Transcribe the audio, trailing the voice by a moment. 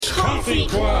Coffee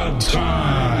Club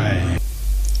time.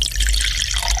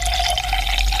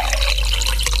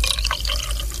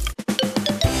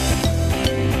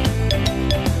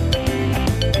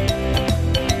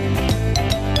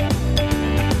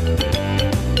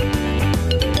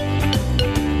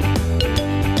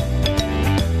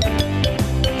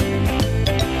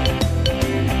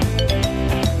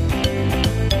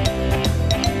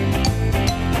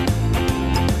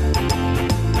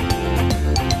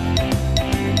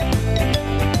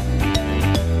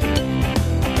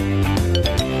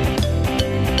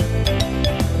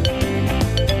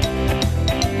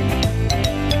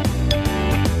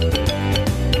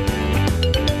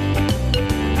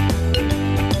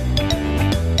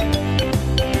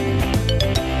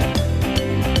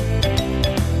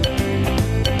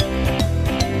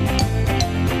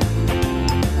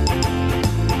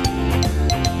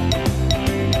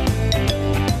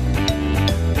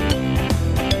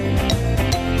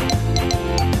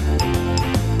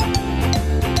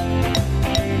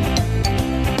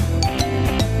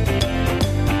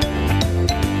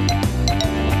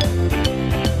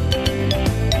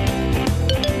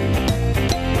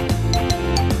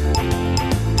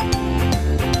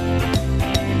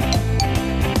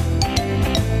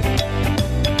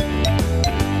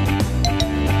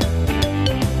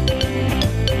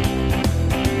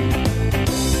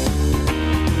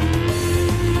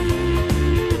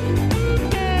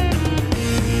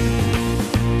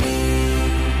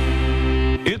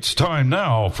 It's time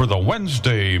now for the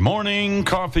Wednesday Morning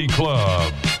Coffee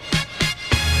Club.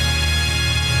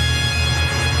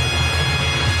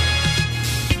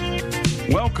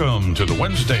 Welcome to the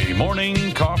Wednesday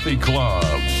Morning Coffee Club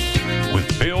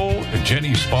with Bill and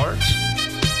Jenny Sparks,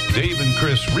 Dave and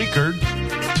Chris Riekert,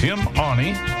 Tim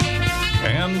Awney,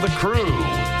 and the crew.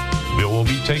 Bill will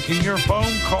be taking your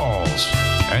phone calls,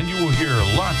 and you will hear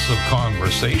lots of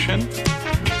conversation.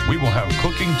 We will have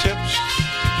cooking tips,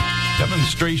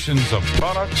 demonstrations of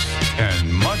products,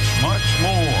 and much, much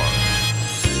more.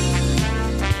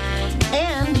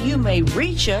 And you may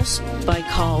reach us by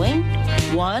calling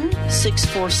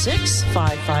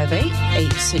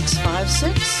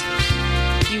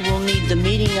 1-646-558-8656. You will need the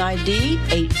meeting ID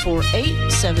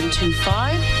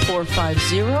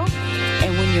 848-725-450.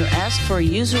 And when you're asked for a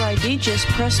user ID, just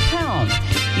press pound.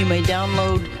 You may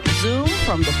download Zoom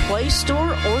from the Play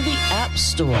Store or the App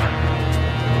Store.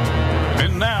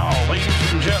 And now,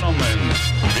 ladies and gentlemen,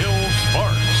 Bill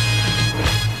Sparks.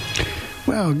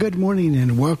 Well, good morning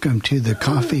and welcome to the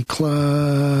Coffee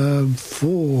Club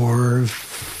for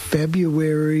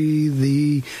February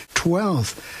the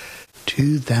 12th,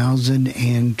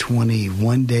 2020,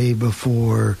 one day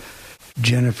before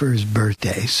Jennifer's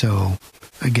birthday. So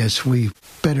I guess we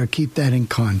better keep that in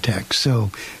context.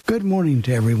 So good morning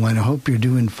to everyone. I hope you're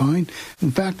doing fine. In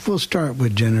fact, we'll start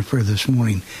with Jennifer this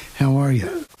morning. How are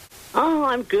you? Oh,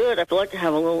 I'm good. I feel like I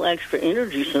have a little extra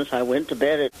energy since I went to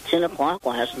bed at 10 o'clock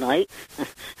last night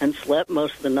and slept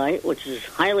most of the night, which is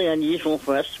highly unusual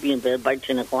for us to be in bed by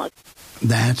 10 o'clock.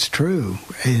 That's true.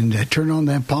 And I turn on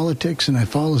that politics and I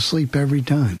fall asleep every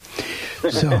time.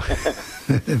 So,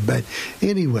 but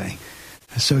anyway,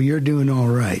 so you're doing all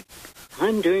right.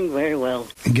 I'm doing very well.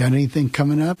 You got anything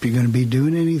coming up? You going to be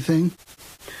doing anything?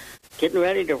 Getting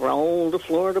ready to roll to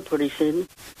Florida pretty soon.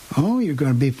 Oh, you're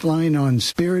going to be flying on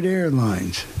Spirit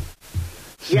Airlines.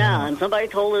 So, yeah, and somebody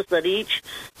told us that each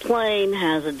plane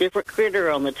has a different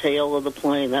critter on the tail of the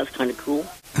plane. That's kind of cool.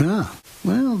 Ah,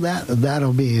 well,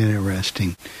 that'll be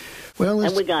interesting. Well,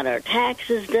 and we got our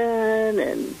taxes done,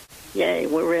 and yay,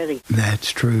 we're ready.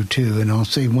 That's true, too. And I'll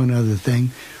say one other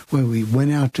thing. When we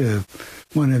went out to,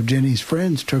 one of Jenny's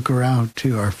friends took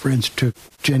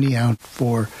Jenny out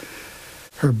for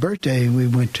her birthday. We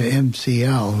went to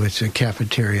MCL, which is a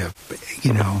cafeteria,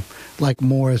 like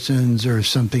Morrison's or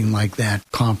something like that,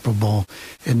 comparable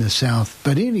in the South.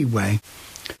 But anyway,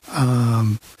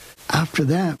 after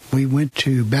that, we went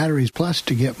to Batteries Plus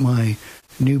to get my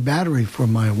new battery for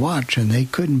my watch, and they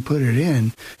couldn't put it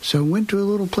in. So went to a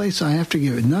little place I have to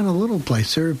give, not a little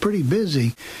place, they were pretty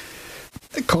busy,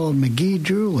 called McGee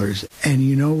Jewelers. And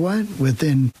you know what?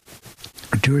 Within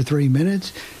 2 or 3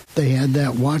 minutes, they had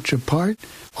that watch apart,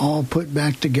 all put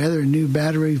back together, a new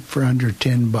battery for under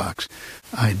 $10.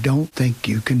 I don't think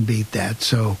you can beat that.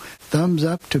 So thumbs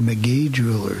up to McGee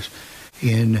Jewelers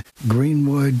in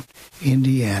Greenwood,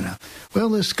 Indiana. Well,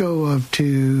 let's go up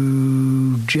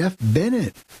to Jeff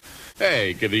Bennett.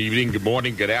 Hey, good evening, good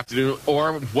morning, good afternoon,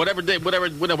 or whatever day,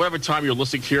 whatever time you're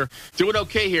listening here. Doing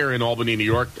okay here in Albany, New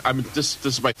York. This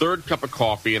is my third cup of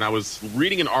coffee, and I was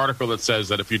reading an article that says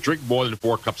that if you drink more than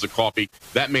 4 cups of coffee,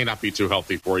 that may not be too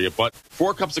healthy for you. But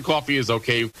 4 cups of coffee is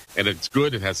okay, and it's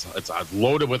good. It's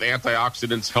loaded with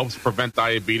antioxidants, helps prevent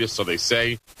diabetes, so they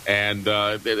say. And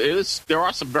there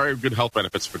are some very good health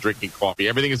benefits for drinking coffee.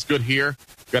 Everything is good here.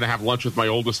 Going to have lunch with my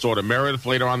oldest daughter, Meredith,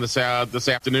 later on this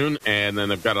afternoon, and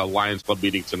then I've got a Lions Club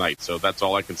meeting tonight. So that's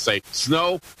all I can say.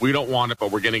 Snow, we don't want it,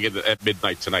 but we're getting it at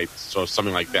midnight tonight, so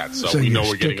something like that. So we know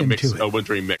we're getting a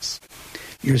wintry mix.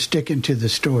 You're sticking to the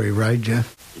story, right,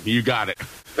 Jeff? You got it.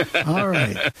 All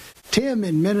right. Tim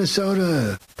in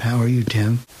Minnesota. How are you,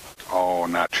 Tim? Oh,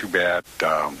 not too bad.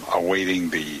 Awaiting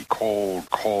the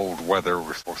cold weather.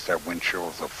 We're supposed to have wind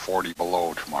chills of 40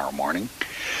 below tomorrow morning.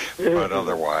 But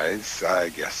otherwise, I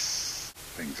guess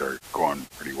things are going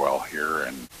pretty well here.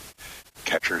 And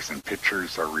catchers and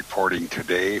pitchers are reporting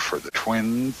today for the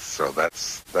Twins. So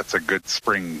that's a good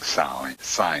spring sign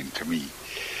to me.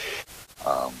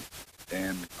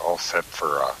 And all set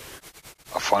for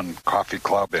a fun coffee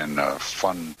club and a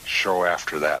fun show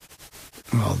after that.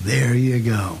 Well, there you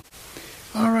go.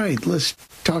 All right, let's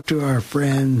talk to our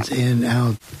friends in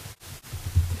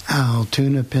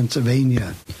Altoona,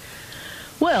 Pennsylvania.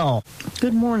 Well,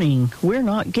 good morning. We're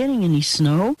not getting any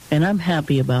snow, and I'm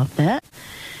happy about that.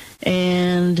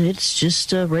 And it's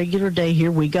just a regular day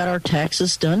here. We got our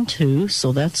taxes done, too,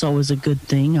 so that's always a good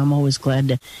thing. I'm always glad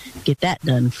to get that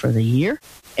done for the year.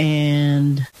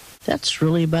 And that's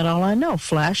really about all I know.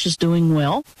 Flash is doing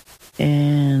well.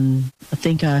 And I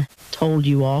think I told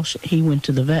you all he went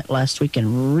to the vet last week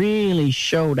and really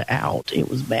showed out. It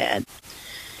was bad.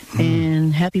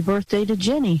 And happy birthday to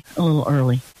Jenny a little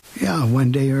early. Yeah,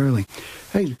 1 day early.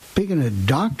 Hey, speaking of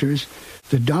doctors,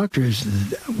 the doctors,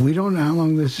 we don't know how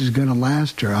long this is going to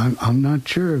last, or I'm not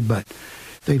sure, but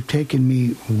they've taken me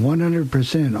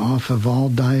 100% off of all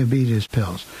diabetes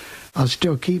pills. I'll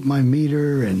still keep my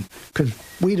meter, and because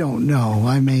we don't know,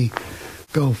 I may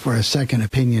go for a second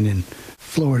opinion in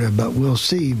Florida, but we'll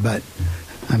see. But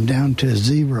I'm down to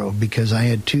 0 because I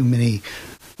had too many,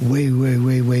 way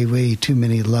too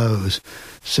many lows.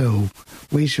 So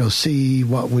we shall see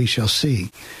what we shall see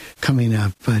coming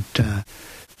up. But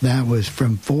that was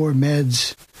from 4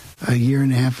 meds a year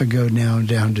and a half ago now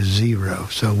down to 0.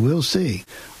 So we'll see.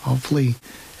 Hopefully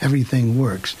everything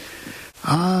works.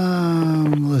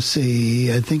 Let's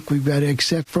see. I think we've got it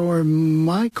except for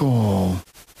Michael.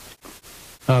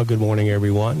 Good morning,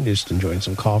 everyone. Just enjoying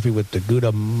some coffee with the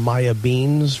Gouda Maya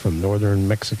beans from northern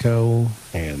Mexico,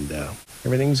 and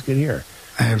everything's good here.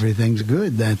 Everything's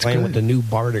good. That's playing good. with the new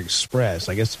Bard Express.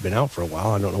 I guess it's been out for a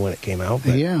while. I don't know when it came out.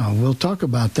 But yeah, we'll talk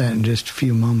about that in just a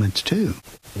few moments, too.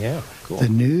 Yeah, cool. The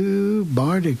new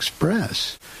Bard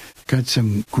Express got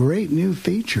some great new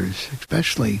features,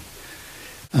 especially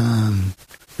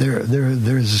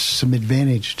there's some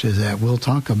advantage to that. We'll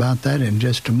talk about that in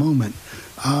just a moment.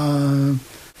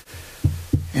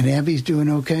 And Abby's doing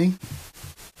okay?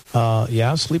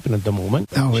 Yeah, sleeping at the moment.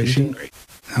 Oh, is she? Great.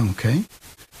 Okay.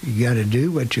 You got to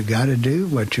do what you got to do,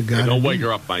 Don't wake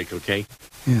her up, Mike, okay?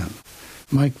 Yeah.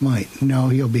 Mike might. No,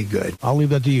 he'll be good. I'll leave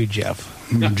that to you, Jeff.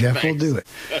 Jeff will do it.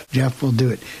 Jeff will do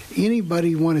it.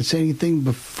 Anybody want to say anything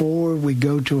before we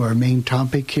go to our main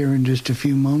topic here in just a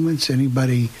few moments?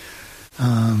 Anybody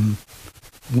want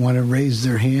to raise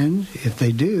their hand? If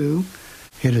they do,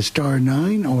 hit a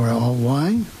 *9 or all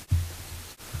Y.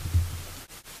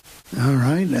 All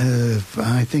right.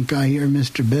 I think I hear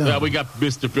Mr. Bill. Yeah, we got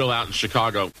Mr. Bill out in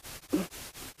Chicago.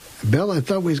 Bill, I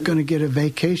thought we was going to get a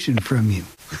vacation from you.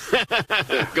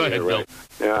 Go ahead, Bill.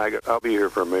 Yeah, I'll be here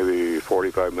for maybe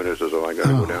 45 minutes or so. I got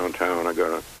to go downtown. I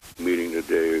got a meeting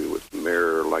today with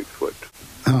Mayor Lightfoot.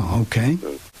 Oh, okay.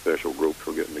 A special groups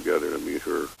are getting together to meet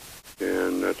her.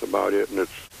 And that's about it. And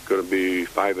it's going to be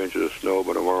 5 inches of snow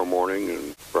by tomorrow morning.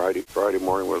 And Friday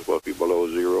morning was supposed to be below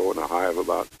 0 and a high of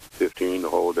about 15 the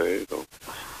whole day. So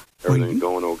everything's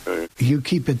going okay. You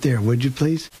keep it there, would you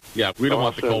please? Yeah, we don't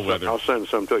want the cold weather. I'll send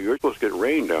some to you. You're supposed to get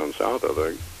rain down south, I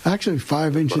think. Actually,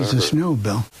 5 inches of snow,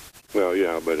 Bill. Well,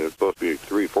 yeah, but it's supposed to be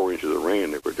 3-4 inches of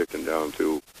rain they're predicting down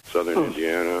to southern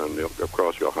Indiana and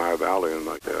across the Ohio Valley and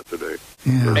like that today.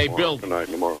 Yeah. Hey, Bill. Tonight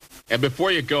and tomorrow. And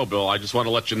before you go, Bill, I just want to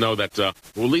let you know that at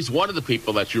least one of the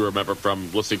people that you remember from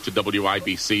listening to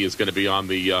WIBC is going to be on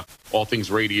the All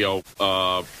Things Radio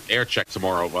air check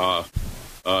tomorrow.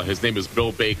 His name is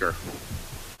Bill Baker.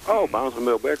 Oh, Bouncing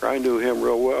Bill Baker. I knew him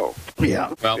real well.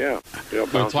 Yeah. Well, yeah,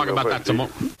 we'll talk about that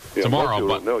tomorrow.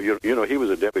 But no, you know, he was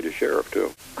a deputy sheriff,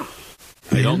 too.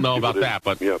 They don't know about that,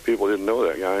 but yeah, people didn't know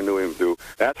that. Yeah, I knew him through.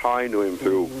 That's how I knew him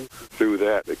through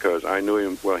that, because I knew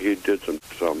him. Well, he did some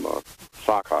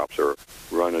sock hops or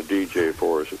run a DJ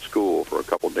for us at school for a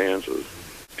couple dances,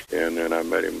 and then I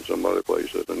met him some other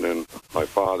places. And then my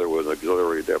father was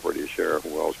auxiliary deputy sheriff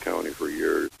in Wells County for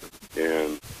years,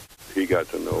 and he got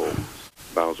to know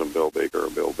Bounce and Bill Baker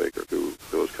through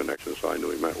those connections. So I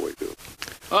knew him that way too.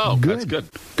 oh, that's good.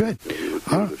 Good. He was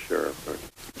the sheriff.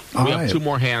 Right? We have two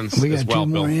more hands We as got well,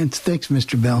 two Bill. more hands. Thanks,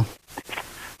 Mr. Bell.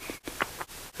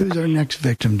 Who's our next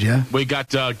victim, Jeff? We got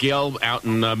Gail out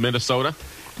in Minnesota.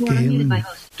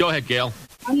 Go ahead, Gail.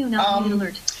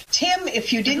 Tim,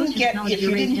 if you didn't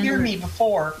hear me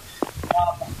before,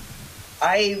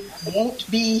 I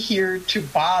won't be here to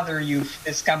bother you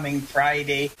this coming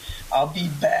Friday. I'll be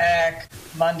back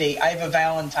Monday. I have a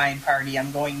Valentine party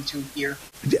I'm going to here.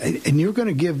 And you're going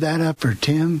to give that up for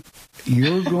Tim?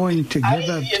 You're going to give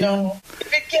up you Tim? know,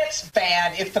 if it gets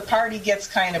bad, if the party gets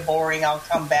kind of boring, I'll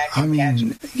come back and catch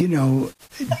it. You know,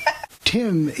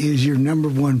 Tim is your number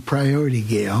one priority,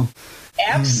 Gail.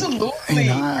 Absolutely.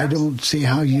 And I don't see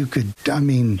how you could,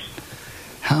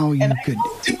 how you could. I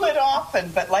don't do it often,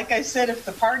 but like I said, if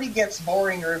the party gets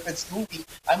boring or if it's goofy,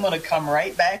 I'm going to come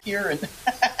right back here. And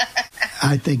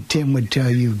I think Tim would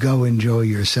tell you, go enjoy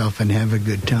yourself and have a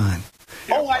good time.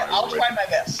 I'll try my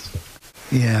best.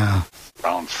 Yeah.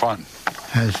 Sounds fun.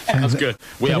 That's good.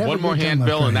 We have one more hand,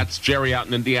 Bill, friend. and that's Jerry out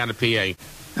in Indiana, PA.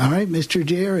 All right, Mr.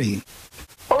 Jerry.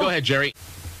 Go ahead, Jerry.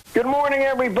 Good morning,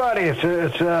 everybody. It's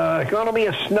going to be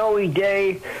a snowy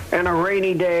day and a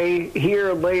rainy day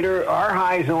here later. Our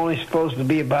high is only supposed to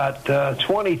be about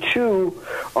 22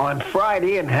 on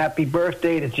Friday, and happy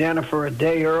birthday to Jennifer a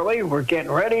day early. We're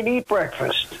getting ready to eat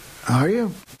breakfast. Are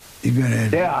you? You're gonna?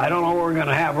 Yeah, I don't know what we're going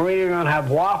to have. We're either going to have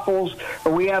waffles,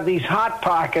 or we have these Hot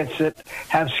Pockets that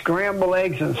have scrambled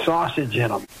eggs and sausage in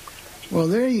them. Well,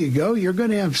 there you go. You're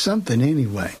going to have something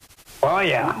anyway. Oh,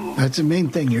 yeah. That's the main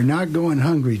thing. You're not going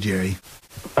hungry, Jerry.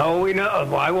 Oh, we know.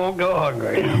 I won't go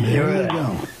hungry. There you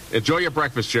go. Enjoy your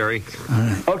breakfast, Jerry. All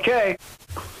right. Okay.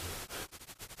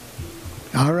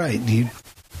 All right.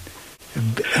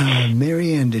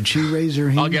 Mary Ann, did she raise her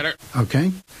hand? I'll get her. Okay.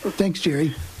 Thanks,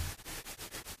 Jerry.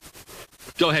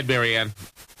 Go ahead, Mary Ann.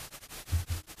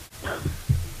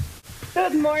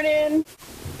 Good morning.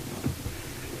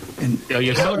 And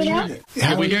you're so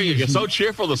we hear you. You're so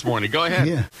cheerful this morning. Go ahead.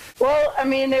 Yeah. Well,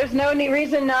 there's no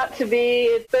reason not to be.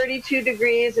 It's 32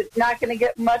 degrees. It's not going to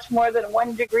get much more than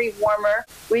 1 degree warmer.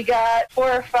 We got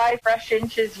 4 or 5 fresh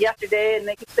inches yesterday, and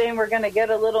they keep saying we're going to get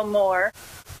a little more.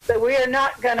 So we're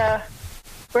not going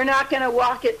to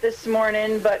walk it this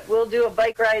morning, but we'll do a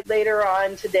bike ride later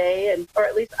on today, or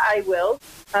at least I will.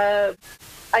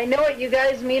 I know what you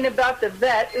guys mean about the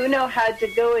vet. Uno had to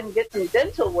go and get some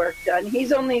dental work done.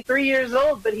 He's only 3 years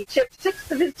old, but he chipped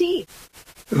 6 of his teeth.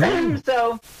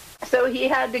 So he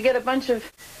had to get a bunch of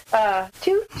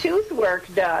tooth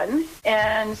work done.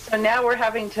 And so now we're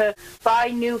having to buy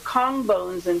new Kong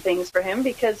bones and things for him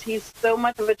because he's so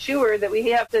much of a chewer that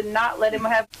we have to not let him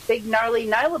have big, gnarly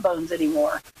Nyla bones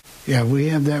anymore. Yeah, we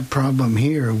have that problem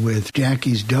here with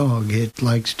Jackie's dog. It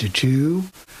likes to chew,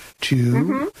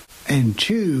 and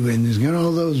chew, and there's got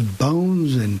all those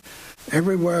bones, and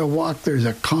everywhere I walk there's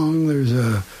a Kong, there's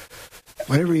a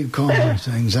whatever you call those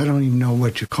things. I don't even know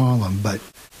what you call them, but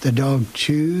the dog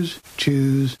chews,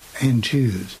 and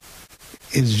chews.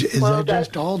 Is that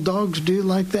just all dogs do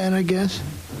like that, I guess?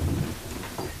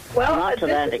 Well,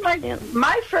 this is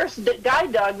my first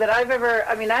guide dog that I've ever,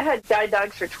 I had guide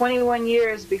dogs for 21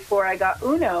 years before I got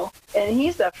Uno, and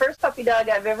he's the first puppy dog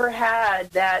I've ever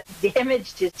had that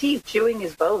damaged his teeth chewing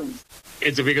his bones.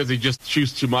 Is it because he just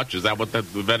chews too much? Is that what the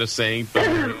vet is saying?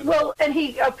 Well, and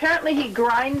he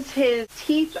grinds his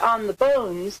teeth on the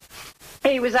bones.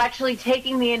 He was actually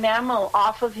taking the enamel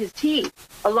off of his teeth,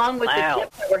 along with the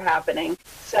chips that were happening.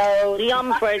 So, see,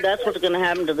 I'm afraid that's what's going to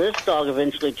happen to this dog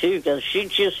eventually, too, because she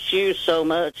just chews so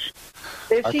much.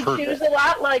 If she chews a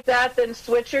lot like that, then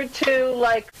switch her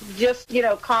to, just,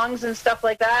 Kongs and stuff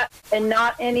like that, and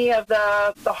not any of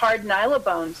the hard Nyla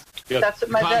bones. Yeah, that's what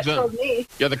my vet told me.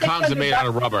 Yeah, the Kongs are made out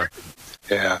of rubber.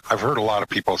 Yeah, I've heard a lot of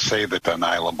people say that the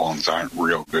Nyla bones aren't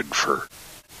real good for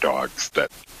dogs, that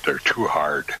they're too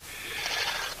hard.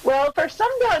 Well, for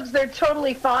some dogs, they're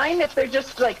totally fine if they're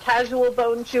just casual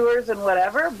bone chewers and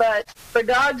whatever. But for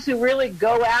dogs who really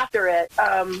go after it,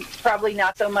 probably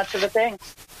not so much of a thing.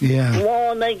 Yeah.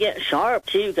 Well, and they get sharp,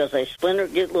 too, because they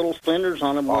get little splinters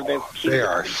on them. They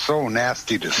are so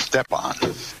nasty to step on.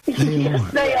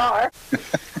 Yes, they are.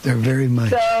 They're very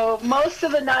much. So most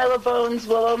of the nylobones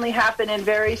will only happen in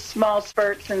very small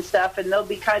spurts and stuff, and they'll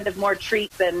be kind of more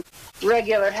treat than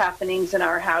regular happenings in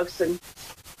our house. And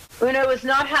Uno was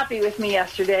not happy with me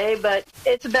yesterday, but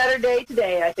it's a better day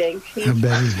today, I think. A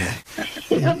better day.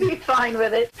 He'll be fine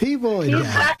with it. He will. He's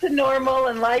back to normal,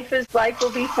 and life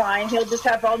will be fine. He'll just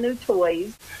have all new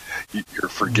toys. You're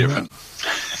forgiven.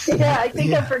 Yeah, I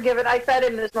think I'm forgiven. I fed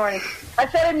him this morning. I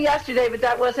fed him yesterday, but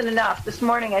that wasn't enough. This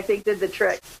morning, I think, did the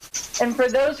trick. And for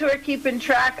those who are keeping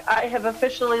track, I have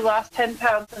officially lost 10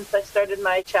 pounds since I started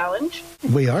my challenge.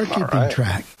 We are keeping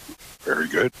track. Very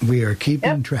good. We are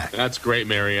keeping track. That's great,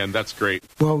 Marianne. That's great.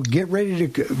 Well, get ready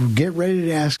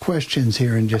to ask questions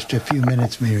here in just a few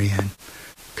minutes, Marianne,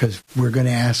 because we're going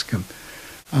to ask them.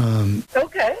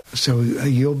 Okay. So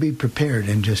you'll be prepared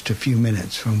in just a few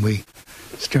minutes when we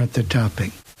start the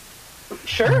topic.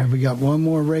 Sure. Right, we got one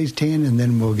more raised hand, and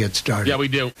then we'll get started. Yeah, we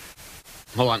do.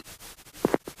 Hold on.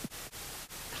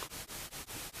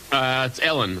 It's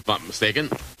Ellen, if I'm not mistaken.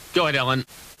 Go ahead, Ellen.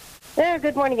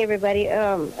 Good morning, everybody.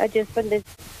 I just wanted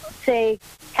to say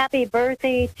happy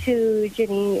birthday to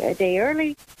Jenny a day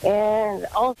early. And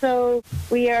also,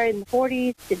 we are in the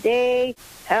 40s today.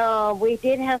 We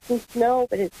did have some snow,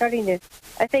 but it's starting to,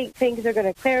 I think things are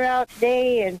going to clear out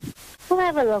today, and we'll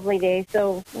have a lovely day.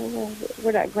 So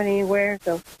we're not going anywhere.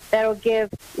 So that'll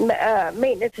give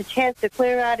maintenance a chance to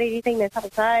clear out anything that's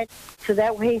outside, so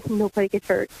that way nobody gets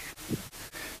hurt.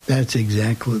 That's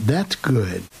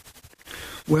good.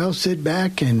 Well, sit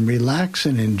back and relax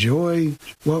and enjoy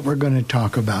what we're going to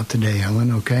talk about today, Ellen,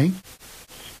 okay?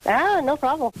 No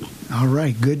problem. All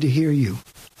right, good to hear you.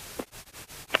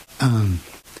 All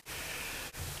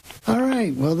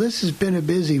right, well, this has been a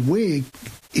busy week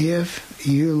if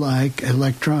you like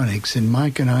electronics, and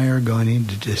Mike and I are going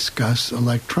to discuss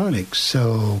electronics.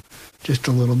 So just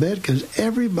a little bit, because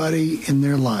everybody in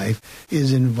their life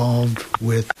is involved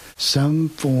with some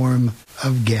form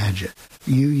of gadget.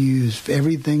 You use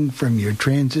everything from your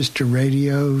transistor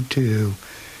radio to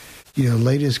your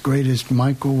latest, greatest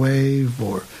microwave,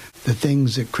 or the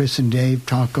things that Chris and Dave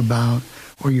talk about,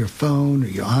 or your phone or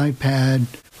your iPad,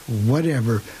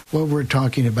 whatever. What we're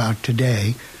talking about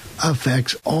today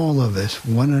affects all of us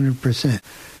 100%.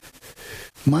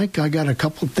 Mike, I got a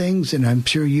couple things, and I'm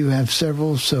sure you have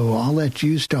several, so I'll let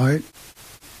you start,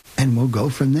 and we'll go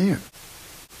from there.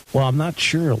 Well, I'm not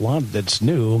sure a lot that's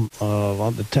new. A lot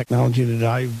of the technology that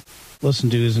I listen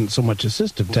to isn't so much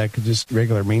assistive tech, just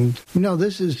regular main. No,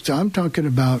 I'm talking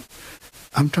about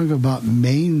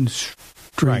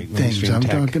mainstream things. I'm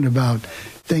talking about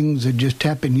things that just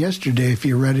happened yesterday. If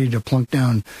you're ready to plunk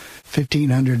down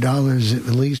 $1,500 at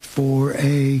least for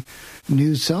a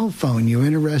new cell phone, you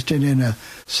interested in a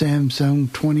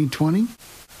Samsung 2020?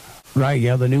 Right.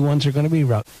 Yeah, the new ones are going to be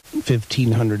about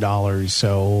 $1,500.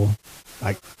 So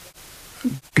I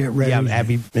get ready. Yeah,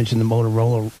 Abby mentioned the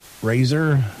Motorola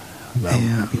Razr.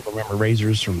 People remember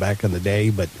Razrs from back in the day,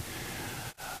 but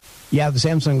yeah, the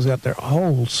Samsung's got their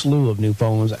whole slew of new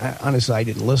phones. Honestly, I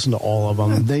didn't listen to all of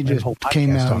them. They just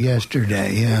came out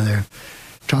yesterday. Yeah, they're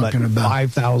talking about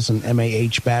 5,000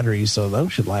 mAh batteries, so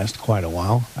those should last quite a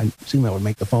while. I assume that would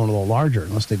make the phone a little larger,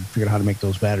 unless they figured out how to make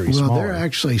those batteries smaller. Well, they're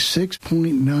actually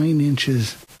 6.9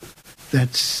 inches.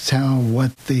 That's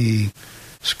what the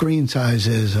screen size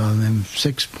is on them,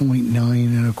 6.9,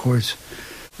 and of course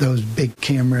those big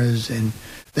cameras and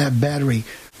that battery.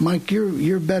 Mike,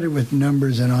 you're better with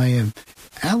numbers than I am.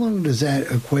 How long does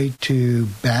that equate to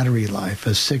battery life?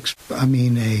 A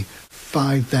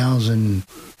 5,000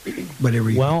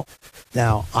 whatever. Well,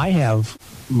 now I have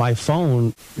my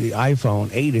phone, the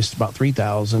iPhone 8 is about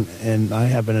 3,000, and I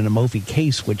have it in a Mophie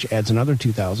case, which adds another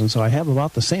 2,000. So I have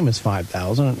about the same as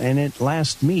 5,000, and it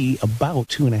lasts me about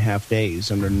 2.5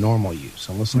 days under normal use,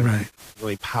 unless I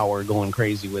really power going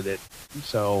crazy with it.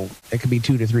 So it could be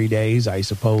 2 to 3 days, I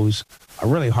suppose. A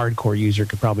really hardcore user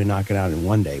could probably knock it out in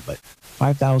 1 day, but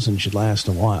 5,000 should last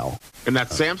a while. And that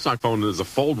Samsung phone is a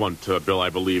fold one, to Bill, I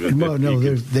believe. No,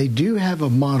 they do have a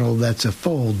model that's a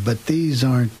fold, but these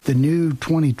aren't. The new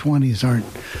 2020s aren't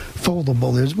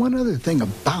foldable. There's one other thing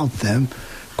about them.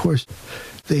 Of course,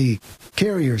 the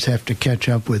carriers have to catch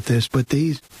up with this, but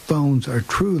these phones are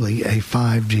truly a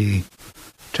 5G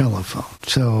telephone.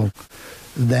 So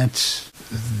that's,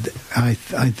 I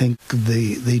think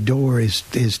the door is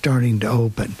starting to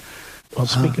open. Well,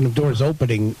 speaking of doors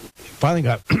opening, finally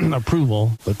got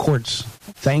approval. The courts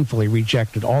thankfully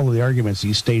rejected all of the arguments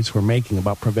these states were making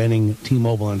about preventing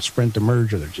T-Mobile and Sprint to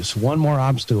merger. There's just one more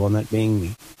obstacle, and that being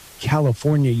the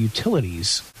California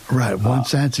utilities. Right,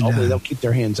 once that's done. Hopefully they'll keep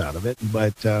their hands out of it.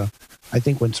 But I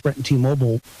think when Sprint and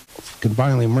T-Mobile can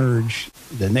finally merge,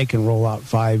 then they can roll out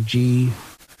 5G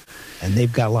And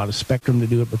they've got a lot of spectrum to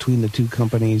do it between the two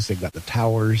companies. They've got the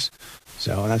towers.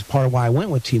 So that's part of why I went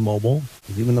with T-Mobile.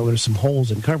 Even though there's some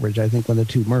holes in coverage, I think when the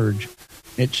two merge,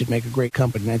 it should make a great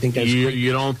company. And I think that's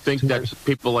you don't think that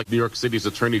people like New York City's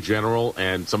Attorney General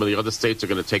and some of the other states are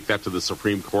going to take that to the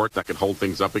Supreme Court that could hold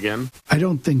things up again? I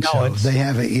don't think so. They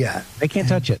haven't yet. They can't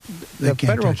touch it. The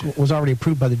federal was already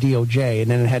approved by the DOJ,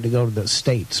 and then it had to go to the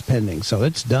states pending. So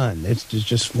it's done. It's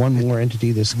just one more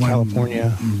entity, this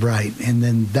California. Right, and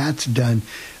then that's done.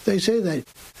 They say that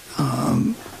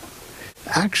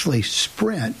actually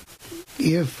Sprint,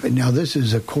 now this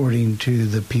is according to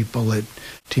the people at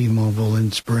T-Mobile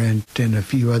and Sprint and a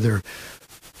few other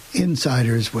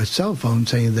insiders with cell phones,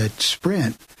 saying that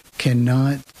Sprint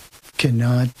cannot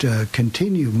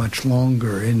continue much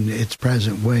longer in its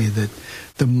present way, that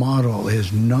the model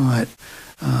is not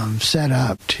set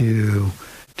up to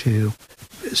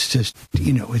it's just,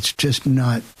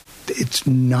 it's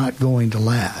not going to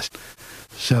last.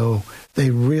 So they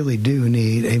really do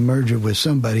need a merger with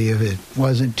somebody. If it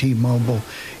wasn't T-Mobile,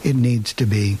 it needs to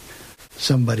be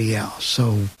somebody else.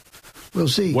 So we'll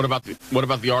see. What about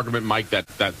the argument, Mike, that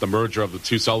the merger of the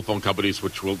two cell phone companies,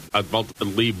 which will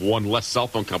leave one less cell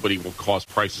phone company, will cause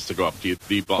prices to go up? Do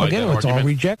you buy that it's argument? all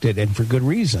rejected, and for good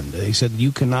reason. They said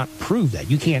you cannot prove that.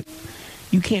 You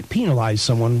can't penalize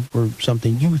someone for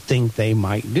something you think they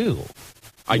might do.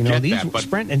 I get that, but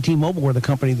Sprint and T-Mobile were the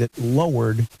company that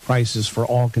lowered prices for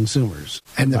all consumers.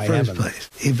 In the first place,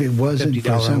 if it wasn't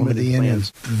for some of the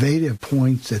innovative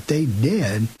points that they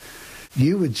did,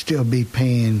 you would still be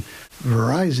paying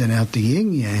Verizon out the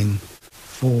yin-yang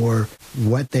for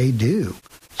what they do.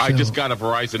 I just got a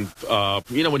Verizon,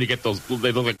 when you get those,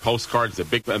 they look like postcards, they're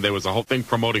big, and there was a whole thing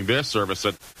promoting their service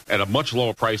at a much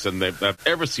lower price than they've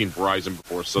ever seen Verizon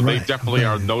before. So they definitely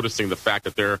are noticing the fact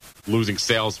that they're losing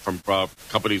sales from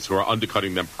companies who are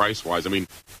undercutting them price-wise. I mean,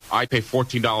 I pay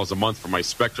 $14 a month for my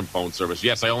Spectrum phone service.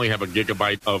 Yes, I only have a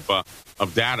gigabyte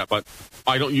of data, but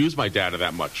I don't use my data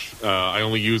that much. I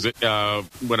only use it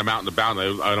when I'm out and about.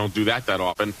 I don't do that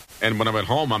often. And when I'm at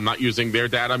home, I'm not using their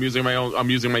data. I'm using my own.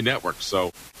 I'm using my network.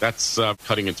 So that's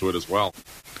cutting into it as well.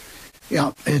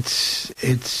 Yeah,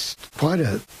 it's quite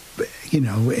a,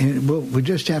 and we'll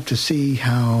just have to see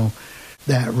how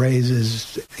that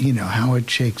raises, how it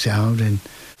shakes out. And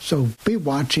so be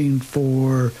watching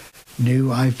for new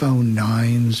iPhone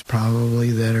 9s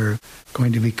probably that are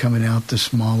going to be coming out, the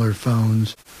smaller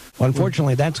phones. Well,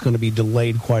 unfortunately, that's going to be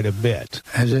delayed quite a bit.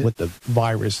 Has it? With the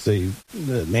virus, the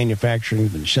manufacturing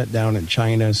has been shut down in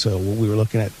China, so we were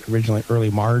looking at originally early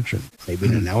March, and maybe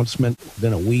an announcement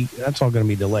within a week. That's all going to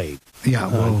be delayed. Yeah,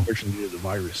 well, unfortunately, due to the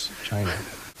virus in China.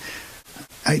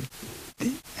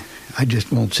 I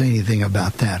just won't say anything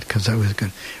about that because I was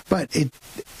going to. But it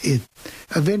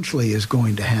eventually is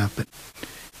going to happen.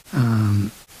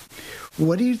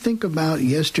 What do you think about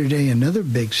yesterday? Another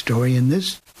big story, and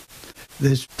this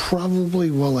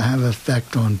probably will have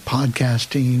effect on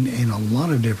podcasting and a lot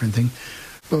of different things.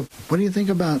 But what do you think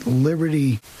about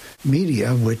Liberty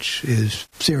Media, which is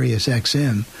Sirius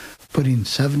XM, putting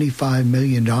 $75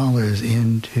 million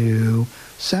into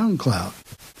SoundCloud?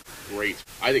 Great.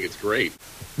 I think it's great.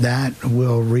 That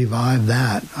will revive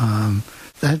that.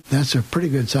 That's a pretty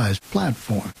good sized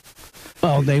platform.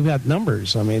 Well, they've got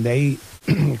numbers. I mean,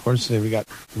 of course, they've got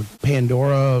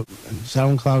Pandora and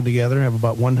SoundCloud together have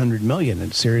about 100 million,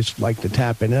 and Sirius like to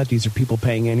tap into that. These are people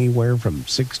paying anywhere from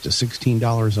 $6 to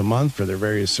 $16 a month for their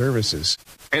various services.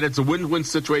 And it's a win-win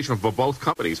situation for both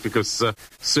companies because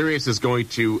Sirius is going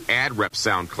to ad rep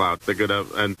SoundCloud. They're gonna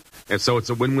and so it's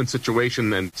a win-win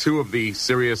situation. And two of the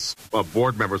Sirius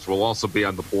board members will also be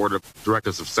on the board of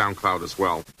directors of SoundCloud as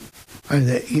well.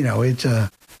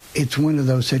 It's one of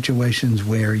those situations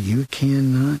where you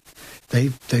cannot. They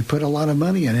put a lot of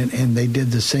money in it, and they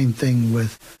did the same thing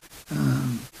with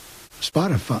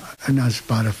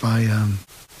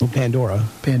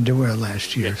Pandora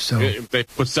last year. Yeah. So they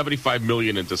put $75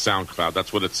 million into SoundCloud.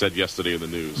 That's what it said yesterday in the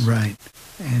news. Right,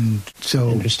 and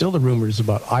there's still the rumors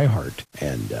about iHeart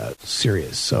and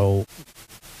Sirius. So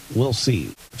we'll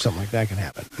see if something like that can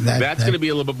happen. That's going to be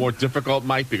a little bit more difficult,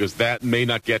 Mike, because that may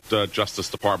not get Justice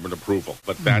Department approval.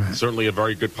 But that's certainly a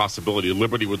very good possibility.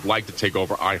 Liberty would like to take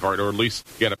over iHeart or at least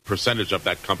get a percentage of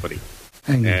that company.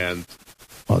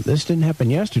 Well, this didn't happen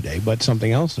yesterday, but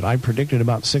something else that I predicted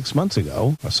about 6 months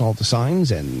ago. I saw the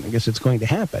signs, and I guess it's going to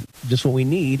happen. Just what we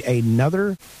need,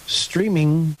 another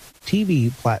streaming TV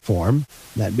platform,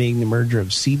 that being the merger of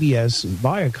CBS and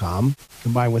Viacom,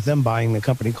 combined with them buying the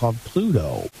company called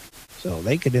Pluto. So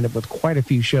they could end up with quite a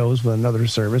few shows with another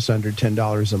service under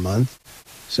 $10 a month.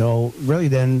 So really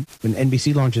then, when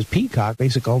NBC launches Peacock,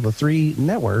 basically all the three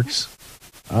networks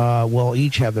will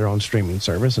each have their own streaming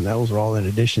service, and those are all in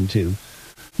addition to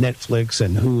Netflix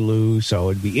and Hulu. So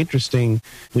it'd be interesting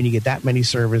when you get that many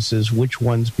services, which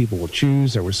ones people will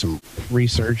choose. There was some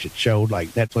research that showed like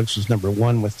Netflix was number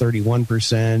one with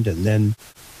 31%, and then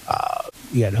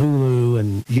you had Hulu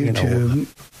and YouTube.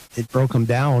 It broke them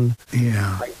down.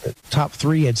 Yeah. Like the top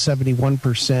three had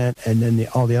 71%, and then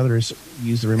all the others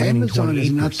used the remaining 28%. Amazon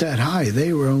is not that high.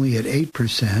 They were only at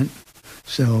 8%.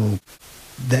 So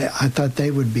I thought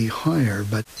they would be higher,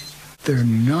 but they're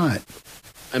not.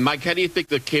 And Mike, how do you think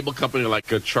the cable company like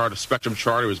Spectrum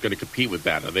Charter is going to compete with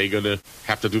that? Are they going to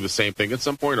have to do the same thing at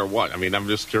some point, or what? I mean, I'm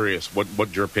just curious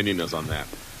what your opinion is on that.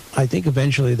 I think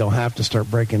eventually they'll have to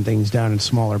start breaking things down in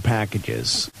smaller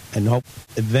packages, and hope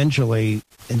eventually,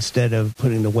 instead of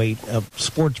putting the weight of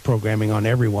sports programming on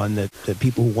everyone, that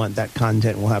people who want that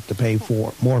content will have to pay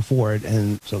more for it,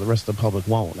 and so the rest of the public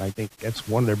won't. I think that's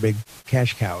one of their big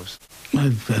cash cows.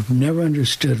 I've never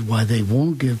understood why they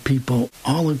won't give people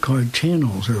a la carte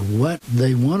channels or what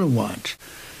they want to watch.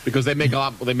 Because they make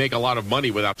a lot of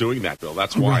money without doing that, Bill.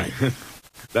 That's why. Right.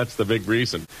 That's the big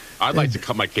reason. I'd like to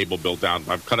cut my cable bill down.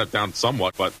 I've cut it down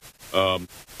somewhat, but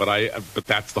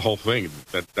that's the whole thing.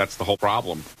 That's the whole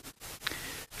problem.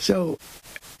 So,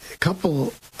 a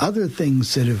couple other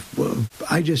things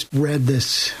I just read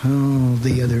this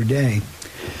the other day.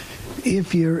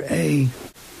 If you're a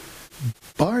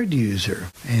BARD user,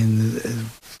 and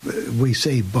we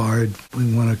say BARD,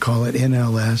 we want to call it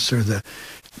NLS or the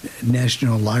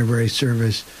National Library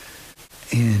Service,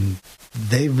 and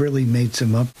they've really made some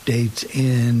updates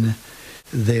in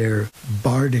their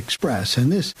BARD Express.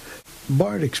 And this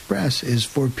BARD Express is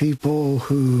for people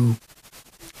who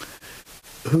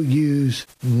use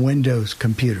Windows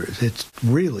computers. It's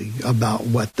really about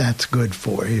what that's good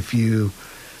for. If you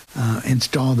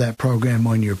install that program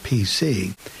on your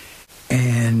PC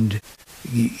and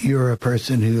you're a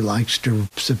person who likes to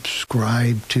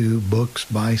subscribe to books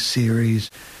by series,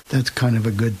 that's kind of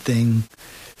a good thing.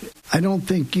 I don't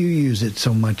think you use it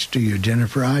so much, do you,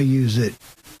 Jennifer? I use it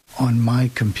on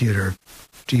my computer.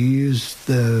 Do you use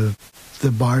the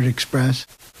BARD Express?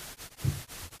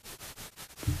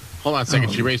 Hold on a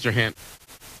second. She raised her hand.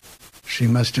 She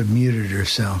must have muted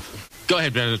herself. Go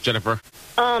ahead, Jennifer.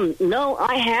 No,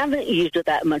 I haven't used it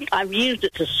that much. I've used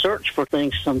it to search for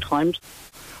things sometimes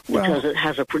because it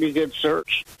has a pretty good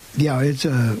search. Yeah, it's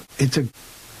a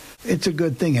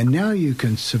good thing. And now you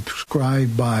can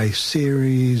subscribe by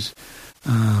series.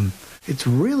 It's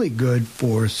really good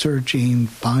for searching,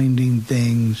 finding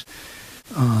things.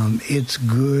 It's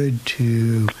good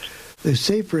to,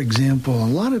 say, for example, a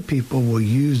lot of people will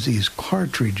use these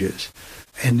cartridges,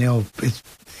 and it's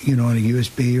on a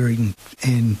USB,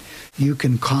 and you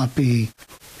can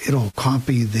it'll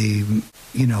copy the,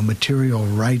 material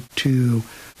right to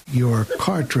your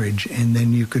cartridge, and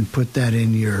then you can put that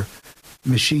in your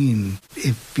machine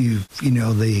if the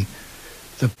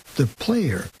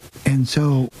player. And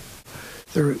so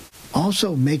they're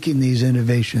also making these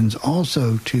innovations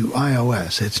also to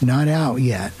iOS. It's not out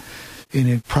yet, and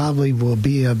it probably will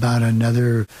be about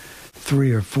another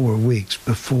 3 or 4 weeks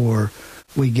before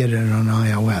we get it on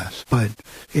iOS. But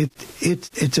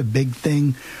it's a big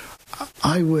thing.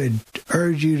 I would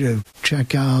urge you to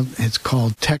check out, it's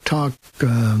called Tech Talk,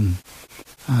 the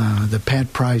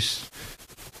Pat Price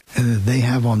they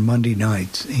have on Monday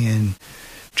nights, and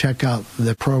check out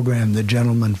the program, The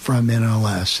Gentleman from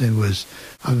NLS. It was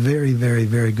a very, very,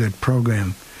 very good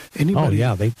program. Anybody?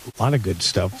 Oh, yeah, a lot of good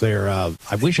stuff there. I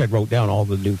wish I'd wrote down all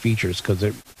the new features, because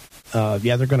they're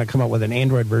going to come out with an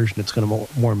Android version that's going to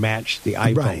more match the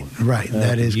iPhone. Right.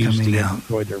 That is coming out.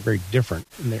 Android, they're very different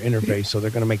in their interface, so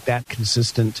they're going to make that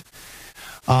consistent.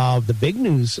 The big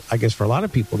news, I guess, for a lot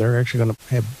of people, they're actually going to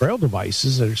have Braille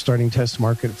devices that are starting test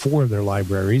market for their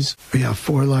libraries. Yeah,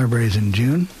 4 libraries in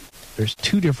June. There's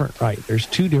two different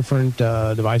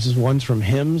devices. One's from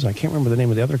HIMS. I can't remember the name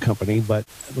of the other company, but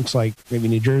it looks like maybe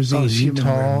New Jersey,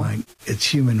 Utah.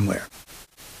 It's Humanware.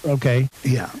 Okay.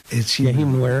 Yeah, it's Humanware. Yeah,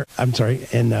 Humanware. I'm sorry,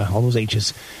 and all those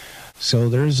H's. So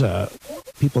there's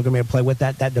people are going to be able to play with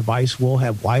that. That device will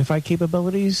have Wi-Fi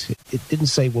capabilities. It didn't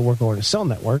say we're working on a cell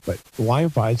network, but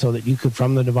Wi-Fi, so that you could,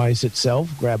 from the device itself,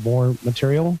 grab more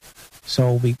material. So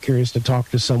I'll be curious to talk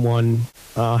to someone.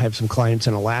 Have some clients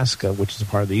in Alaska, which is a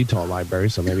part of the Utah library,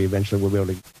 so maybe eventually we'll be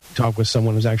able to talk with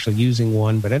someone who's actually using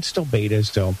one, but it's still beta,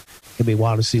 so it'll be a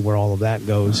while to see where all of that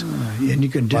goes. And you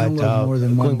can download more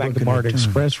than one. Going back to BARD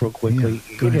Express real quickly,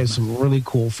 it has some really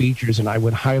cool features, and I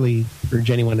would highly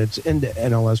urge anyone that's into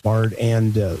NLS BARD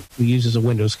and who uses a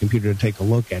Windows computer to take a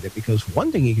look at it, because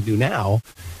one thing you can do now,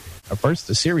 First,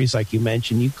 the series, like you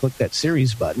mentioned, you click that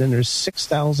series button, and there's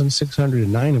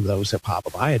 6,609 of those that pop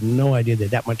up. I had no idea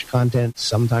that much content.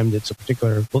 Sometimes it's a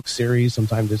particular book series.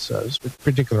 Sometimes it's a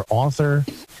particular author.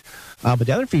 But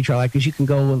the other feature I like is you can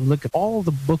go and look at all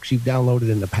the books you've downloaded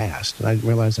in the past. And I didn't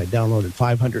realize I downloaded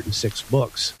 506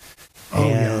 books.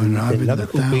 And another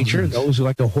cool feature, those who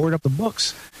like to hoard up the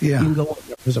books, you can go,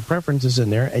 there's a preferences in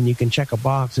there, and you can check a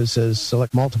box that says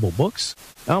select multiple books.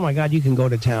 Oh my God, you can go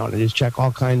to town and just check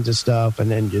all kinds of stuff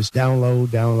and then just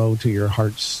download to your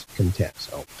heart's content.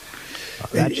 So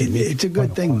it's a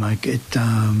good thing, Mike.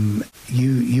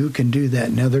 You can do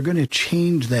that. Now they're going to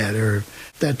change that, or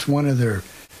that's one of their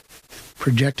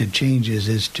projected changes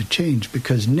is to change,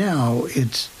 because now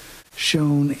it's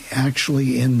shown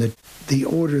actually in the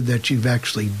order that you've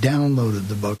actually downloaded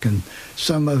the book. And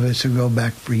some of us who go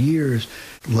back for years,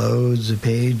 loads of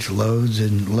page, loads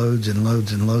and loads and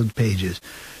loads and loads pages.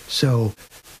 So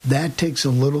that takes a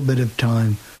little bit of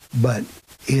time, but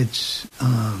it's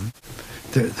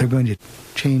they're going to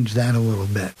change that a little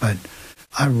bit. But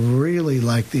I really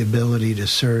like the ability to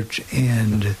search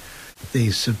and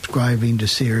the subscribing to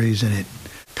series, and it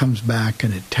comes back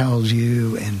and it tells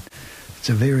you, and it's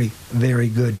a very, very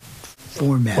good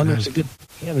format. Well, there's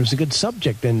a good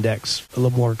subject index, a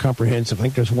little more comprehensive. I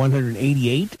think there's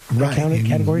 188 counted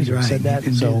categories. Right, said that.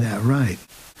 You can do that, right.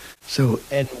 So,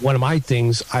 and one of my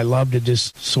things, I love to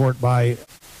just sort by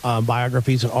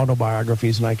biographies and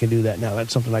autobiographies, and I can do that now.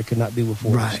 That's something I could not do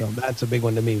before. Right. So that's a big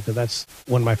one to me, because that's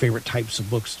one of my favorite types of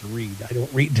books to read. I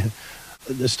don't read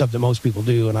the stuff that most people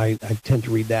do, and I tend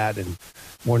to read that and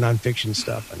more nonfiction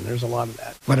stuff, and there's a lot of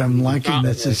that. But I'm liking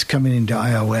that it's coming into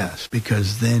iOS,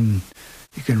 because then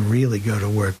you can really go to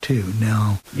work too.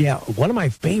 Now, yeah, one of my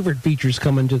favorite features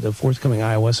coming to the forthcoming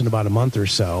iOS in about a month or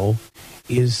so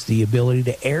is the ability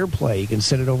to AirPlay. You can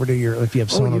set it over to your, if you have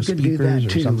Sonos speakers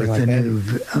or something like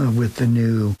that. With the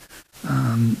new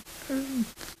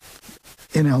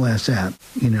NLS app,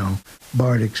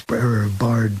 Bard Express or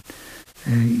Bard,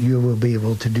 you will be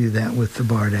able to do that with the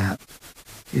Bard app.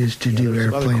 Is to do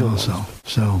AirPlay also.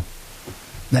 So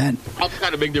that I'm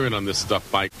kind of ignorant on this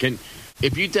stuff, Mike.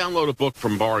 If you download a book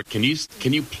from Bard, can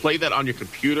you play that on your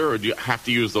computer, or do you have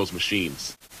to use those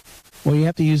machines? Well, you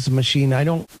have to use the machine. I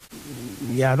don't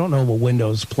know of a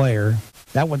Windows player.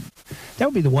 That would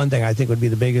be the one thing I think would be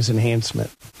the biggest enhancement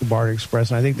for Bard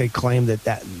Express. And I think they claim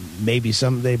that maybe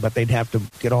someday, but they'd have to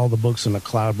get all the books in the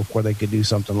cloud before they could do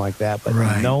something like that. But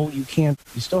no, you can't.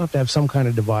 You still have to have some kind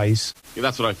of device. Yeah,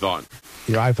 that's what I thought.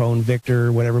 Your iPhone,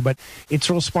 Victor, whatever. But it's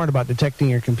real smart about detecting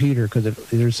your computer, because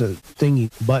there's a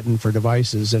thingy button for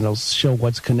devices, and it'll show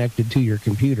what's connected to your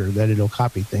computer that it'll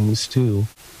copy things to.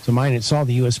 So mine, it saw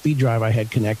the USB drive I had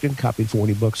connected, copied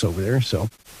 40 books over there. So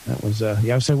that was,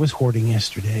 I was hoarding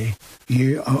yesterday.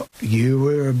 You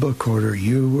were a book hoarder.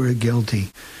 You were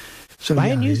guilty. So I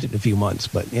hadn't used it in a few months,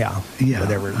 but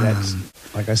whatever. That's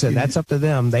like I said, that's up to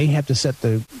them. They have to set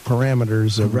the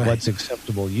parameters of what's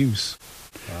acceptable use.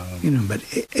 But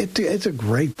it's a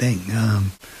great thing.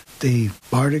 The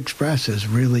Bard Express has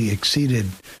really exceeded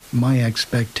my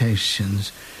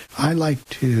expectations. I like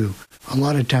to, a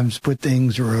lot of times, put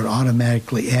things or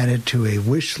automatically add it to a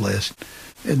wish list,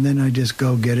 and then I just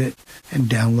go get it and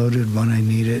download it when I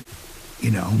need it.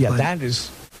 Yeah,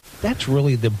 that's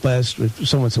really the best. If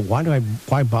someone said,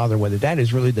 why bother with it? That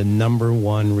is really the number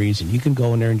one reason. You can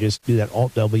go in there and just do that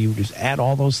Alt-W, just add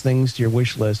all those things to your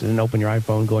wish list, and then open your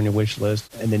iPhone, go on your wish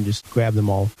list, and then just grab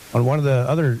them all. On one of the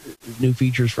other new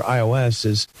features for iOS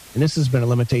is, and this has been a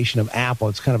limitation of Apple,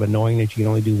 it's kind of annoying that you can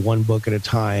only do one book at a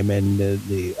time, and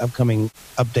the upcoming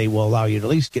update will allow you to at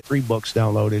least get 3 books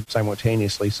downloaded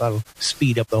simultaneously, so that'll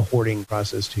speed up the hoarding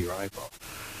process to your iPhone.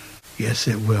 Yes,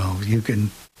 it will. You can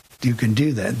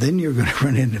do that. Then you're going to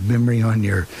run into memory on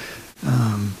your,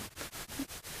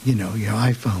 your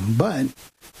iPhone. But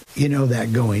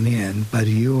that going in. But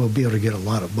you will be able to get a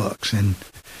lot of books, and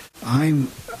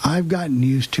I've gotten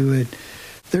used to it.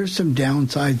 There's some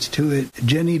downsides to it.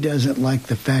 Jenny doesn't like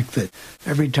the fact that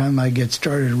every time I get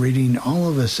started reading, all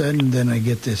of a sudden, then I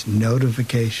get this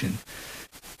notification,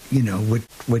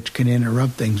 which can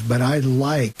interrupt things. But I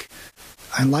like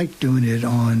doing it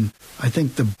on, I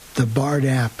think the Bard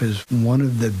app is one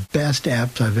of the best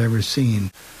apps I've ever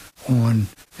seen on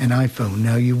an iPhone.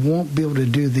 Now, you won't be able to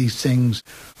do these things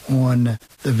on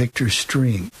the Victor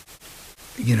Stream.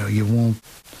 You won't.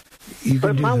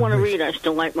 But if I want to read, I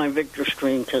still like my Victor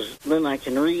Stream, because then I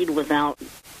can read without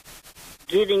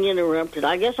getting interrupted.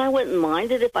 I guess I wouldn't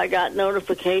mind it if I got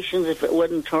notifications, if it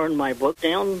wouldn't turn my book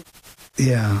down.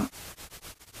 Yeah.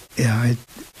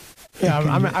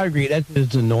 Yeah, I agree.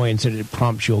 That's an annoyance that it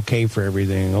prompts you okay for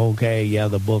everything. Okay, yeah,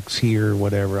 the book's here,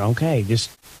 whatever. Okay,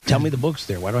 just tell me the book's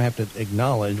there. Why do I have to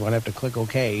acknowledge? Why do I have to click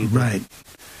OK? Right.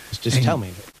 Just tell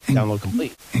me. Download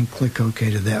complete. And click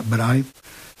OK to that. But I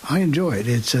enjoy it.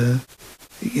 It's the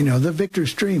Victor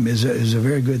Stream is a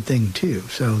very good thing, too.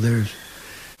 So there's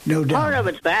no doubt. Part of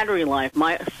it's battery life.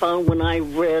 My phone, when I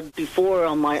read before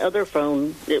on my other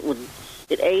phone,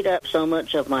 it ate up so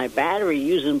much of my battery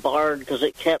using Bard because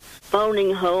it kept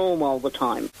phoning home all the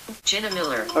time. Jenna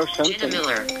Miller. Or something. Jenna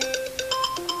Miller.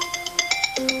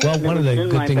 Well, one of the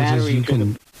good things is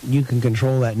you can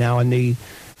control that now, and they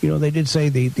did say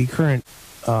the current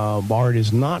Bard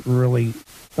is not really. I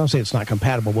don't say it's not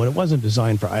compatible, but it wasn't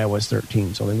designed for iOS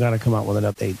 13, so they've got to come out with an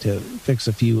update to fix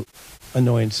a few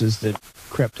annoyances that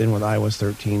crept in with iOS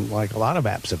 13, like a lot of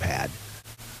apps have had.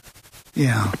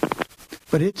 Yeah,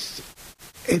 but it's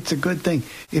a good thing.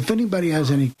 If anybody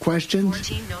has any questions,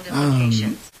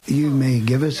 you may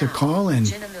give us a call.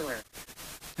 And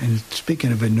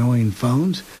speaking of annoying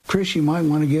phones, Chris, you might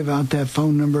want to give out that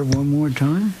phone number one more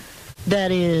time.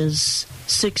 That is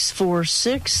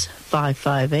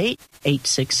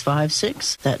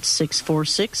 646-558-8656. That's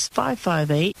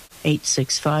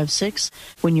 646-558-8656.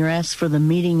 When you're asked for the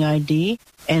meeting ID,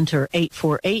 enter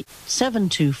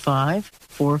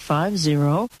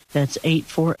 848-725-450. That's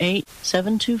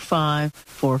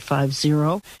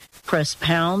 848-725-450. Press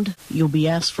pound. You'll be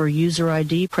asked for a user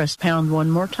ID. Press pound one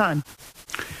more time.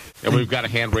 And we've got a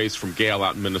hand raised from Gail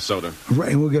out in Minnesota.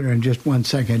 Right, we'll get her in just 1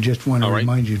 second. Just want to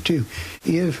remind you, too,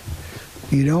 if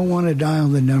you don't want to dial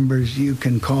the numbers, you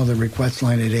can call the request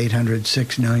line at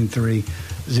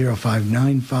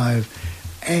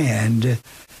 800-693-0595 and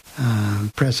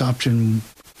press option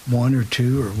 1 or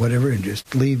 2 or whatever and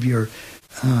just leave your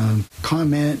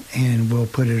comment and we'll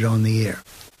put it on the air.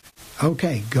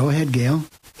 Okay, go ahead, Gail.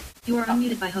 You are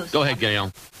unmuted by host. Go ahead,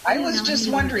 Gail. I was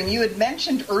just wondering, you had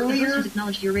mentioned earlier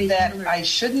that I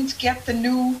shouldn't get the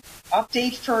new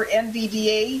update for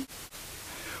NVDA.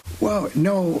 Well,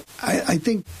 no, I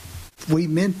think we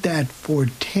meant that for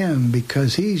Tim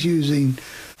because he's using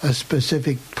a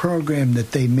specific program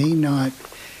that they may not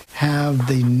have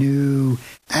the new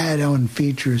add-on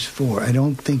features for. I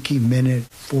don't think he meant it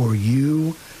for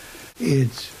you.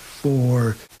 It's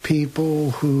for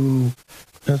people who...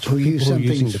 That's who use something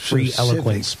using the free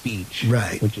eloquent speech,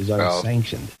 right? Which is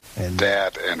unsanctioned. And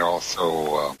that, and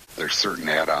also there's certain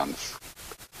add-ons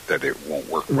that it won't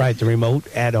work with. Right, the remote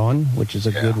add-on, which is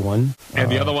a good one.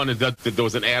 And the other one is that there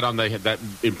was an add-on that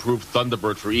improved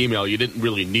Thunderbird for email. You didn't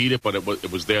really need it, but it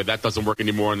was there. That doesn't work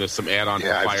anymore, and there's some add-on for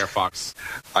Firefox.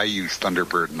 I use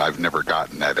Thunderbird, and I've never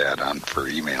gotten that add-on for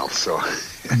email. So,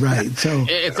 right, so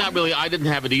it's not really. I didn't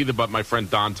have it either, but my friend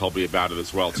Don told me about it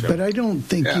as well. Too. But I don't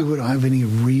think you would have any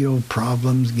real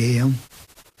problems, Gail.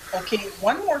 Okay,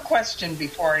 one more question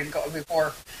before I go.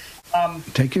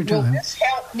 Take your time. Will this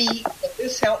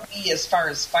help me as far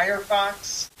as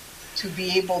Firefox to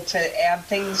be able to add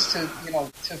things to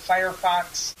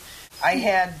Firefox? I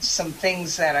had some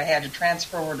things that I had to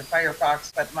transfer over to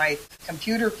Firefox, but my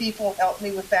computer people helped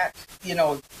me with that.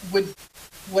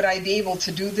 Would I be able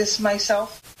to do this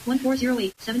myself?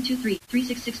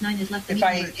 1408-723-3669 is left.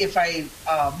 If I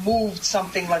moved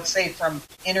something, let's say, from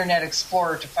Internet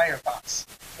Explorer to Firefox,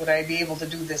 would I be able to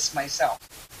do this myself?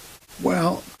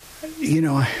 Well,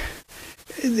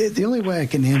 the only way I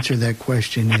can answer that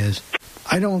question is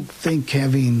I don't think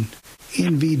having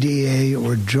NVDA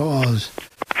or JAWS,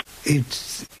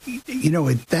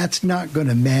 that's not going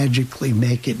to magically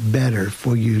make it better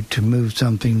for you to move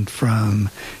something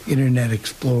from Internet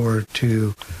Explorer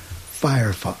to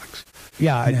Firefox.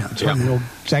 Yeah,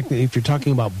 exactly. If you're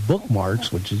talking about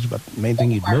bookmarks, which is about the main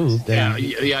thing you'd move, then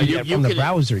you from the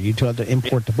browser, you have to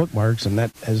import the bookmarks, and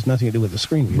that has nothing to do with the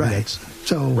screen view. Right.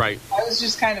 Right. I was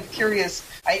just kind of curious.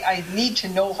 I need to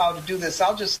know how to do this.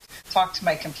 I'll just talk to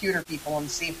my computer people and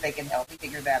see if they can help me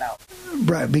figure that out.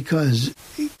 Right, because,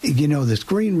 the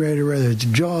screen reader, whether it's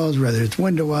JAWS, whether it's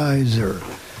WindowEyes or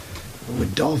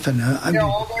with Dolphin,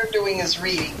 all they're doing is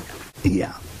reading.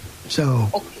 Yeah. So.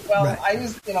 Okay, well, right. I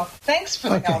was, thanks for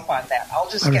the help on that. I'll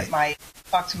just talk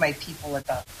to my people at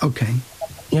the. Okay.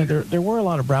 Yeah, there were a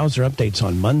lot of browser updates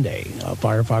on Monday.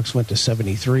 Firefox went to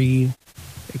 73.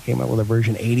 They came out with a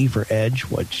version 80 for Edge,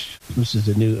 which this is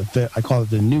the new. I call it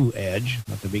the new Edge,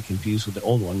 not to be confused with the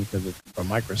old one because it's from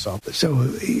Microsoft. So,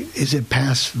 is it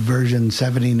past version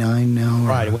 79 now?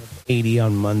 Right, it went to 80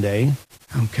 on Monday.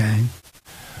 Okay.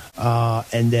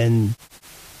 And then.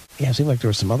 Yeah, it seemed like there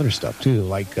was some other stuff, too.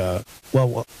 Like,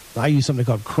 I use something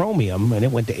called Chromium, and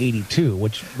it went to 82,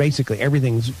 which basically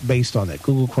everything's based on that.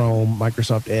 Google Chrome,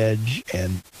 Microsoft Edge,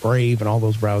 and Brave, and all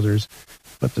those browsers.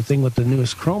 But the thing with the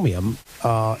newest Chromium,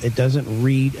 it doesn't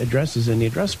read addresses in the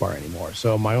address bar anymore.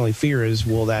 So my only fear is,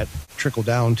 will that trickle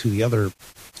down to the other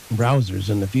browsers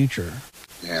in the future?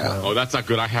 Yeah. Oh, that's not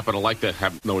good. I happen to like that,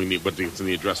 knowing what's in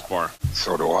the address bar.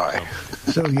 So do I.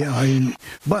 So, yeah,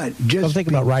 but just... I'm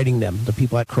thinking about writing them, the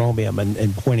people at Chromium,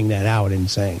 and pointing that out and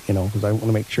saying, because I want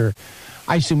to make sure.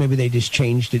 I assume maybe they just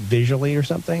changed it visually or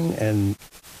something and,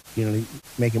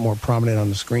 make it more prominent on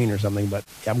the screen or something. But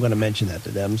I'm going to mention that to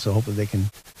them, so hopefully they can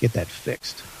get that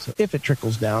fixed. So if it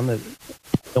trickles down, that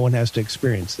no one has to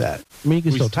experience that. I mean, you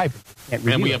can still type it.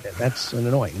 Can't read it. That's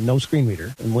annoying. No screen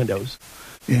reader in Windows.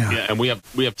 Yeah, and we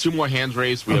have two more hands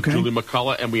raised. We have Julie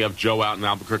McCullough, and we have Joe out in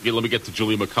Albuquerque. Let me get to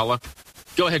Julie McCullough.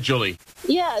 Go ahead, Julie.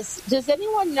 Yes. Does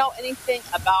anyone know anything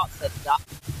about the Dot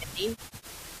Mini?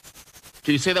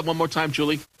 Can you say that one more time,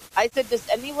 Julie? I said, does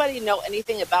anybody know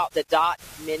anything about the Dot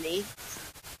Mini?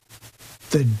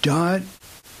 The Dot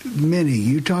Mini.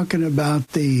 You talking about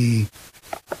the...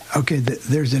 Okay,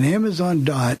 there's an Amazon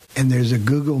Dot and there's a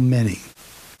Google Mini.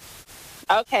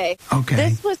 Okay.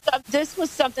 Okay. This was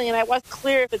something, and I wasn't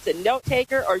clear if it's a note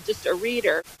taker or just a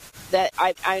reader. That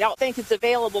I don't think it's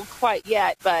available quite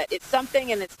yet, but it's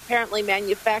something, and it's apparently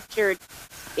manufactured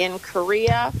in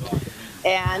Korea,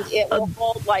 and it will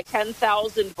hold like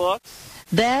 10,000 books.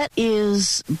 That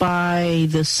is by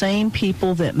the same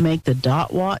people that make the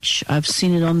Dot Watch. I've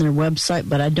seen it on their website,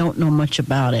 but I don't know much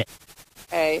about it.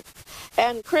 Okay.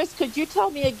 And Chris, could you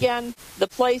tell me again the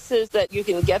places that you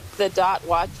can get the Dot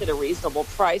Watch at a reasonable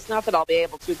price? Not that I'll be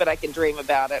able to, but I can dream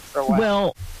about it for a while.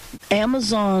 Well,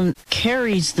 Amazon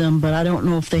carries them, but I don't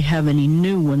know if they have any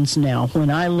new ones now. When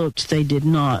I looked, they did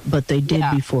not, but they did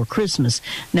before Christmas.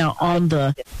 Now, on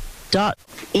the Dot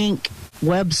Inc.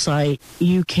 website,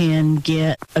 you can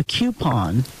get a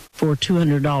coupon for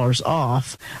 $200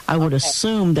 off. I would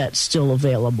assume that's still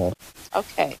available.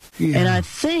 Okay. Yeah. And I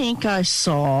think I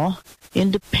saw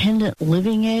Independent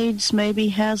Living Aids maybe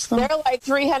has them. They're like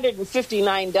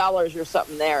 $359 or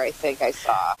something there, I think I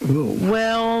saw. Ooh.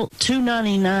 Well,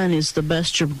 $299 is the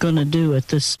best you're going to do at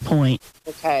this point.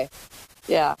 Okay.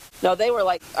 Yeah. No, they were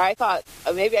like, I thought,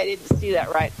 maybe I didn't see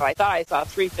that right, but I thought I saw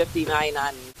 $359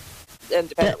 on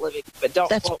Independent Living, but don't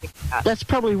quote me on that. That's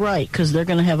probably right, because they're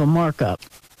going to have a markup.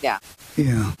 Yeah.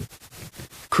 Yeah.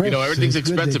 Chris, everything's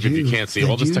expensive if you can't see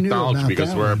all this technology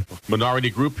because we're a minority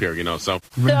group here, so.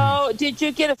 So, did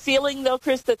you get a feeling, though,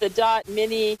 Chris, that the Dot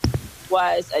Mini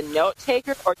was a note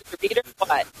taker or a reader?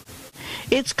 What?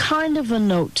 It's kind of a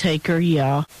note taker,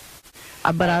 yeah.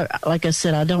 But like I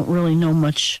said, I don't really know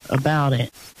much about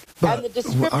it. But and the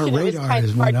description our was radar kind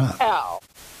has of hard went to up. tell.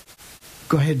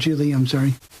 Go ahead, Julie. I'm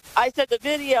sorry. I said the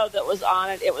video that was on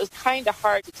it, it was kind of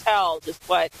hard to tell just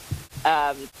what,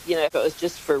 if it was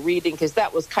just for reading, because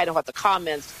that was kind of what the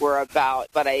comments were about,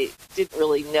 but I didn't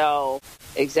really know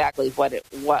exactly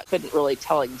couldn't really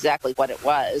tell exactly what it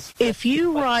was. If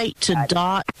you write to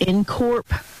Dot Incorp,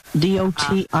 DOTINCORP,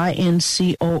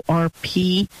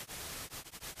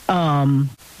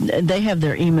 they have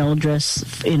their email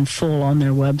address in full on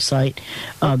their website.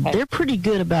 They're pretty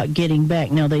good about getting back.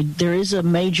 Now, there is a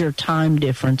major time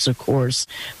difference, of course,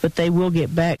 but they will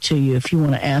get back to you if you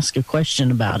want to ask a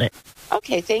question about it.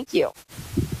 Okay, thank you.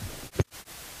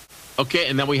 Okay,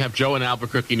 and then we have Joe in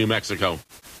Albuquerque, New Mexico.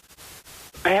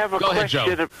 I have a Go question.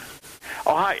 ahead, Joe.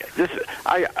 Oh, hi.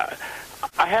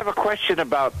 I have a question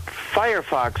about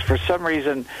Firefox. For some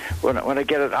reason, when I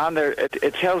get it on there,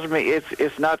 it tells me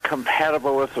it's not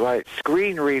compatible with my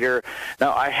screen reader.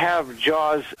 Now, I have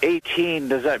JAWS 18.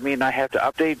 Does that mean I have to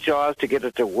update JAWS to get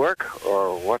it to work,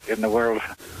 or what in the world?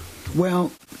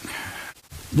 Well,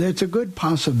 there's a good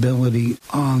possibility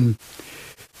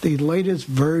the latest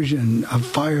version of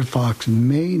Firefox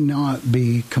may not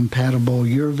be compatible.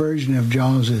 Your version of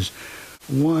JAWS is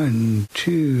 1,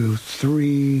 2,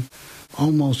 3,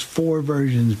 almost 4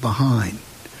 versions behind.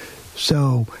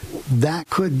 So that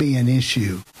could be an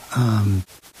issue. And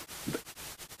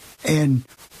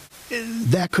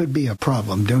that could be a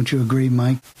problem. Don't you agree,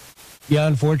 Mike? Yeah,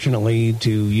 unfortunately,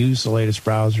 to use the latest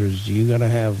browsers, you got to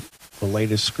have the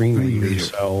latest screen reader.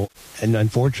 So, and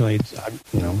unfortunately,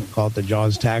 call it the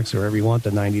JAWS tax or whatever you want, the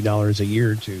 $90 a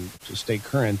year to stay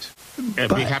current.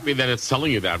 And be happy that it's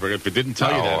telling you that, but if it didn't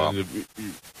tell you that...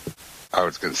 I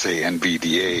was going to say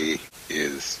NVDA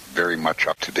is very much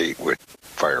up to date with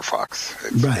Firefox.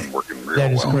 It's been working real well.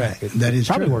 That is correct. That is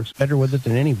probably true. Works better with it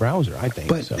than any browser, I think.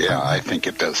 But, yeah, I think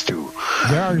it does too.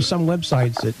 There are some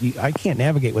websites that I can't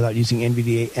navigate without using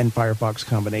NVDA and Firefox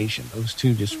combination. Those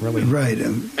two just really... Right.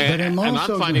 But I'm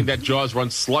finding that JAWS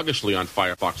runs sluggishly on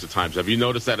Firefox at times. Have you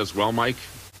noticed that as well, Mike?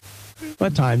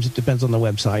 At times. It depends on the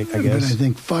website, I guess. But I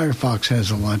think Firefox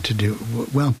has a lot to do...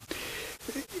 Well...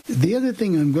 the other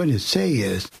thing I'm going to say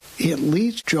is, at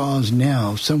least JAWS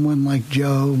now, someone like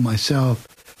Joe, myself,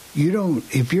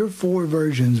 if you're 4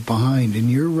 versions behind and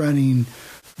you're running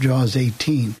JAWS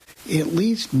 18, at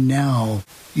least now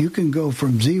you can go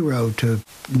from $0 to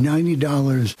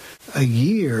 $90 a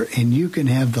year and you can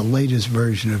have the latest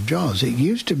version of JAWS. It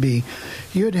used to be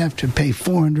you'd have to pay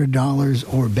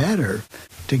 $400 or better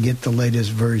to get the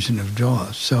latest version of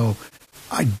JAWS. So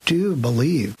I do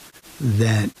believe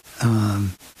that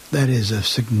that is a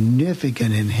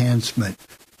significant enhancement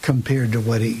compared to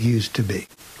what it used to be.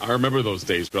 I remember those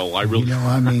days, Bill. I really,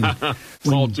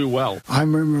 it's all too well. I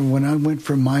remember when I went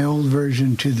from my old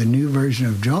version to the new version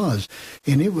of JAWS,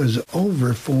 and it was over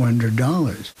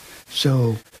 $400.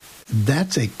 So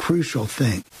that's a crucial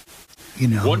thing.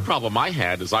 One problem I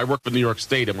had is I worked for New York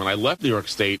State, and when I left New York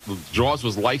State, JAWS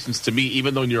was licensed to me,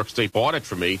 even though New York State bought it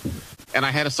for me. And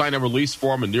I had to sign a release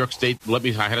form, and New York State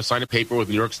I had to sign a paper with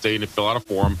New York State and fill out a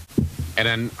form.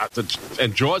 And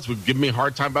JAWS would give me a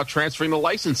hard time about transferring the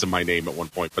license in my name at one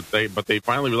point, but they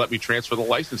finally let me transfer the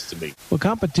license to me. Well,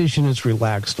 competition has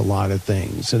relaxed a lot of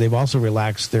things. So they've also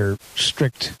relaxed their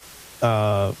strict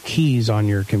keys on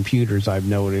your computers. I've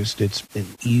noticed it's been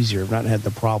easier. I've not had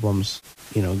the problems,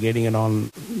 getting it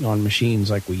on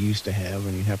machines like we used to have,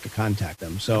 and you have to contact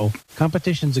them. So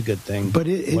competition's a good thing. But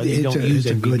whether you don't use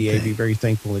NVDA, be very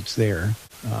thankful it's there.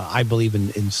 I believe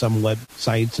in some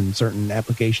websites and certain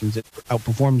applications it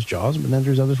outperforms JAWS, but then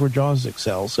there's others where JAWS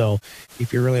excels. So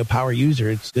if you're really a power user,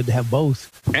 it's good to have both.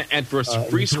 And for a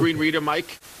free screen reader,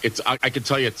 Mike, I can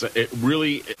tell you it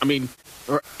really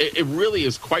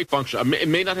is quite functional. It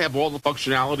may not have all the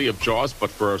functionality of JAWS,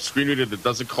 but for a screen reader that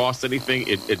doesn't cost anything,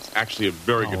 it's actually a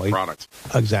very good product.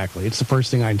 Exactly. It's the first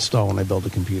thing I install when I build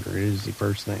a computer. It is the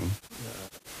first thing.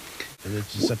 And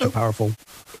it's just such a powerful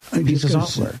piece of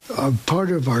software. Part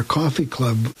of our coffee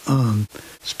club,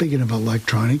 speaking of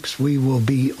electronics, we will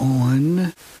be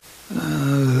on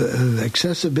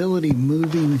accessibility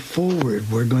moving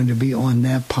forward. We're going to be on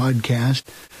that podcast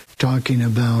talking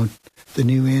about the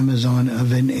new Amazon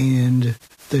oven and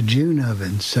the June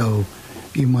oven. So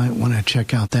you might want to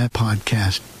check out that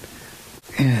podcast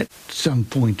at some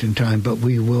point in time. But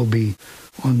we will be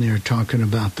on there talking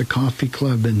about the coffee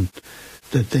club and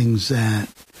the things that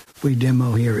we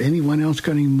demo here. Anyone else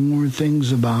got any more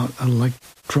things about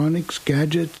electronics,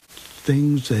 gadgets,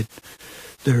 things that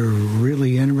they're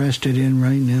really interested in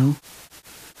right now?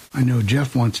 I know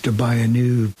Jeff wants to buy a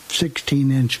new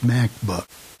 16-inch MacBook.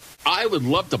 I would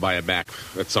love to buy a Mac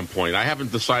at some point. I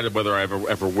haven't decided whether I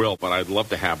ever will, but I'd love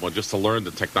to have one just to learn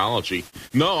the technology.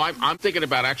 No, I'm thinking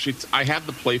about I have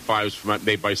the Play 5s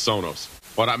made by Sonos,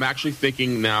 but I'm actually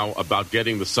thinking now about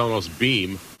getting the Sonos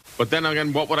Beam. But then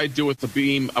again, what would I do with the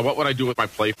Beam? What would I do with my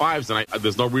Play 5s? And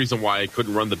there's no reason why I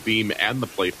couldn't run the Beam and the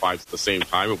Play 5s at the same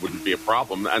time. It wouldn't be a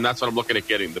problem. And that's what I'm looking at,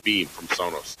 getting the Beam from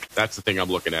Sonos. That's the thing I'm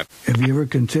looking at. Have you ever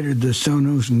considered the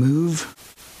Sonos Move?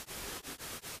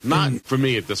 Not for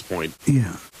me at this point.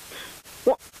 Yeah.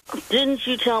 Well, didn't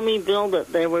you tell me, Bill,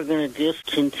 that they were going to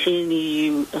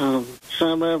discontinue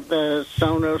some of the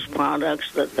Sonos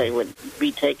products, that they would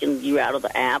be taking you out of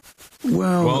the app?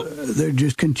 Well, they're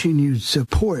just continued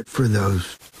support for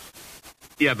those.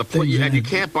 Yeah, and you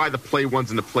can't buy the Play 1s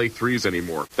and the Play 3s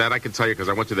anymore. That I can tell you because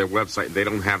I went to their website. They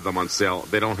don't have them on sale.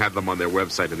 They don't have them on their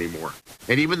website anymore.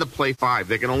 And even the Play 5,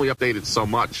 they can only update it so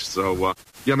much. So,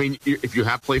 if you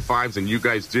have Play 5s and you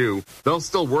guys do, they'll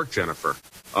still work, Jennifer.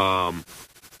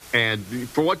 And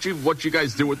for what you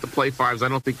guys do with the Play 5s, I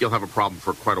don't think you'll have a problem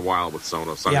for quite a while with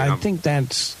Sonos. I think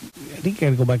you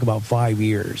got to go back about 5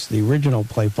 years. The original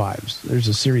Play 5s, there's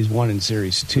a Series 1 and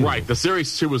Series 2. Right, the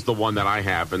Series 2 is the one that I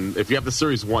have, and if you have the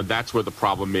Series 1, that's where the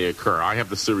problem may occur. I have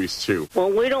the Series 2.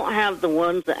 Well, we don't have the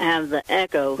ones that have the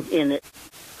Echo in it.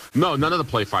 No, none of the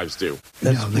Play 5s do.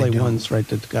 That's Play 1s, right?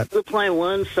 That's got the Play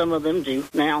 1s, some of them do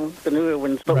now, the newer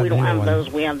ones, but we don't have those.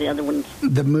 We have the other ones.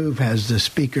 The Move has the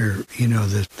speaker,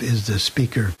 is the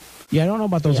speaker. Yeah, I don't know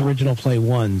about those original Play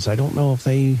 1s. I don't know if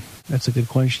that's a good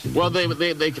question. Well, they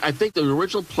I think the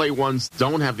original Play 1s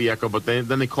don't have the Echo, but then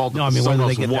they called it the Sonos whether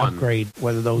they get 1. Upgrade,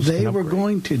 whether those they were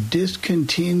going to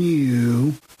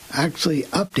discontinue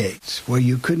updates where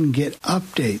you couldn't get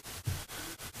updates.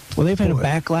 Well, they've had a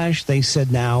backlash. They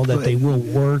said now that they will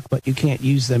work, but you can't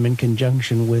use them in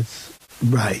conjunction with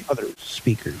other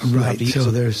speakers. Right.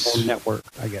 So there's own network,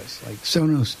 I guess.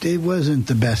 Sonos. It wasn't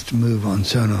the best move on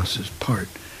Sonos's part.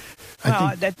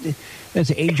 Well, that's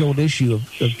an age-old issue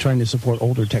of trying to support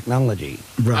older technology.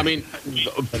 Right. I mean,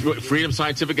 Freedom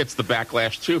Scientific gets the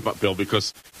backlash too, Bill,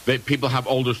 because people have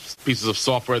older pieces of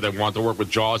software that want to work with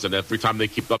JAWS, and every time they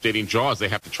keep updating JAWS, they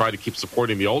have to try to keep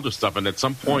supporting the older stuff. And at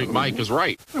some point, Mike is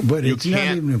right. But it's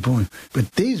not even a point.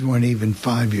 But these weren't even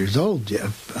 5 years old,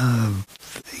 Jeff.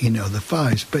 The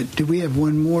 5s. But do we have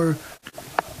one more?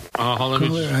 Hold on,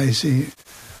 I see.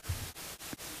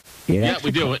 Yeah,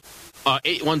 we do it.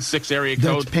 816 area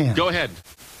code. That's Pam. Go ahead.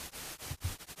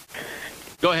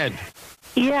 Go ahead.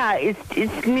 Yeah,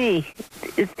 it's me.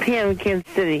 It's Pam in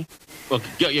Kansas City. Well,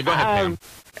 go ahead, Pam.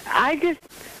 I just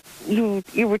you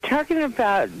were talking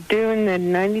about doing the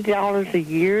 $90 a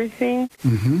year thing.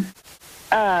 Mm-hmm.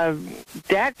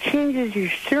 That changes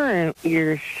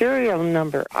your serial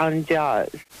number on JAWS.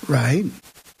 Right.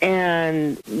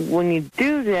 And when you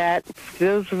do that, for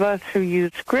those of us who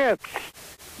use scripts,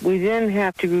 we then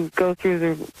have to go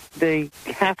through the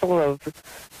hassle of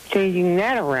changing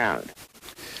that around.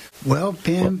 Well,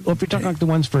 Pam... Well, if you're talking like the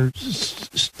ones for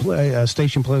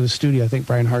Station Play the Studio, I think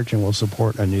Brian Harchin will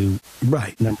support a new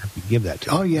number if you give that to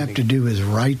him. All you have to do is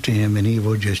write to him, and he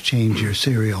will just change your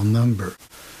serial number.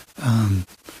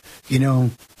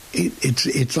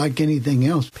 It's like anything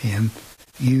else, Pam.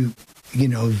 You're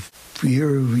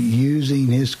using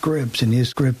his scripts, and his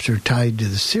scripts are tied to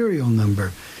the serial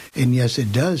number. And yes,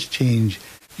 it does change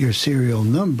your serial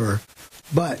number,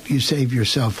 but you save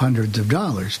yourself hundreds of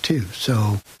dollars too.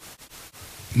 So,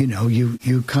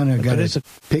 you kind of got to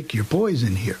pick your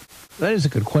poison here. That is a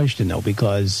good question, though,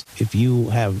 because if you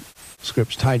have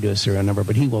scripts tied to a serial number,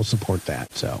 but he will support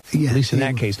that. So at least in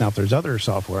that case. Now, if there's other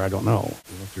software, I don't know.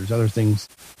 If there's other things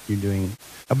you're doing.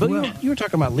 But you were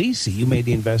talking about Lisi. You made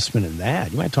the investment in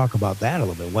that. You might talk about that a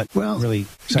little bit. What really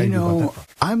excited you about that?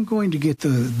 I'm going to get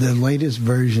the latest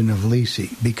version of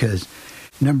Lisi because,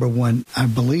 number one, I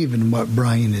believe in what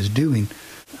Brian is doing.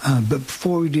 But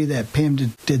before we do that, Pam,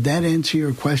 did that answer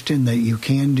your question that you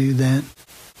can do that?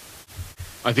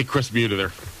 I think Chris muted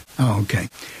her. Oh, okay.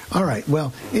 All right.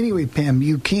 Well, anyway, Pam,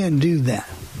 you can do that.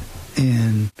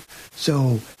 And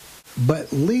so, but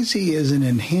Lisi is an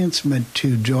enhancement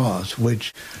to JAWS,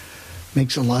 which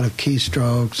makes a lot of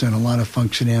keystrokes and a lot of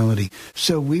functionality.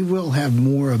 So we will have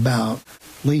more about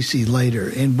Lisi later.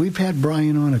 And we've had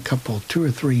Brian on 2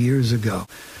 or 3 years ago.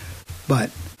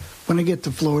 But when I get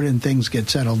to Florida and things get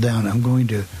settled down, I'm going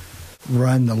to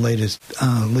run the latest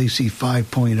Lisi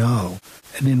 5.0.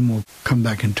 And then we'll come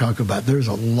back and talk about. There's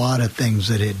a lot of things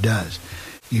that it does.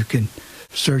 You can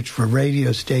search for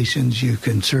radio stations. You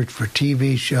can search for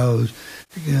TV shows.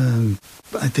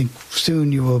 I think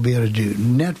soon you will be able to do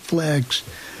Netflix,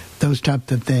 those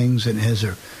type of things. And it has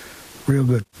a real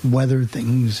good weather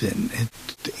things and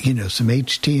some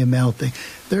HTML thing.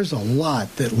 There's a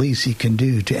lot that Lisi can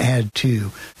do to add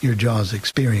to your JAWS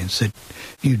experience that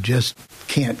you just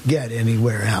can't get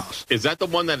anywhere else. Is that the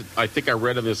one that I think I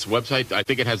read on this website? I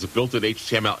think it has a built-in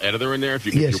HTML editor in there. If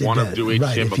you want to do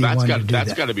HTML,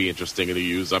 that's got to be interesting to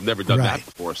use. I've never done that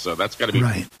before, so that's got to be.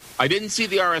 Right. I didn't see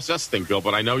the RSS thing, Bill,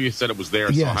 but I know you said it was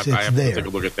there, so I have to take a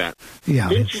look at that. Yeah,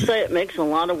 didn't you say it makes a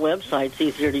lot of websites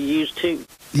easier to use too?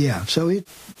 Yeah, so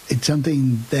it's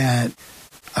something that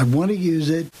I want to use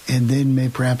it, and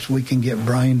then perhaps we can get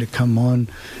Brian to come on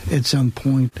at some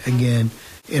point again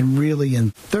and really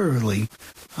and thoroughly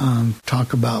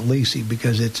talk about Lisi,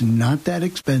 because it's not that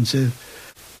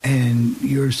expensive, and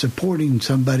you're supporting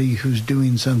somebody who's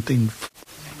doing something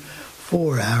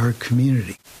for our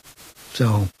community.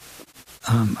 So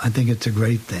I think it's a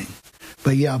great thing.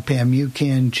 But yeah, Pam, you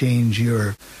can change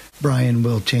Brian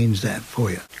will change that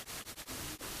for you.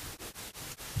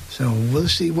 So we'll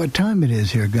see what time it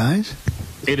is here, guys.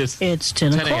 It's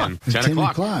 10 o'clock. 10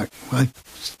 o'clock. Well,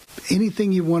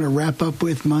 anything you want to wrap up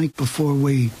with, Mike, before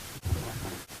we...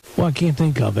 Well, I can't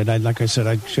think of it. Like I said,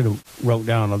 I should have wrote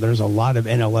down. There's a lot of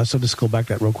NLS. I'll just go back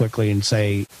to that real quickly and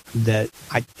say that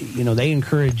they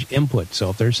encourage input. So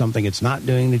if there's something it's not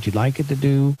doing that you'd like it to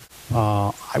do,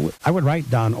 I would write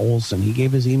Don Olson. He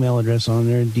gave his email address on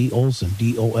there, DOlson,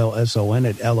 DOLSON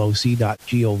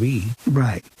 @LOC.gov.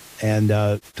 Right.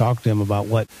 And talk to him about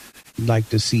what you'd like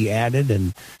to see added. And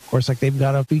of course, like they've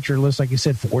got a feature list, like you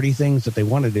said, 40 things that they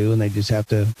want to do, and they just have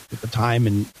to put the time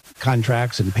and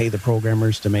contracts and pay the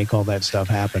programmers to make all that stuff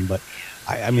happen. But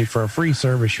I mean, for a free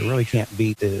service, you really can't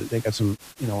beat they got some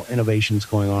innovations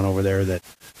going on over there that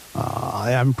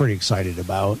I'm pretty excited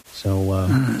about. So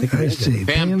let's see.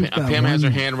 Pam has her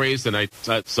hand raised, and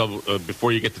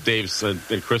before you get to Dave's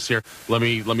and Chris here, let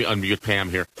me unmute Pam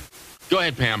here. Go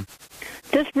ahead, Pam.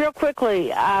 Just real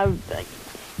quickly,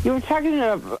 you were talking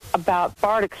about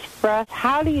BART Express.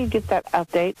 How do you get that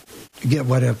update? Get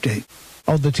what update?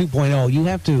 Oh, the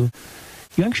 2.0.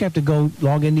 You actually have to go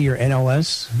log into your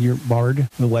NLS, your BARD,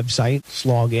 the website,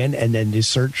 log in, and then just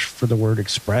search for the word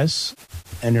Express.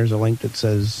 And there's a link that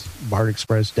says BARD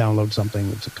Express, download something.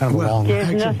 It's kind of long.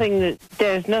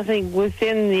 There's nothing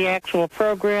within the actual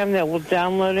program that will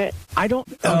download it. I don't.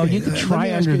 You could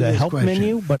try under the help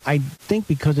menu, but I think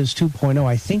because it's 2.0,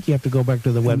 I think you have to go back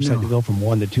to the website to go from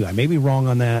 1 to 2. I may be wrong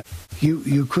on that.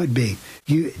 You could be.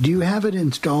 Do you have it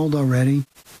installed already?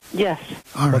 Yes.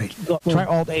 All right. Try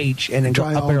Alt-H and then go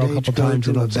up arrow a couple times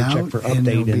and it'll say check for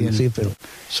update and see if it'll...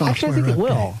 Actually, I think it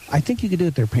will. I think you could do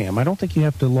it there, Pam. I don't think you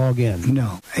have to log in.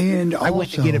 No. And I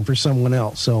went to get it for someone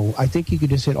else, so I think you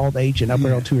could just hit Alt-H and up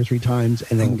arrow 2 or 3 times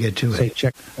and then get to say it.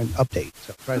 Check and update.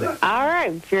 So try that. All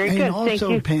right. Very and good. Also,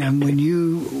 Thank you. Pam, when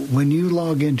you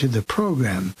log into the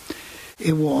program,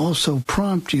 it will also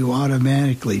prompt you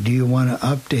automatically. Do you want to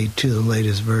update to the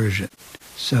latest version?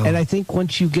 So, and I think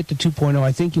once you get to 2.0,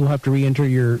 I think you'll have to re-enter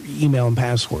your email and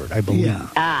password, I believe.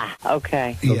 Yeah.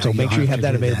 Okay. So make sure you have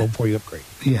that available before you upgrade.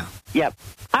 Yeah. Yep.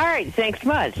 All right. Thanks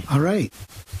much. All right.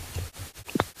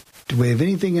 Do we have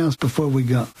anything else before we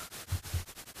go?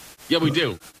 Yeah, we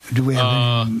do. Do we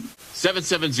have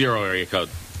 770 area code.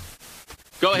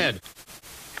 Go ahead.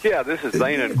 Yeah, this is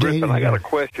Dana and Griffin. I got a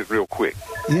question real quick.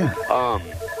 Yeah.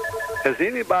 Has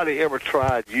anybody ever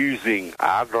tried using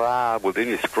iDrive with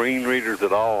any screen readers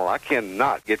at all? I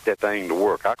cannot get that thing to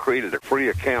work. I created a free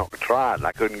account to try it, and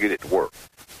I couldn't get it to work.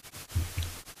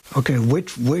 Okay,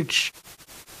 which?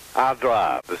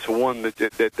 iDrive. It's the one that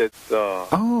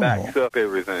backs up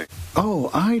everything. Oh,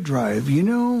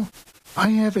 iDrive. I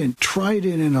haven't tried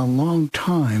it in a long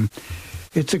time.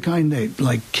 It's the kind that,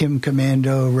 like, Kim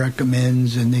Commando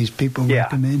recommends and these people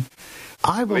recommend.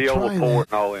 I will try that.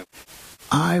 And all them.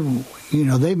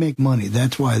 They make money.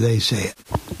 That's why they say it.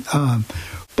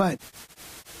 But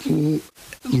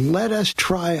let us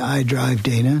try iDrive,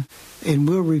 Dana, and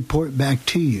we'll report back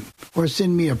to you. Or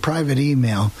send me a private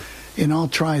email, and I'll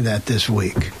try that this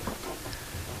week.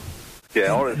 Yeah,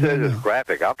 all it says is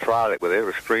graphic. I've tried it with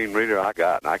every screen reader I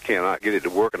got, and I cannot get it to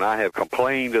work. And I have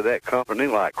complained to that company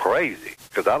like crazy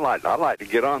because I like to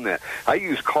get on that. I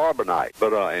use Carbonite,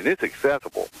 but and it's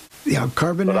accessible. Yeah,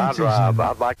 Carbonite. But iDrive,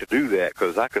 I'd like to do that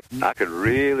because I could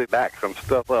really back some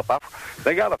stuff up.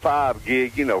 They got a 5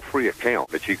 gig, free account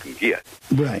that you can get.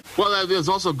 Right. Well, there's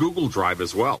also Google Drive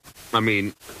as well. I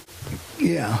mean,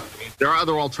 yeah, there are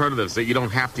other alternatives that you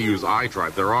don't have to use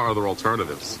iDrive. There are other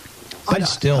alternatives. I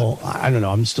don't know.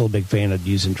 I'm still a big fan of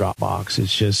using Dropbox.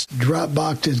 It's just...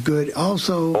 Dropbox is good.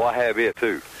 Also... I have it,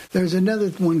 too. There's another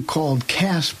one called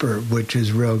Casper, which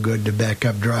is real good to back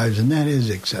up drives, and that is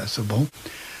accessible.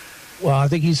 Well, I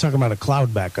think he's talking about a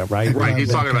cloud backup, right? Right,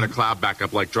 he's talking about a cloud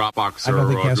backup like Dropbox or I don't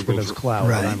think Casper Google. does cloud,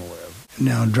 right. that I'm aware of.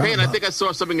 No, Dropbox. Hey, and I think I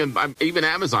saw something even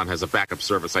Amazon has a backup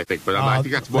service, I think, but I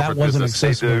think that's more for business. That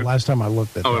wasn't accessible last time I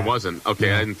looked at that. Oh, it wasn't? Okay,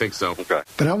 yeah. I didn't think so. Okay.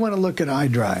 But I want to look at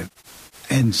iDrive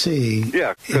and see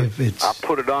if it's... I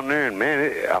put it on there, and,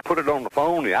 I put it on the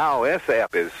phone. The iOS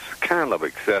app is kind of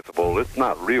accessible. It's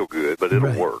not real good, but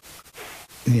it'll work.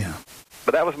 Yeah.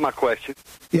 But that was my question.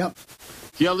 Yep.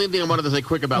 The only thing I wanted to say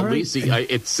quick about Lisi,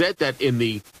 it said that in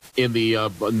the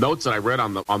notes that I read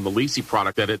on the Lisi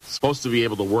product that it's supposed to be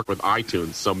able to work with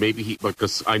iTunes. So maybe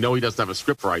because I know he doesn't have a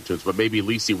script for iTunes, but maybe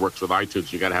Lisi works with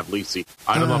iTunes. You got to have Lisi.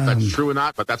 I don't know if that's true or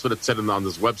not, but that's what it said on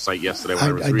this website yesterday when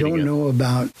I was reading it. I don't know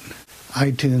about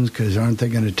iTunes because aren't they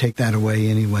going to take that away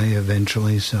anyway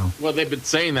eventually? So well, they've been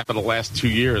saying that for the last 2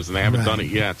 years and they haven't done it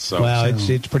yet. So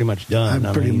it's pretty much done.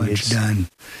 I'm pretty much done.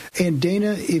 And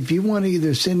Dana, if you want to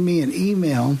either send me an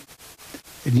email,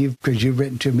 and because you've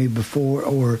written to me before,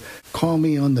 or call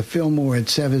me on the Fillmore at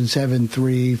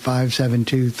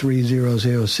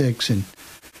 773-572-3006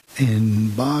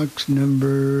 and box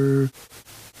number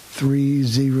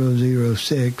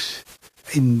 3006.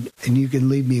 And you can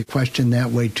leave me a question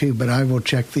that way, too, but I will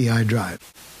check the iDrive.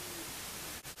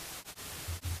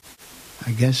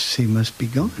 I guess he must be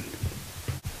gone.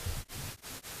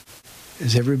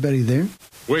 Is everybody there?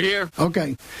 We're here.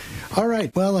 Okay. All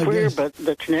right. Well, I guess... but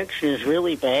the connection is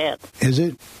really bad. Is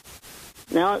it?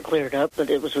 Now it cleared up, but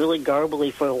it was really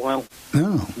garbly for a while.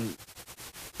 Oh.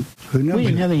 Who knows? We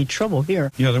didn't have any trouble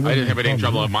here. Yeah, I didn't have any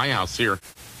trouble at my house here.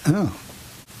 Oh.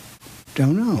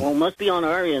 Don't know. Well, it must be on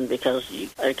our end because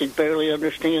I could barely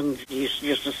understand you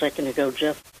just a second ago,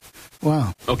 Jeff.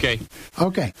 Wow. Okay.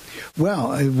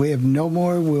 Well, we have no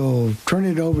more. We'll turn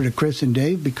it over to Chris and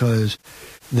Dave because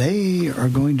they are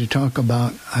going to talk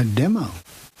about a demo.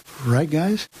 Right,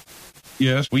 guys?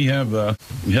 Yes, we have a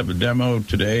demo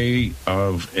today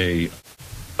of a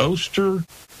Oster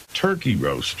turkey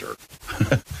roaster.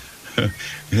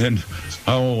 And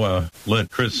I'll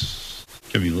let Chris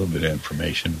give you a little bit of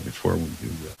information before we do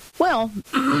that? Well,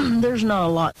 there's not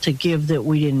a lot to give that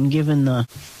we didn't give in the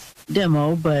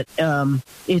demo, but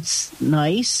it's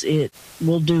nice. It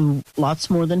will do lots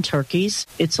more than turkeys.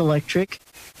 It's electric,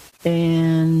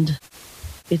 and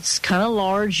it's kind of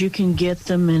large. You can get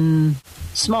them in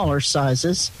smaller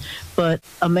sizes, but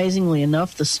amazingly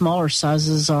enough, the smaller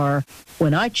sizes are,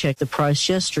 when I checked the price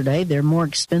yesterday, they're more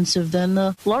expensive than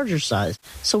the larger size.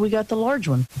 So we got the large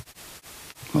one.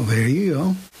 Well, there you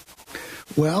go.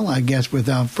 Well, I guess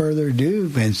without further ado,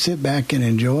 and sit back and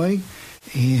enjoy.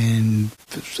 And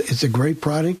it's a great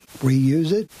product.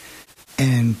 Reuse it.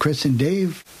 And Chris and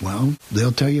Dave, well,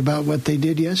 they'll tell you about what they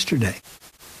did yesterday.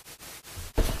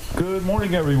 Good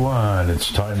morning, everyone.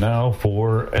 It's time now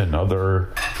for another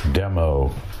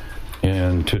demo.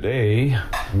 And today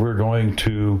we're going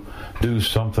to do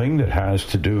something that has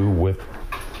to do with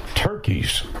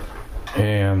turkeys.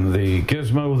 And the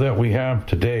gizmo that we have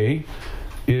today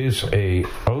is a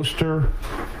Oster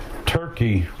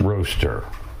turkey roaster.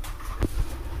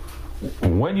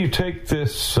 When you take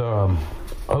this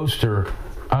Oster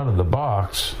out of the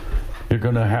box, you're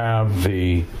going to have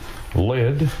the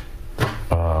lid.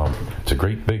 It's a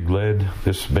great big lid.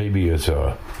 This baby is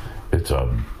a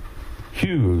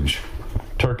huge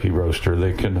turkey roaster.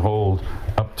 They can hold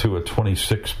up to a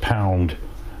 26-pound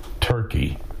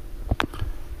turkey.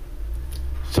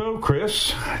 So,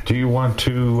 Chris, do you want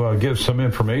to give some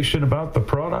information about the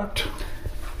product?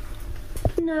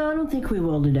 No, I don't think we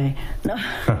will today. No.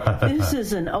 This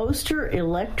is an Oster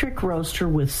electric roaster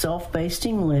with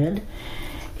self-basting lid.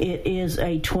 It is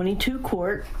a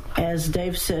 22-quart. As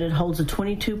Dave said, it holds a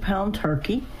 22-pound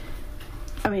turkey.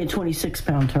 I mean, a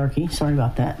 26-pound turkey. Sorry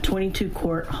about that.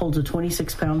 22-quart holds a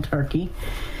 26-pound turkey.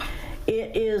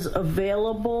 It is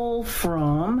available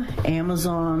from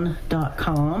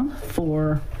Amazon.com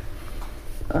for,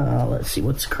 let's see,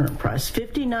 what's the current price?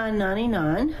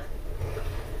 $59.99.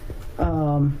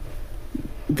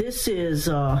 This is,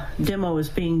 demo is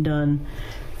being done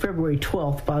February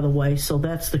 12th, by the way, so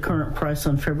that's the current price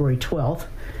on February 12th,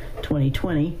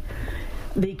 2020.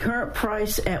 The current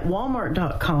price at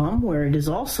Walmart.com, where it is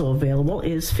also available,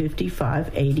 is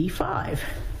 $55.85.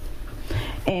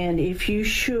 And if you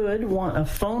should want a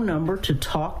phone number to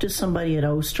talk to somebody at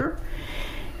Oster,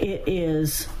 it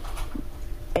is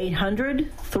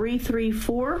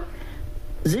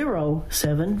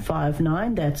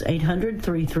 800-334-0759. That's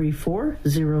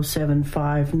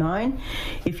 800-334-0759.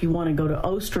 If you want to go to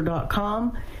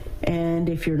Oster.com, and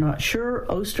if you're not sure,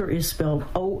 Oster is spelled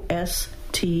O-S-T-E-R.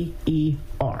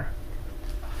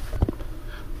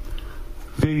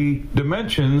 The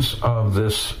dimensions of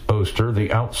this Oster,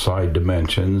 the outside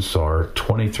dimensions, are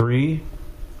 23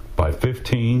 by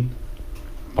 15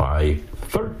 by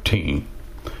 13.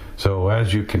 So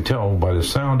as you can tell by the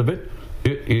sound of it,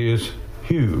 it is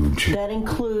huge. That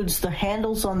includes the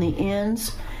handles on the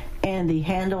ends and the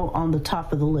handle on the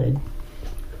top of the lid.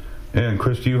 And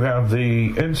Chris, do you have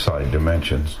the inside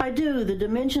dimensions? I do. The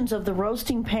dimensions of the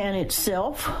roasting pan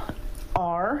itself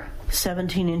are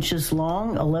 17 inches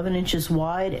long, 11 inches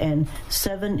wide, and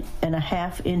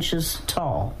 7.5 inches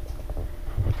tall.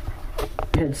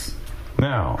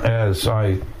 Now, as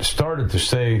I started to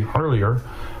say earlier,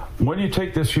 when you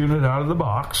take this unit out of the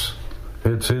box,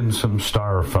 it's in some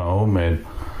styrofoam,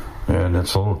 and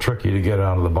it's a little tricky to get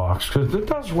out of the box because it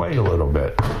does weigh a little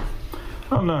bit.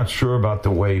 I'm not sure about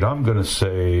the weight. I'm going to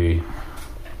say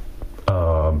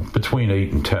between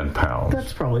 8 and 10 pounds.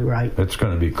 That's probably right. It's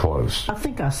going to be close. I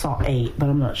think I saw 8, but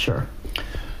I'm not sure.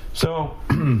 So,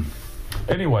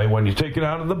 anyway, when you take it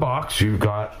out of the box, you've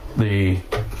got the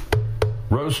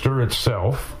roaster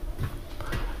itself,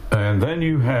 and then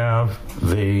you have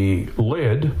the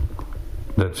lid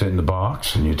that's in the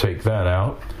box, and you take that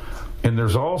out. And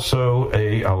there's also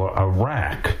a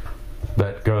rack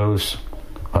that goes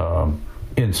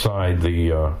inside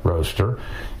the roaster.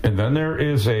 And then there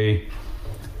is a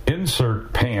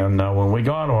insert pan. Now, when we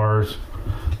got ours,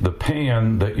 the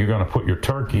pan that you're going to put your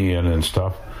turkey in and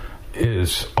stuff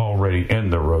is already in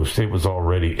the roast. It was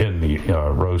already in the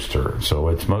roaster, so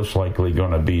it's most likely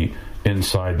going to be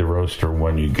inside the roaster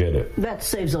when you get it. That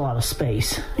saves a lot of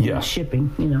space. Yeah.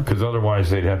 Shipping, you know. Because otherwise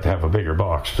they'd have to have a bigger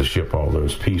box to ship all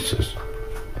those pieces.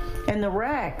 And the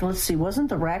rack, let's see, wasn't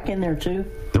the rack in there too?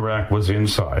 The rack was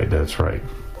inside, that's right.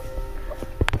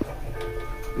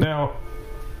 Now,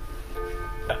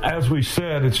 as we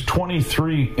said, it's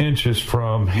 23 inches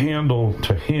from handle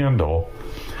to handle.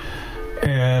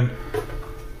 And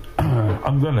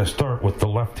I'm going to start with the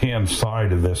left-hand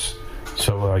side of this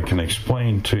so I can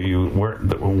explain to you where,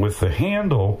 with the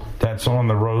handle that's on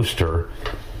the roaster,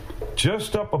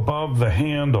 just up above the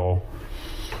handle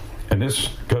and this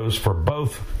goes for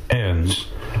both ends,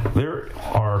 there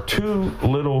are two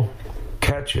little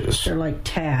catches. They're like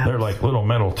tabs. They're like little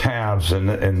metal tabs, and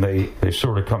they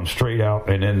sort of come straight out,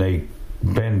 and then they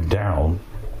bend down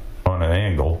on an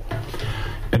angle.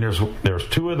 And there's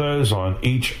two of those on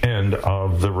each end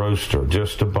of the roaster,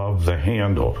 just above the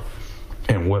handle.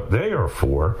 And what they are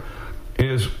for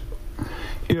is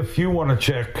if you want to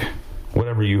check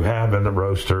whatever you have in the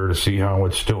roaster to see how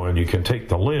it's doing, you can take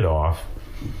the lid off,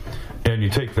 and you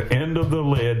take the end of the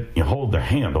lid, you hold the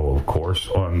handle, of course,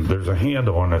 there's a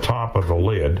handle on the top of the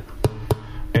lid,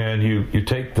 and you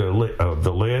take the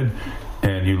lid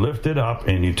and you lift it up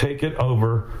and you take it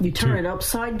over. You turn it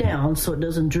upside down so it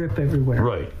doesn't drip everywhere.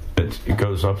 Right. It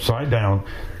goes upside down,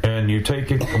 and you take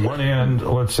it one end,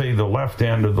 let's say the left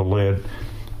end of the lid,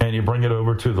 and you bring it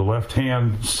over to the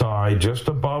left-hand side just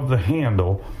above the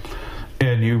handle,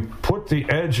 and you put the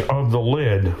edge of the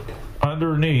lid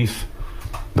underneath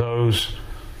those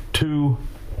two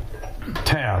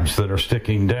tabs that are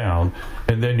sticking down,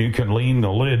 and then you can lean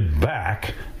the lid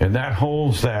back, and that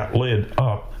holds that lid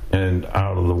up and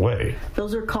out of the way.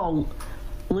 Those are called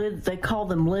lid. They call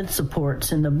them lid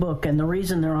supports in the book, and the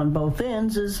reason they're on both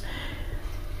ends is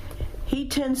he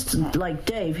tends to, like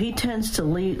Dave, he tends to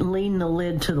lean the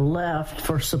lid to the left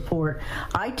for support.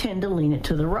 I tend to lean it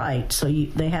to the right, so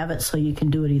they have it so you can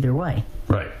do it either way.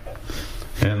 Right.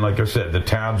 And like I said, the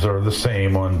tabs are the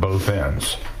same on both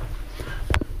ends.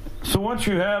 So once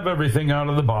you have everything out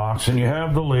of the box, and you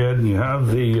have the lid, and you have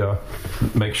the,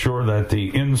 make sure that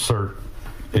the insert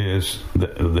is,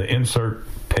 the insert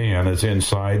pan is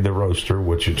inside the roaster,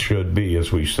 which it should be,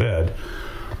 as we said.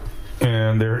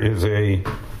 And there is a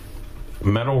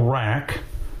metal rack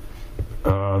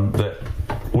that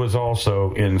was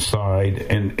also inside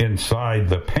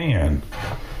the pan.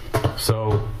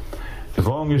 So as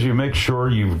long as you make sure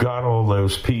you've got all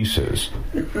those pieces.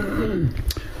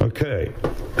 Okay,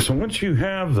 so once you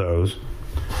have those,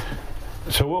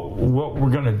 so what we're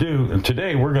going to do, and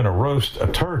today we're going to roast a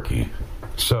turkey.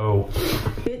 So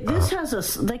this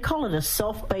has they call it a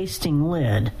self-basting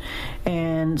lid,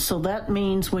 and so that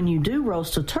means when you do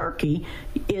roast a turkey,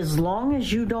 as long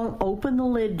as you don't open the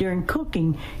lid during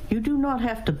cooking, you do not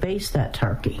have to baste that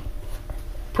turkey.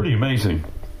 Pretty amazing.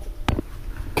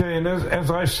 Okay, and as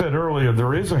I said earlier,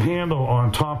 there is a handle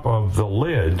on top of the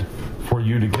lid for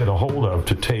you to get a hold of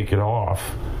to take it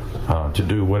off, to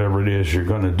do whatever it is you're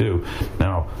going to do.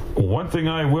 Now, one thing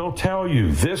I will tell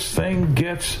you, this thing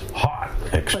gets hot,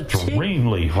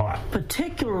 extremely hot.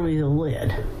 Particularly the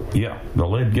lid. Yeah, the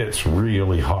lid gets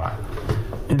really hot.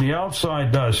 And the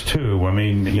outside does too. I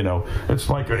mean, it's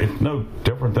it's no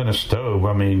different than a stove.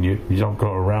 I mean, you don't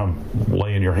go around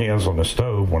laying your hands on the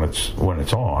stove when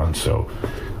it's on. So,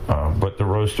 but the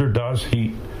roaster does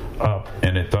heat up,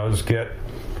 and it does get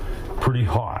pretty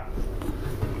hot.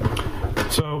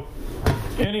 So,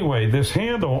 anyway, this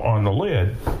handle on the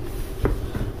lid,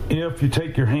 if you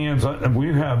take your hands, we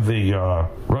have the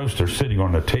roaster sitting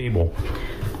on the table,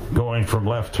 going from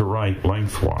left to right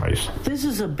lengthwise. This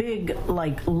is a big,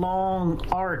 long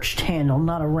arched handle,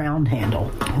 not a round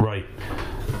handle. Right.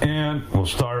 And we'll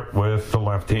start with the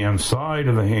left-hand side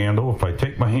of the handle. If I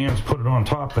take my hands, put it on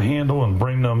top of the handle, and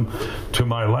bring them to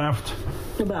my left.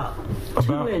 About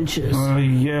 2 inches.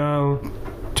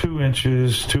 2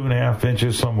 inches, 2.5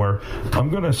 inches somewhere. I'm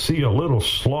going to see a little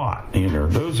slot in there.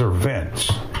 Those are vents.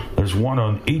 There's one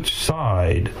on each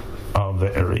side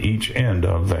or each end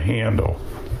of the handle,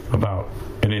 about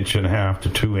 1.5 to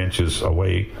 2 inches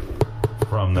away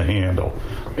from the handle,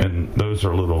 and those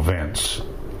are little vents.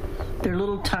 They're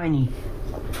little tiny.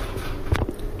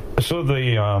 So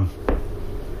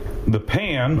the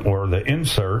pan, or the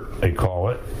insert, they call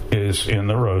it, is in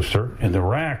the roaster, and the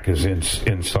rack is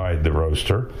inside the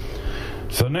roaster.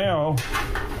 So now,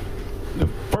 the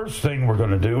first thing we're going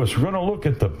to do is we're going to look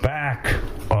at the back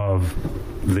of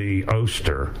the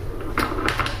Oster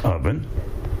oven,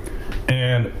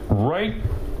 and right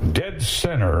dead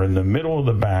center in the middle of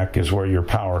the back is where your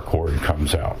power cord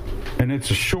comes out. And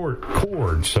it's a short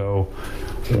cord, so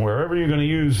wherever you're going to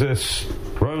use this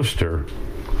roaster,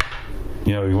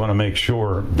 you want to make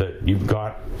sure that you've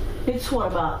got... It's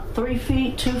about 3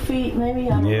 feet, 2 feet, maybe?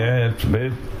 Yeah,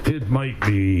 it might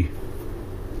be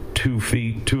 2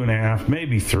 feet, 2.5,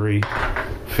 maybe 3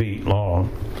 feet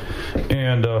long.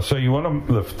 And so you want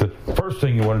to, the first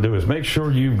thing you want to do is make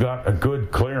sure you've got a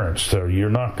good clearance, so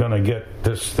you're not going to get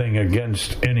this thing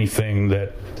against anything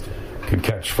that can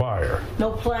catch fire.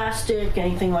 No plastic,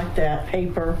 anything like that,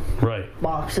 paper, right,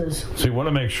 boxes. So you want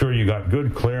to make sure you got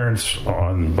good clearance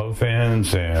on both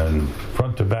ends and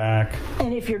front to back.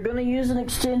 And if you're going to use an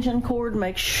extension cord,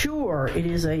 make sure it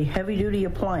is a heavy-duty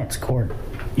appliance cord.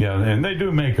 Yeah, and they do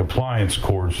make appliance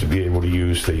cords to be able to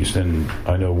use these, and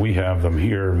I know we have them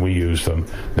here and we use them.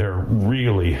 They're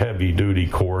really heavy-duty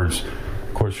cords.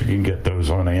 Of course, you can get those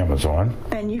on Amazon.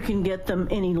 And you can get them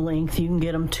any length. You can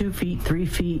get them 2 feet, 3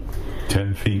 feet.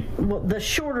 10 feet. Well, the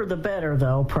shorter the better,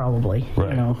 though, probably.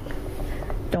 Right. You know,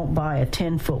 don't buy a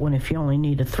 10-foot one if you only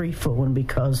need a 3-foot one,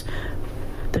 because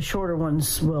the shorter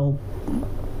ones will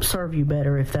serve you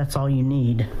better if that's all you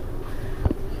need.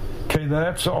 Okay,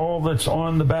 that's all that's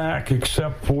on the back,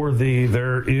 except for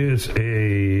there is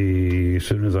as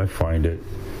soon as I find it,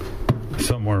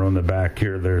 somewhere on the back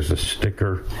here, there's a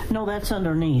sticker. No, that's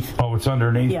underneath. Oh, it's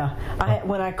underneath? Yeah.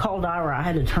 When I called Ira, I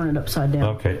had to turn it upside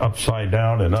down. Okay, upside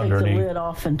down and Take underneath. the lid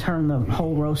off and turn the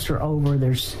whole roaster over.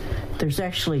 There's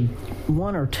actually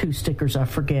 1 or 2 stickers, I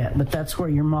forget, but that's where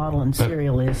your model and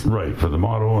serial is. Right, for the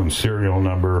model and serial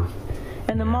number.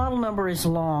 And the model number is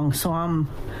long, so I'm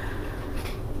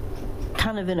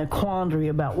kind of in a quandary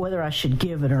about whether I should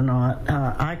give it or not.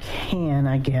 I can,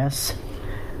 I guess.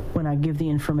 When I give the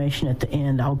information at the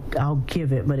end, I'll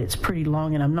give it, but it's pretty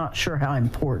long, and I'm not sure how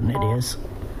important it is.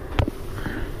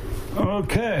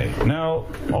 Okay, now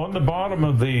on the bottom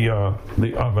of the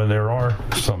oven, there are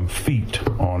some feet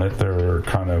on it. They're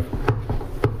kind of,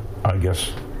 I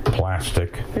guess,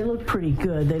 plastic. They look pretty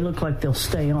good. They look like they'll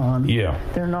stay on. Yeah.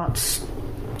 They're not.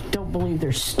 Don't believe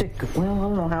they're well, I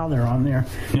don't know how they're on there.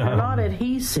 Yeah. They're not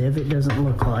adhesive, it doesn't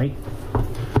look like.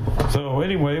 So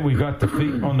anyway, we got the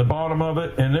feet on the bottom of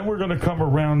it, and then we're going to come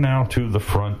around now to the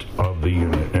front of the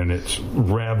unit, and it's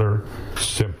rather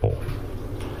simple.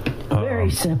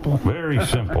 Very simple. Very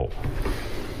simple.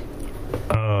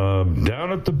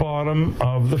 Down at the bottom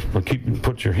of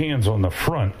put your hands on the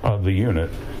front of the unit.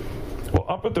 Well,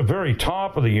 up at the very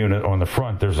top of the unit on the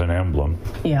front, there's an emblem.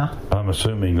 Yeah. I'm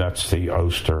assuming that's the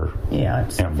Oster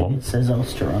emblem. It says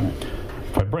Oster on it.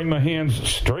 If I bring my hands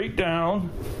straight down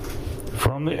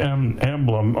from the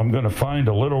emblem, I'm going to find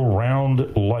a little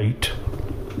round light.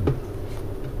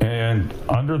 And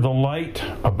under the light,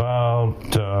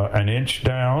 about an inch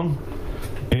down,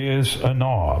 is a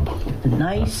knob. A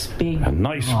nice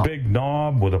big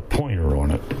knob with a pointer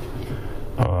on it.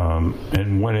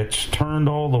 And when it's turned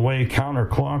all the way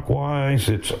counterclockwise,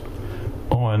 it's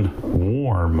on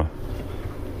warm.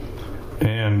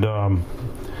 And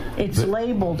it's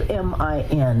labeled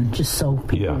MIN, just so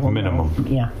people will minimum. know.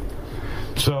 Yeah.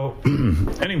 So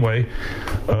anyway,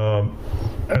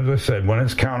 as I said, when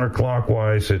it's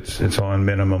counterclockwise, it's on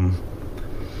minimum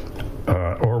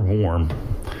or warm.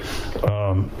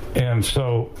 And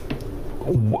so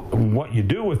what you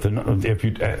do with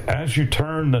as you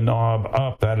turn the knob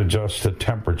up, that adjusts the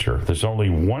temperature. There's only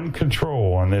one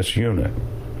control on this unit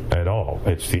at all.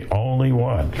 It's the only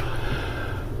one.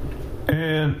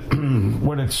 And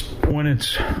when it's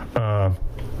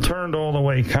turned all the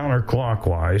way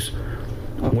counterclockwise,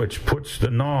 which puts the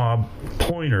knob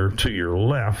pointer to your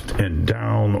left and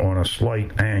down on a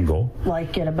slight angle.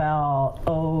 Like at about,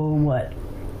 what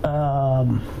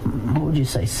would you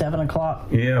say, 7 o'clock?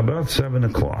 Yeah, about 7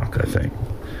 o'clock, I think.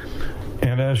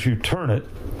 And as you turn it...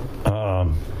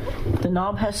 the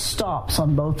knob has stops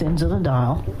on both ends of the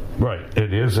dial. Right.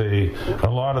 It is a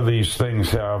lot of these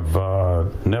things have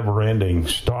never-ending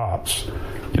stops.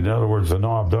 In other words, the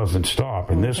knob doesn't stop,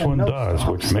 and this one does,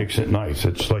 which makes it nice.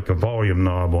 It's like a volume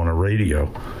knob on a radio,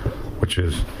 which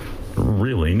is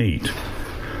really neat.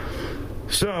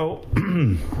 So,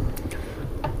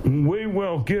 we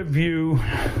will give you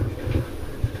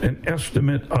an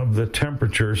estimate of the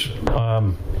temperatures.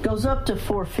 Goes up to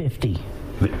 450.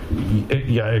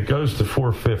 It goes to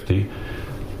 450.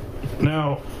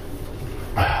 Now,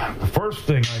 the first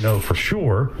thing I know for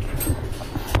sure,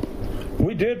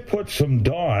 we did put some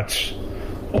dots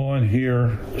on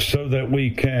here so that we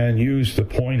can use the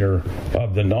pointer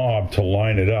of the knob to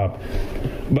line it up.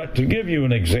 But to give you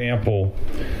an example,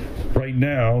 right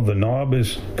now the knob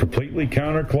is completely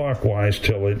counterclockwise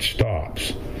till it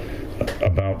stops.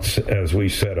 About, as we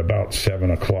said, about 7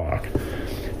 o'clock.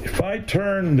 If I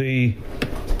turn the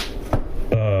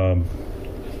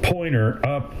pointer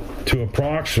up to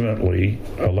approximately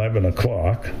 11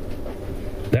 o'clock,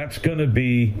 that's going to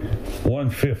be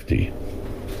 150.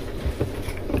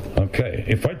 Okay,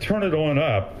 if I turn it on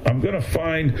up, I'm going to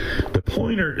find the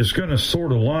pointer is going to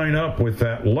sort of line up with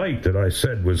that light that I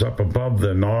said was up above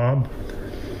the knob.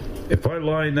 If I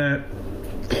line that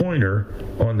pointer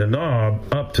on the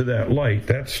knob up to that light,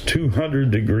 that's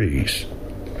 200 degrees.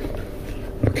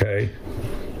 Okay. Okay.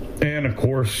 And, of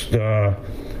course,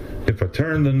 if I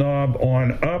turn the knob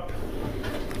on up,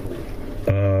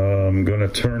 I'm going to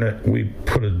turn it. We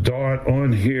put a dot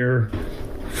on here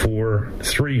for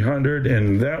 300,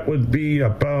 and that would be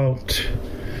about,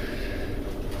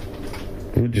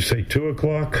 would you say 2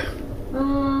 o'clock?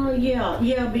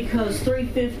 Yeah, because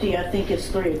 3:50, I think it's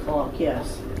 3 o'clock,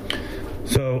 yes.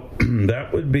 So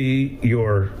that would be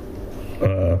your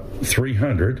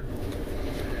 300.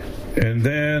 And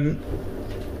then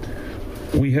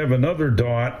we have another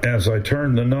dot as I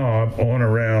turn the knob on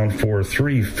around for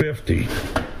 350.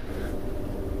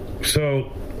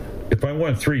 So if I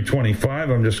want 325,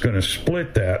 I'm just going to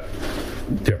split that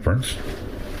difference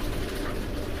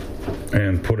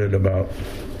and put it about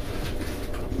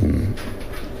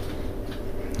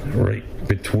right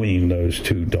between those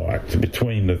two dots,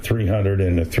 between the 300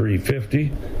 and the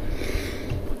 350,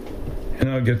 and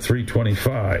I'll get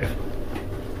 325.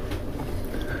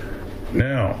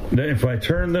 Now, then if I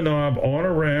turn the knob on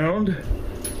around,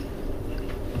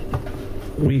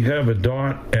 we have a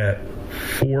dot at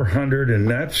 400, and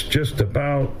that's just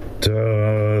about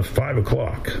 5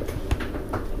 o'clock,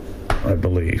 I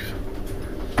believe.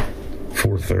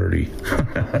 4:30.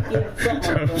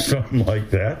 Something like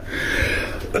that.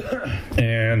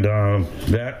 And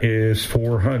that is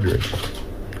 400.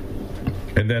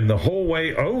 And then the whole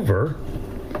way over,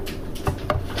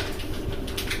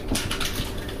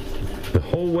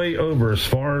 as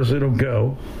far as it'll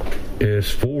go, is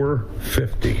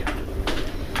 450.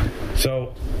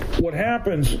 So what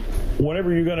happens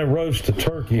whenever you're going to roast a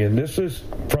turkey, and this is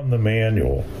from the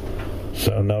manual.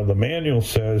 So now the manual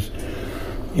says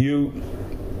you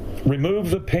remove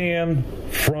the pan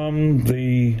from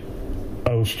the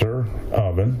Oster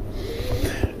oven,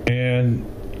 and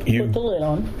you put the lid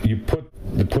on. You put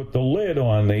the lid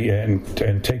on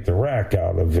and take the rack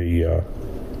out of the.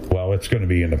 Well, it's going to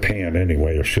be in the pan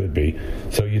anyway, or should be.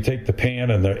 So you take the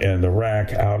pan and the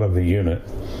rack out of the unit,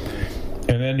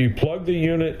 and then you plug the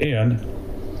unit in,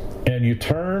 and you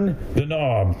turn the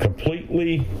knob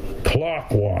completely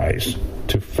clockwise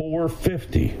to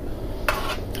 450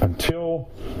 until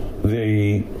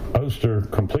the Oster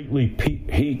completely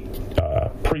preheats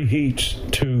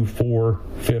to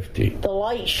 450. The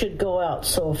light should go out,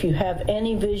 so if you have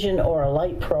any vision or a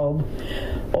light probe,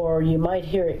 or you might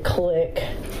hear it click.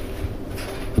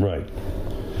 Right.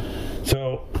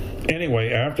 So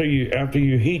anyway, after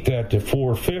you heat that to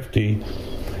 450,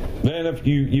 then if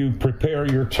you prepare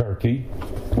your turkey,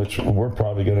 which we're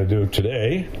probably going to do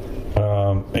today,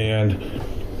 and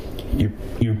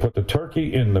you put the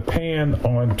turkey in the pan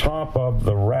on top of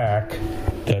the rack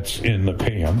that's in the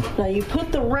pan. Now you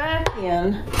put the rack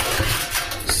in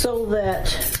so that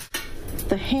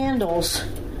the handles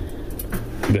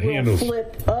will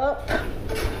flip up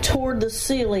toward the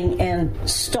ceiling and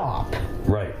stop.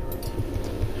 Right.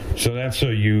 So that's so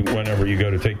whenever you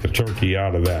go to take the turkey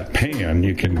out of that pan,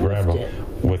 you can grab it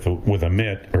with a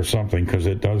mitt or something, because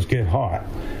it does get hot.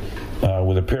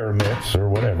 With a pair of mitts or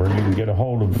whatever, you can get a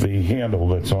hold of the handle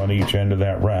that's on each end of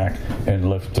that rack and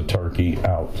lift the turkey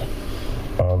out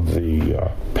of the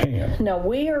pan. Now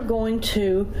we are going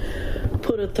to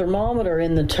put a thermometer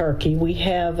in the turkey. We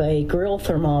have a grill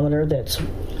thermometer that's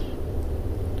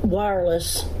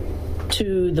wireless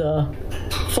to the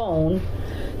phone,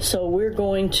 so we're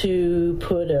going to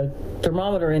put a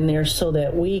thermometer in there so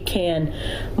that we can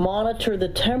monitor the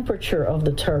temperature of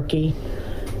the turkey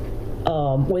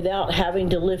without having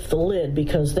to lift the lid,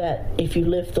 because that, if you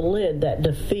lift the lid, that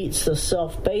defeats the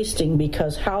self-basting,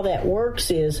 because how that works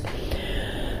is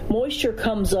moisture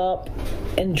comes up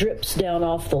and drips down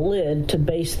off the lid to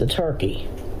baste the turkey.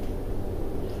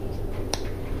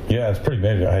 Yeah, it's pretty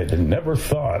amazing. I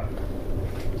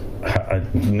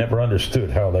had never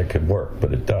understood how that could work,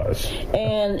 but it does.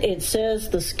 And it says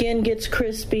the skin gets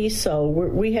crispy, so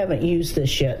we haven't used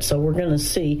this yet, so we're going to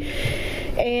see.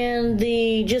 And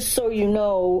just so you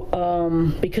know,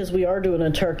 because we are doing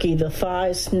a turkey, the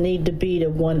thighs need to be to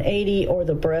 180 or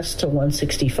the breast to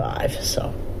 165.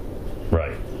 So.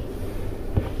 Right.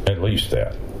 At least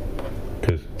that.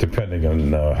 Because depending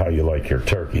on how you like your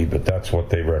turkey, but that's what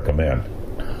they recommend.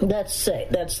 That's safe.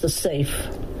 That's the safe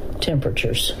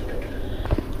temperatures.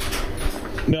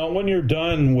 Now, when you're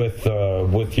done with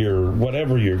your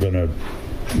whatever you're going to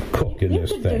cook in this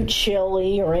thing, you can do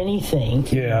chili or anything.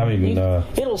 Yeah, I mean,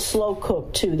 it'll slow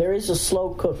cook too. There is a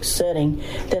slow cook setting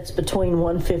that's between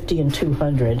 150 and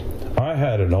 200. I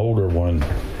had an older one,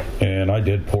 and I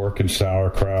did pork and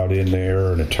sauerkraut in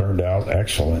there, and it turned out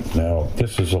excellent. Now,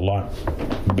 this is a lot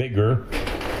bigger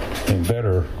and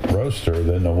better roaster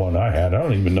than the one I had. I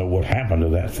don't even know what happened to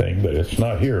that thing, but it's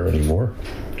not here anymore.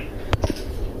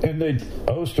 And the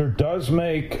Oster does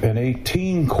make an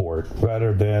 18 quart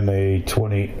rather than a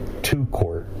 22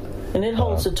 quart. And it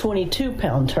holds a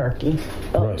 22-pound turkey,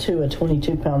 up to a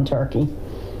 22-pound turkey.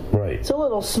 Right. It's a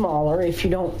little smaller if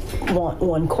you don't want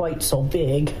one quite so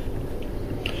big.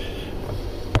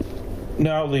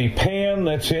 Now, the pan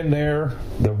that's in there,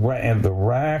 the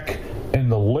rack and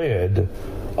the lid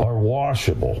are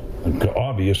washable.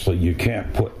 Obviously, you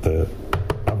can't put the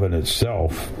oven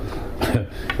itself.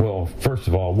 Well, first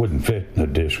of all, it wouldn't fit in a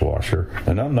dishwasher,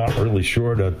 and I'm not really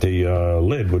sure that the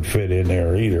lid would fit in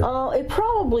there either. It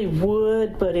probably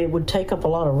would, but it would take up a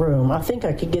lot of room. I think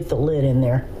I could get the lid in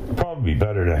there. It'd probably be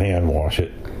better to hand wash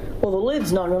it. Well, the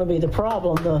lid's not going to be the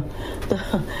problem.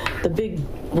 The big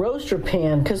roaster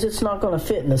pan, because it's not going to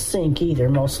fit in the sink either,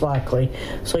 most likely.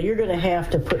 So you're going to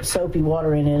have to put soapy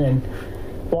water in it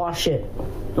and wash it,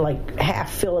 like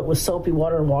half fill it with soapy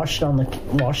water and wash it on the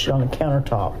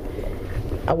countertop.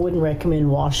 I wouldn't recommend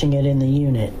washing it in the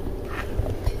unit.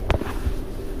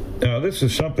 Now, this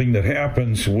is something that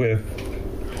happens with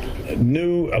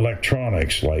new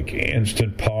electronics like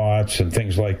Instant Pots and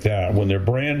things like that. When they're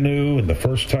brand new and the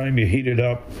first time you heat it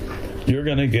up, you're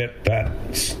going to get that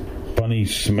funny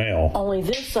smell. Only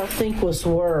this, I think, was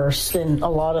worse than a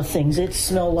lot of things. It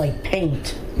smelled like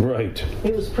paint. Right.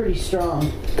 It was pretty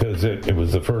strong. Because it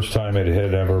was the first time it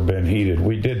had ever been heated.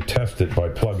 We did test it by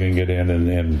plugging it in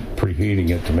and preheating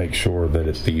it to make sure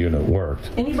that the unit worked.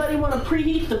 Anybody want to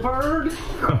preheat the bird?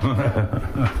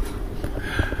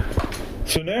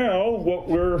 So now what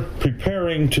we're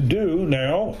preparing to do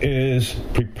now is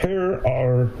prepare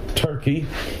our turkey.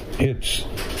 It's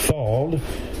thawed,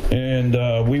 and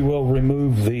we will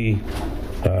remove the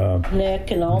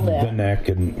neck and all that. The neck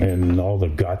and all the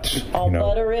guts. I'll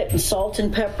butter it and salt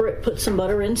and pepper it, put some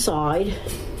butter inside.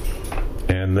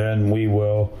 And then we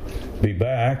will be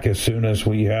back as soon as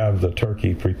we have the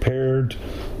turkey prepared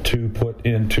to put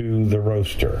into the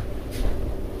roaster.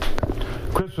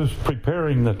 Chris is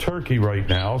preparing the turkey right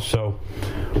now, so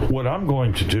what I'm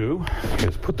going to do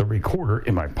is put the recorder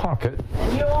in my pocket.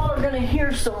 You all are going to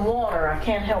hear some water. I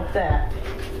can't help that.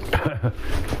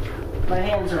 My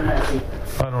hands are messy.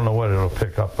 I don't know what it'll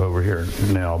pick up over here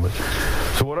now, but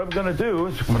so what I'm going to do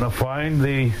is I'm going to find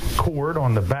the cord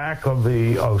on the back of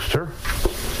the Oster,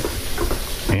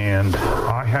 and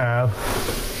I have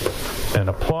an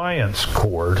appliance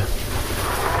cord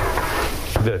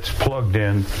that's plugged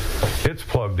in. It's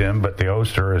plugged in, but the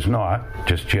Oster is not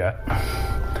just yet.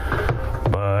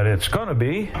 But it's going to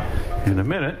be in a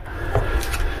minute.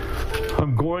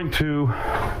 I'm going to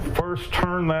first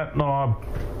turn that knob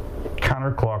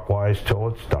counterclockwise till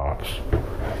it stops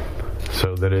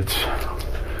so that it's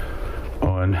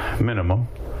on minimum.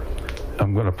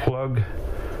 I'm going to plug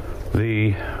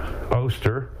the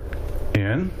Oster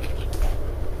in,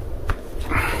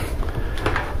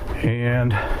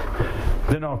 and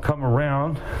then I'll come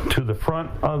around to the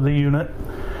front of the unit,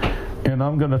 and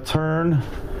I'm going to turn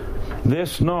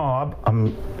this knob.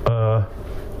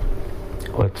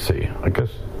 Let's see. I guess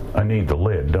I need the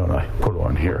lid, don't I? Put it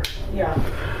on here. Yeah.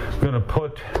 I'm going to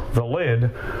put the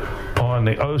lid on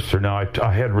the Oster. Now,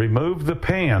 I had removed the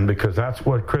pan because that's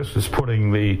what Chris is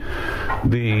putting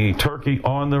the turkey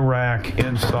on the rack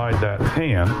inside that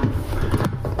pan.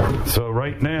 So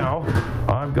right now,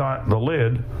 I've got the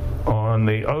lid on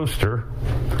the Oster,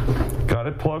 got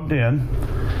it plugged in,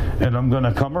 and I'm going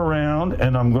to come around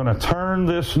and I'm going to turn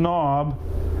this knob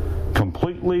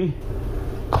completely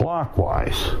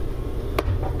clockwise.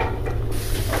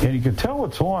 And you can tell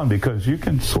it's on because you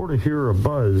can sort of hear a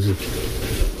buzz.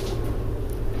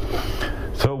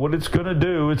 So what it's going to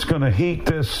do, it's going to heat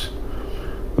the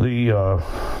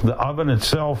oven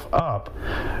itself up,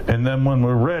 and then when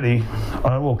we're ready,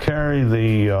 I will carry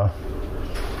the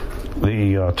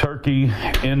turkey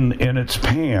in its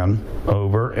pan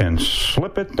over and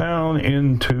slip it down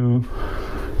into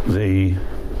the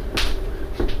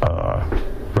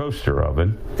roaster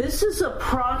oven. This is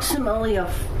approximately a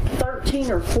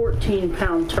 13 or 14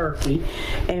 pound turkey,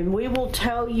 and we will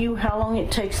tell you how long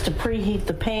it takes to preheat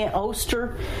the pan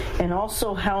Oster and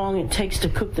also how long it takes to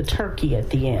cook the turkey at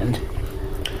the end.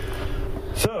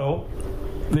 So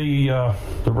the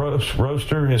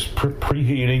roaster is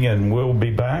preheating, and we'll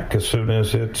be back as soon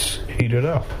as it's heated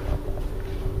up.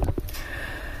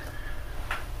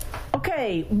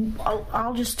 Okay,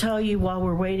 I'll just tell you while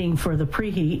we're waiting for the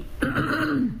preheat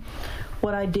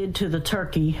what I did to the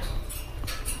turkey.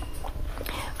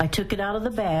 I took it out of the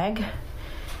bag.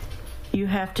 You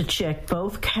have to check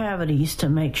both cavities to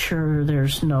make sure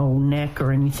there's no neck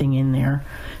or anything in there.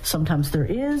 Sometimes there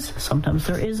is, sometimes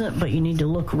there isn't, but you need to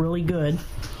look really good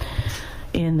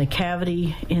in the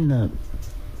cavity in the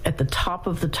at the top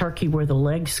of the turkey where the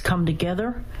legs come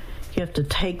together. You have to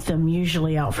take them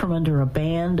usually out from under a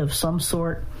band of some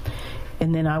sort,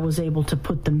 and then I was able to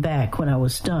put them back when I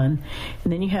was done.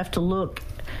 And then you have to look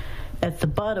at the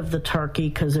butt of the turkey,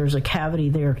 because there's a cavity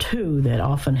there too that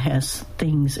often has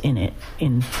things in it,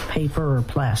 in paper or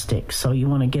plastic, so you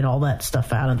want to get all that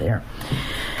stuff out of there.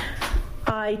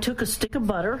 I took a stick of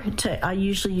butter. I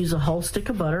usually use a whole stick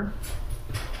of butter,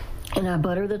 and I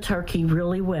butter the turkey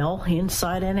really well,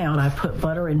 inside and out. I put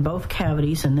butter in both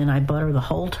cavities, and then I butter the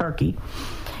whole turkey,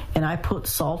 and I put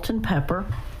salt and pepper.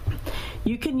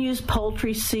 You can use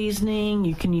poultry seasoning,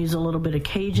 you can use a little bit of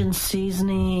Cajun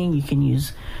seasoning, you can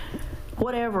use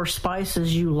whatever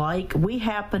spices you like. We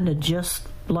happen to just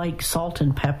like salt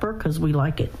and pepper because we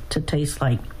like it to taste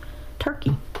like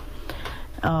turkey.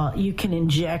 You can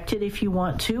inject it if you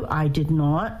want to. I did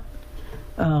not.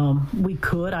 We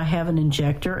could. I have an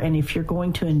injector, and if you're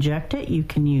going to inject it, you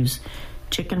can use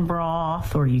chicken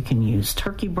broth, or you can use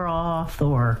turkey broth,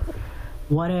 or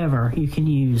whatever you can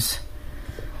use.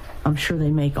 I'm sure they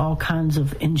make all kinds of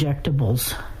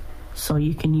injectables, so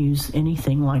you can use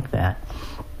anything like that.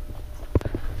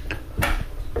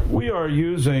 We are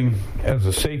using, as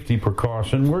a safety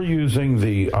precaution, we're using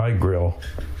the iGrill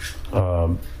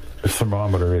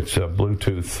thermometer. It's a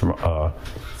Bluetooth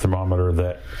thermometer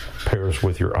that pairs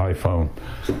with your iPhone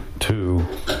to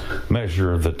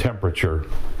measure the temperature.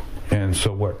 And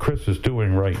so what Chris is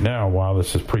doing right now while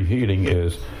this is preheating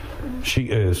is she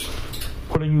is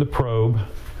putting the probe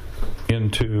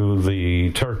into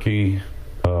the turkey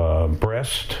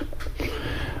breast,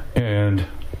 and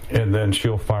then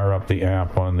she'll fire up the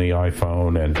app on the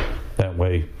iPhone, and that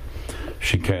way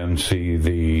she can see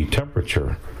the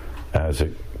temperature as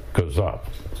it goes up.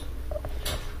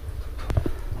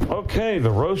 Okay,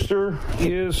 the roaster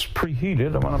is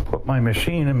preheated. I'm going to put my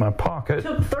machine in my pocket. It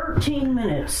took 13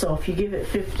 minutes, so if you give it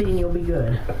 15, you'll be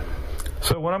good.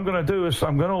 So what I'm going to do is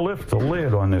I'm going to lift the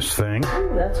lid on this thing.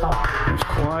 Ooh, that's hot. Just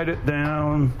slide it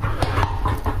down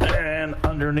and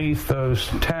underneath those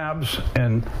tabs,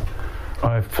 and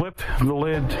I flipped the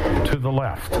lid to the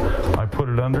left. I put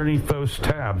it underneath those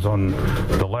tabs on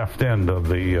the left end of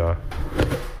the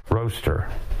roaster.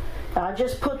 I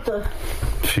just put the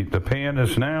pan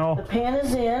is now... The pan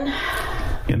is in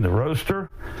the roaster.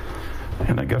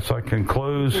 And I guess I can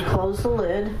close... You close the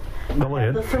lid. The lid.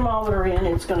 Have the thermometer in.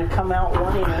 It's going to come out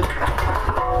one end.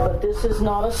 But this is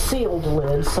not a sealed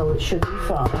lid, so it should be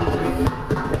fine.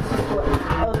 This is what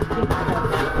other people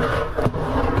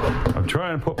have. I'm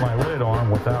trying to put my lid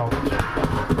on without...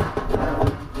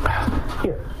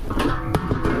 Here.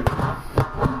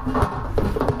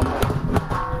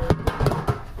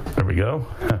 There we go.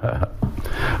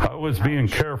 I was being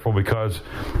careful because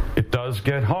it does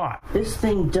get hot. This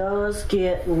thing does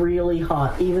get really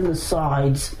hot, even the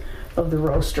sides of the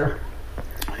roaster.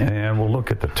 And we'll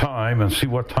look at the time and see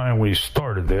what time we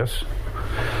started this.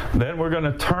 Then we're going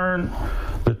to turn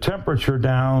the temperature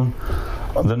down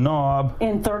on the knob.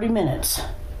 In 30 minutes.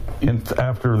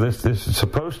 After this is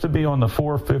supposed to be on the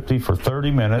 450 for 30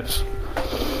 minutes.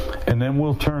 And then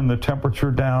we'll turn the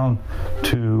temperature down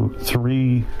to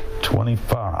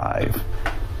 325.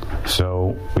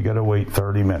 So we got to wait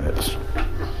 30 minutes.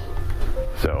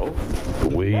 So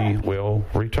we will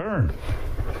return.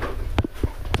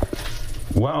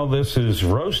 While this is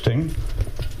roasting,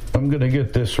 I'm going to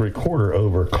get this recorder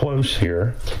over close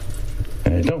here.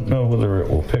 And I don't know whether it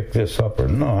will pick this up or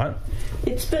not.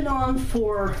 It's been on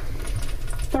for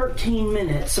 13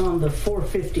 minutes on the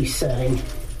 450 setting.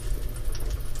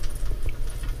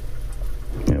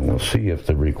 And we'll see if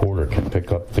the recorder can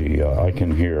pick up the, I can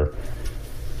hear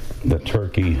the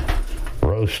turkey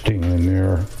roasting in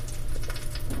there.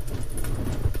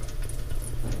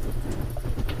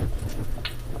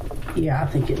 Yeah, I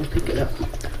think it'll pick it up.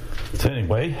 So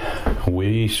anyway,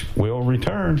 we will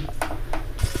return.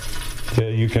 Yeah,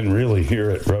 you can really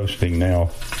hear it roasting now.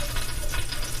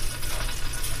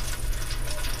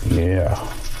 Yeah,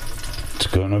 it's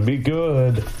gonna be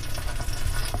good.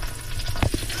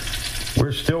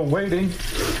 We're still waiting.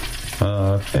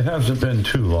 It hasn't been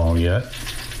too long yet.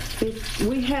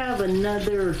 We have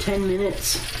another 10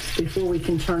 minutes before we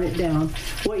can turn it down.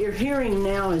 What you're hearing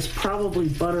now is probably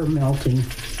butter melting.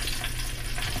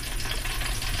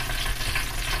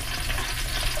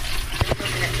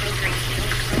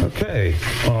 Okay,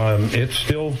 it's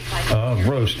still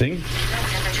roasting,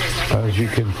 as you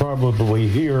can probably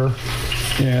hear.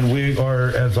 And we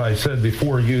are, as I said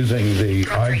before, using the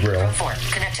iGrill.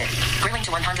 Connected. Grilling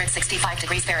to 165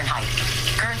 degrees Fahrenheit.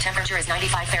 Current temperature is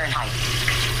 95 Fahrenheit.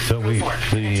 So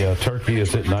the turkey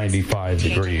is at 95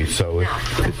 degrees, so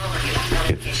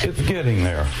it's getting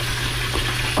there.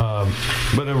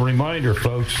 But a reminder,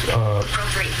 folks, the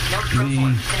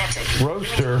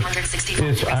roaster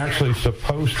is actually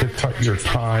supposed to cut your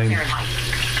time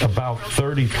about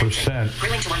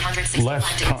 30%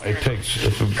 less time. It takes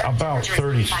about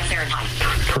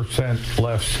 30%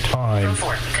 less time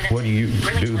when you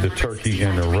do the turkey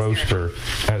in a roaster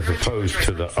as opposed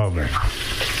to the oven.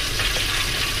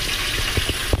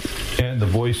 And the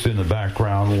voice in the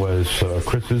background was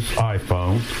Chris's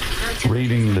iPhone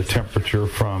reading the temperature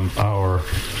from our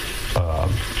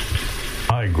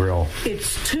iGrill.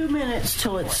 It's 2 minutes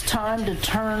till it's time to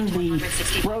turn the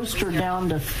roaster down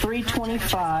to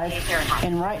 325,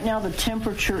 and right now the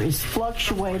temperature is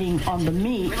fluctuating on the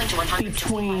meat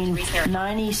between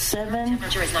 97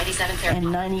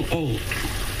 and 98.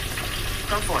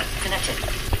 Go for it. Connected.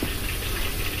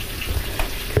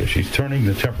 Okay, she's turning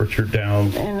the temperature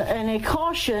down. And a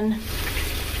caution,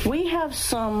 we have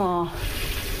some...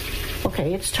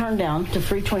 Okay, it's turned down to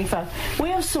 325. We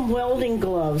have some welding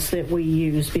gloves that we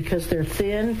use because they're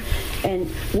thin, and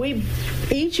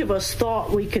each of us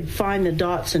thought we could find the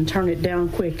dots and turn it down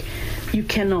quick. You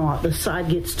cannot. The side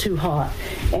gets too hot,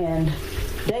 and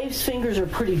Dave's fingers are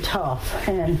pretty tough,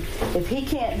 and if he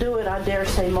can't do it, I dare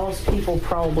say most people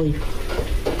probably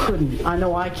couldn't. I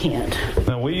know I can't.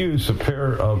 Now, we use a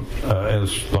pair of,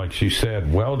 as like she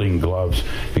said, welding gloves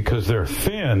because they're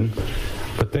thin,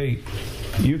 but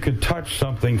you could touch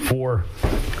something for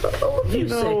a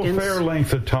fair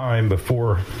length of time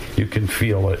before you can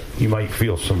feel it. You might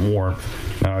feel some warmth.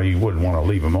 Now, you wouldn't want to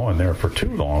leave them on there for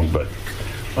too long, but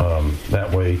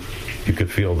that way you could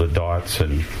feel the dots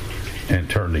and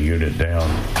turn the unit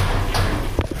down.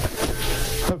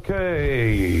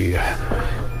 Okay.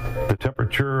 The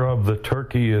temperature of the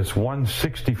turkey is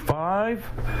 165.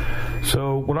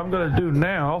 So what I'm going to do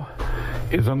now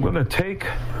is I'm going to take...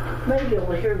 Maybe you'll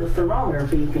hear the thermometer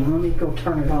beeping. Let me go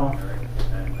turn it off.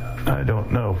 I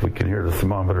don't know if we can hear the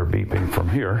thermometer beeping from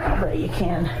here. I bet you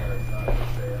can.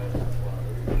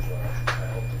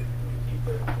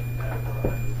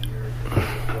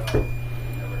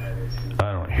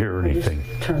 I don't hear anything.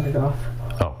 Just turned it off.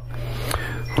 Oh.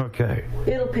 Okay.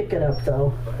 It'll pick it up,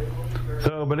 though.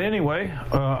 So, but anyway,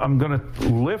 I'm going to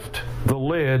lift the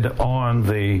lid on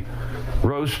the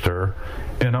roaster,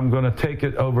 and I'm going to take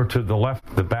it over to the left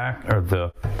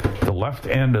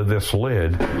end of this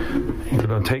lid. I'm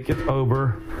going to take it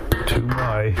over to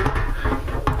my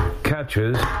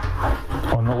catches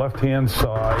on the left-hand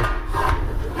side,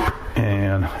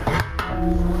 and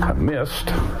I missed,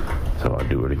 so I'll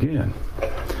do it again.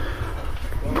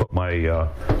 Put my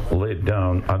lid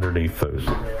down underneath those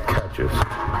catches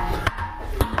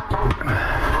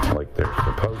like they're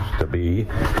supposed to be,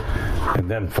 and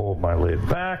then fold my lid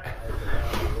back,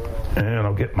 and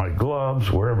I'll get my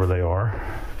gloves wherever they are.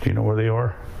 Do you know where they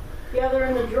are? Yeah, they're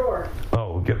in the drawer.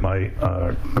 Oh, get my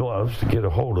gloves to get a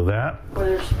hold of that.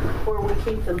 Where we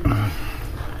keep them.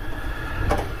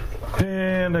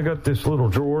 And I got this little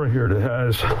drawer here that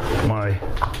has my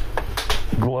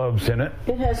gloves in it.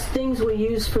 It has things we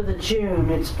use for the June.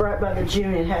 It's right by the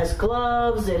June. It has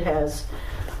gloves. It has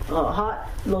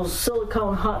those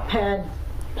silicone hot pad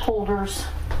holders.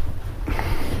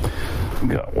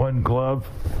 Got one glove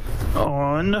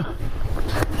on.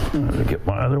 I'm going to get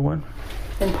my other one.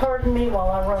 And pardon me while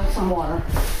I run some water.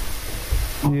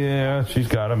 Yeah, she's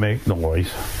got to make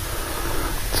noise.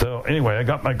 So anyway, I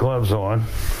got my gloves on,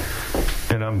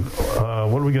 and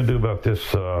what are we going to do about this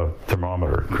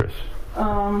thermometer, Chris?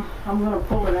 I'm going to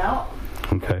pull it out.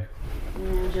 Okay.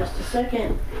 In just a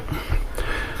second.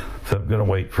 So I'm going to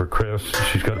wait for Chris.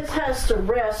 This has to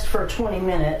rest for 20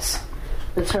 minutes.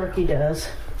 The turkey does.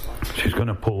 She's going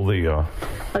to pull the...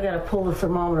 I got to pull the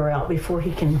thermometer out before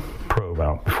he can... probe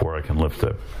out before I can lift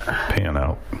the pan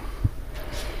out.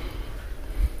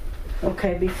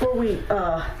 Okay, before we...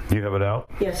 You have it out?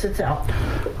 Yes, it's out.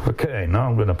 Okay, now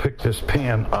I'm going to pick this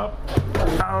pan up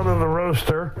out of the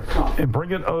roaster and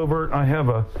bring it over. I have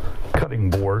a cutting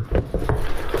board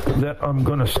that I'm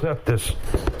going to set this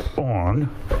on.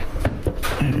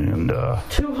 And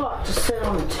too hot to sit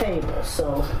on the table,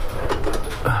 so...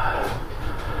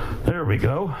 There we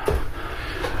go.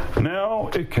 Now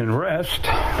it can rest.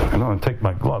 I'm going to take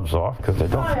my gloves off because I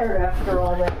don't. Tired after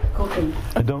all that cooking.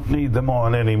 I don't need them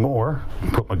on anymore.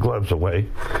 Put my gloves away.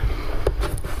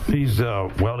 These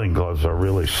welding gloves are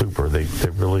really super. They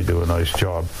really do a nice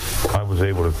job. I was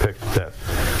able to pick that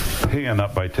pan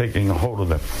up by taking a hold of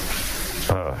the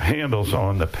handles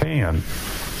on the pan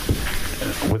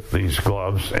with these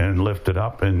gloves and lift it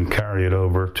up and carry it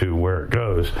over to where it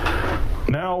goes.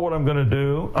 Now what I'm going to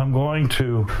do, I'm going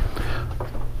to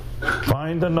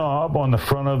find the knob on the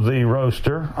front of the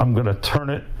roaster. I'm going to turn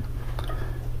it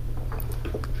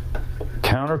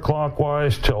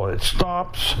counterclockwise till it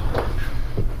stops.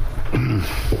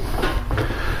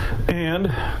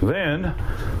 And then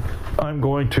I'm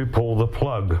going to pull the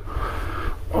plug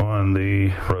on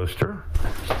the roaster,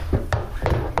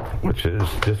 which is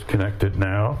disconnected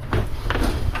now.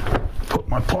 Put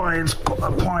my appliance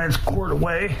cord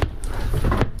away.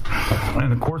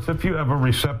 And of course, if you have a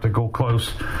receptacle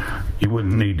close, you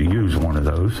wouldn't need to use one of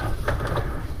those.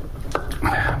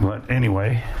 But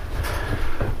anyway,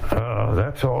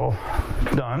 that's all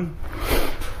done.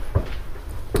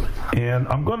 And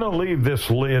I'm going to leave this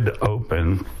lid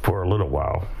open for a little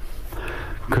while,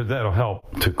 because that'll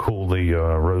help to cool the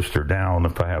roaster down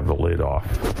if I have the lid off.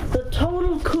 The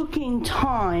total cooking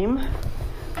time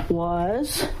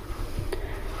was,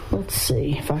 let's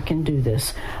see if I can do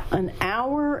this, 1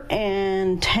 hour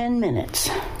and 10 minutes.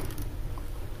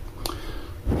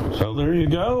 So there you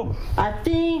go. I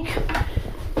think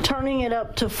turning it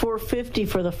up to 450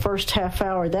 for the first half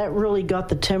hour, that really got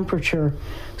the temperature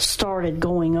started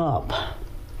going up.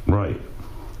 Right.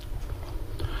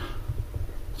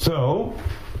 So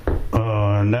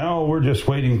now we're just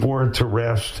waiting for it to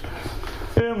rest.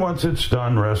 And once it's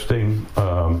done resting,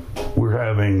 we're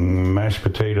having mashed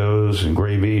potatoes and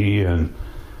gravy and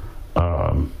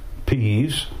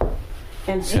peas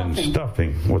and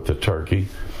stuffing with the turkey.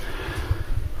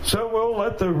 So we'll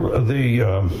let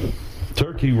the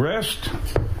turkey rest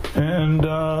and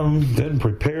then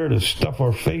prepare to stuff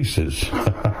our faces.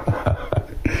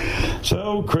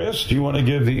 So, Chris, do you want to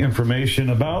give the information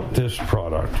about this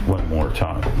product one more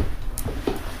time?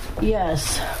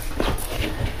 Yes.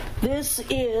 This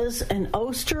is an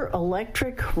Oster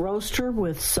electric roaster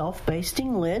with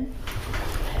self-basting lid.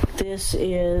 This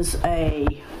is a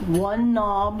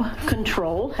one-knob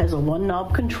control, has a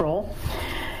one-knob control.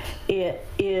 It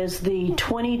is the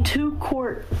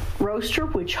 22-quart roaster,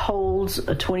 which holds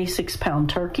a 26-pound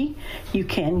turkey. You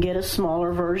can get a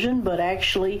smaller version, but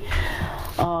actually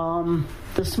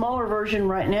the smaller version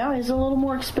right now is a little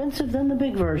more expensive than the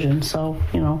big version. So,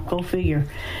 go figure.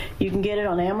 You can get it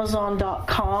on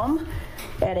Amazon.com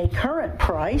at a current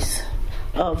price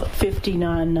of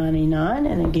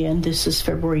 $59.99. And again, this is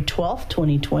February 12th,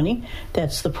 2020.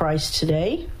 That's the price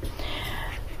today.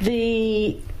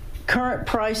 The current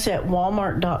price at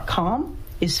Walmart.com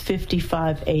is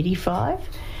 $55.85.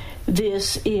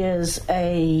 This is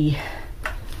it's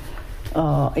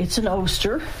an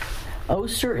Oster.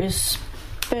 Oster is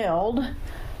spelled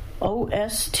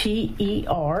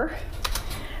O-S-T-E-R.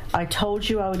 I told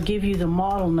you I would give you the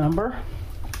model number.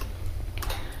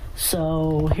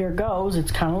 So here goes.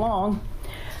 It's kind of long.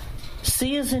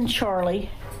 C as in Charlie.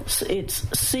 It's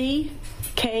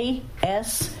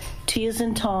C-K-S, T as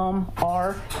in Tom,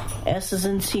 R, S as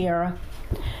in Sierra,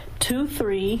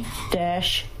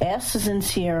 23-S as in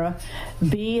Sierra,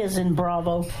 B as in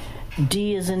Bravo,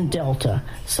 D as in Delta.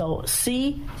 So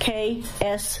CKSTRS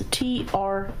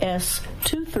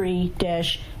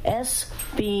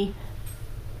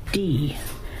 23-SBD.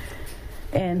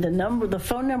 And the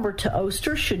phone number to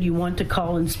Oster, should you want to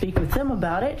call and speak with them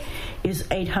about it, is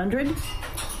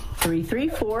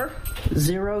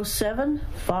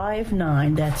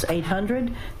 800-334-0759. That's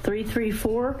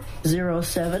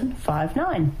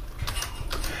 800-334-0759.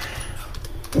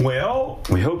 Well,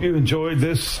 we hope you enjoyed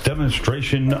this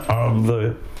demonstration of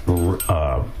the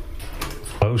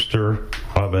Oster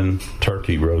oven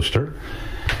turkey roaster.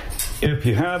 If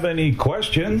you have any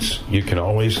questions, you can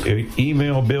always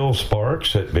email Bill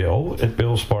Sparks at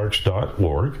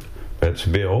bill@billsparks.org. That's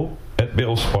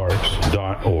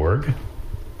bill@billsparks.org.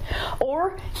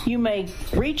 Or you may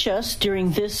reach us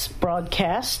during this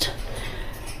broadcast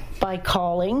by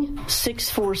calling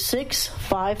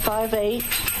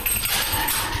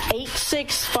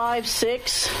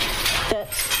 646-558-8656.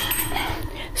 That's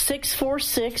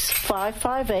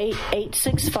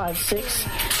 646-558-8656.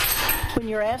 When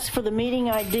you're asked for the meeting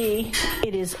ID,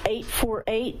 it is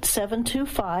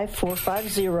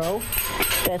 848-725-450.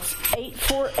 That's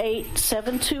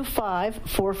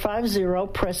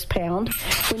 848-725-450. Press pound.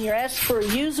 When you're asked for a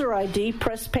user ID,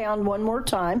 press pound one more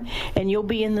time, and you'll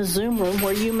be in the Zoom room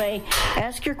where you may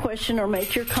ask your question or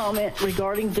make your comment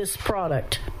regarding this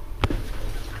product.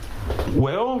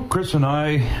 Well, Chris and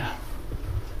I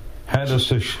had a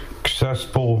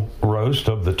successful roast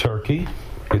of the turkey.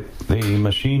 The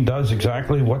machine does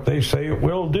exactly what they say it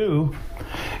will do.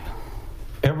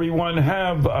 Everyone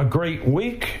have a great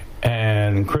week,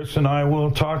 and Chris and I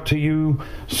will talk to you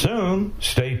soon.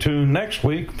 Stay tuned next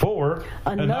week for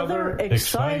another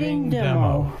exciting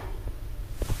demo.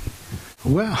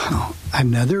 Well,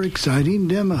 another exciting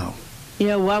demo.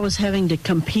 Yeah, well, I was having to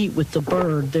compete with the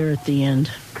bird there at the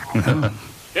end.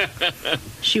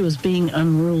 She was being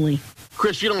unruly.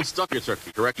 Chris, you don't stuff your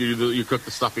turkey, correct? You cook the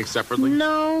stuffing separately?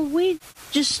 No, we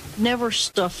just never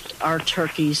stuffed our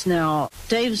turkeys. Now,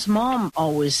 Dave's mom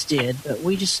always did, but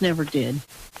we just never did.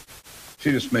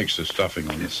 She just makes the stuffing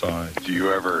on the side. Do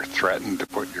you ever threaten to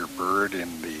put your bird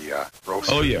in the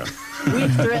roaster? Oh, yeah.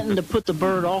 We've threatened to put the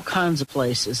bird all kinds of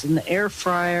places. In the air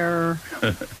fryer,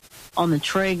 on the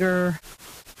Traeger.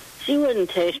 She wouldn't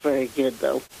taste very good,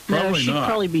 though. No, she'd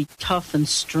probably be tough and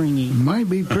stringy. Might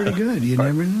be pretty good. You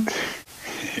never know.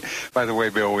 By the way,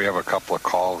 Bill, we have a couple of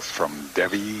calls from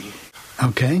Debbie.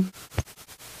 Okay.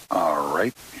 All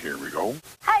right, here we go.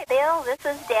 Hi, Bill. This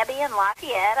is Debbie in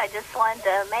Lafayette. I just wanted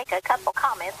to make a couple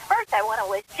comments. First, I want to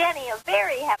wish Jenny a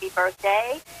very happy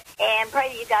birthday and pray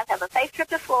that you guys have a safe trip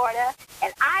to Florida.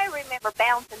 And I remember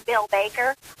bouncing Bill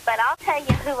Baker, but I'll tell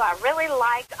you who I really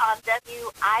liked on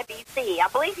WIBC. I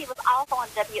believe he was also on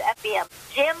WFBM.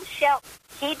 Jim Shelton.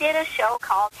 He did a show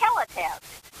called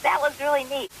Teletest. That was really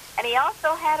neat. And he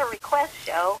also had a request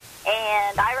show,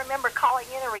 and I remember calling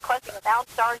in and requesting 1,000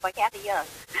 Stars by Kathy Young.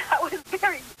 I was a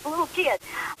very little kid.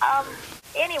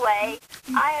 Anyway,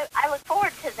 I look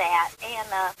forward to that. And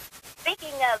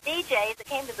speaking of DJs that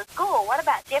came to the school, what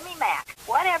about Jimmy Mack?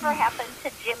 Whatever happened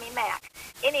to Jimmy Mack?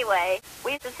 Anyway,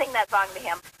 we used to sing that song to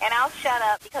him. And I'll shut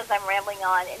up because I'm rambling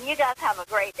on. And you guys have a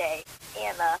great day.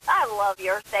 And I love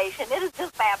your station. It is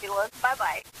just fabulous.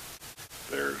 Bye-bye.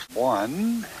 There's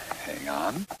one. Hang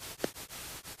on.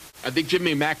 I think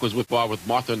Jimmy Mack was with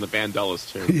Martha and the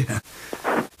Vandellas, too. Yeah.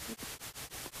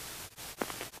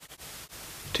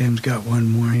 Tim's got one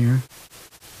more here.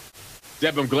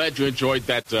 Deb, I'm glad you enjoyed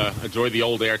that. Enjoy the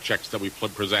old air checks that we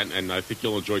present, and I think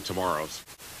you'll enjoy tomorrow's.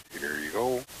 Here you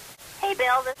go. Hey,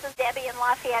 Bill, this is Debbie in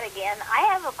Lafayette again. I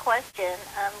have a question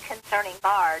concerning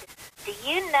BARD. Do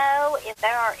you know if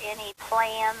there are any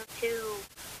plans to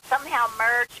somehow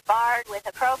merge BARD with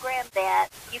a program that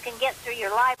you can get through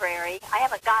your library? I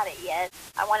haven't got it yet.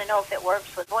 I want to know if it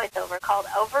works with VoiceOver, called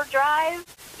Overdrive.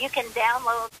 You can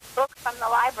download books from the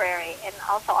library and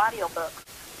also audiobooks.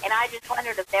 And I just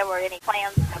wondered if there were any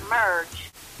plans to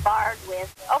merge BARD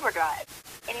with Overdrive.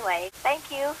 Anyway, thank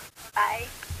you. Bye.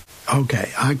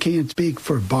 Okay, I can't speak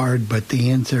for BARD, but the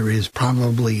answer is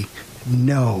probably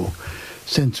no,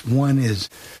 since one is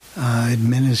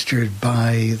administered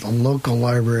by the local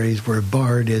libraries, where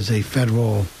BARD is a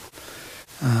federal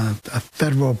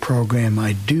program.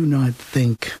 I do not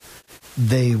think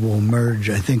they will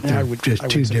merge. I think they're just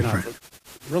too different.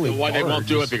 Really, why they won't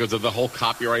do it because of the whole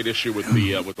copyright issue with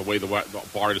the way the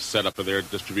BARD is set up for their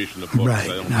distribution of books.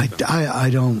 Right. I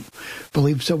don't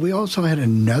believe so. We also had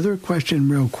another question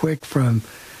real quick from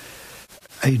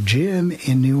a Jim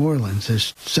in New Orleans,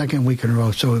 this second week in a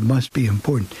row, so it must be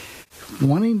important.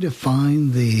 Wanting to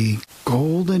find the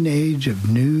golden age of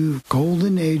news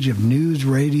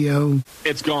radio.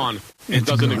 It's gone. It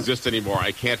doesn't exist anymore.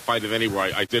 I can't find it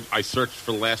anywhere. I searched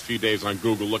for the last few days on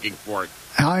Google looking for it.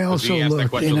 I also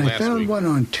looked, and I found one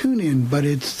on TuneIn, but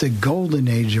it's the golden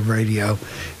age of radio,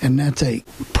 and that's a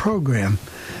program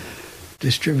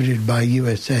distributed by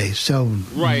USA. So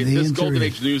right, this Golden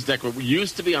Age News Network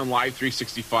used to be on Live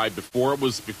 365 before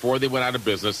they went out of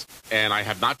business, and I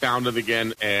have not found it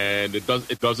again, and it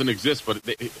doesn't exist. But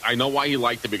I know why he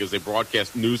liked it, because they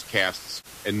broadcast newscasts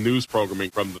and news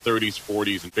programming from the 30s,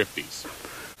 40s, and 50s.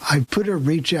 I put a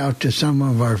reach out to some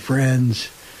of our friends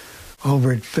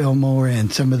over at Fillmore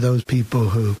and some of those people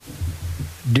who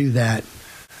do that,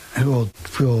 who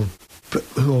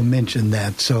will mention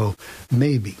that. So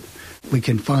maybe we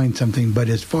can find something, but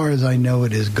as far as I know,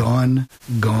 it is gone.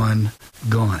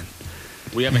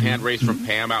 We have a hand raised from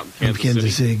Pam out in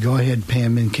Kansas City. Go ahead,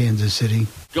 Pam in Kansas City.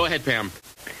 Go ahead, Pam.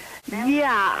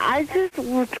 Yeah, I just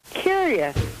was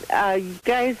curious. You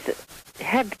guys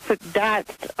had to put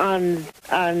dots on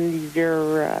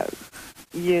your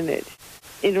unit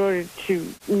in order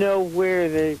to know where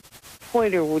the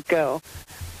pointer would go.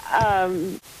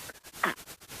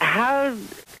 How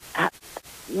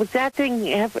with that thing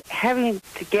having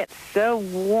to get so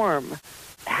warm,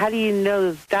 how do you know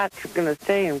those dots are going to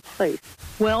stay in place?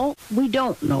 Well, we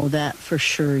don't know that for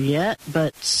sure yet,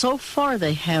 but so far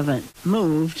they haven't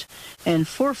moved, and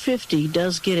 450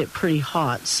 does get it pretty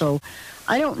hot, so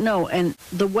I don't know. And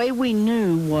the way we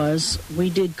knew was we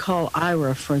did call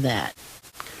Ira for that.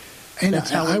 And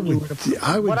that's how we knew.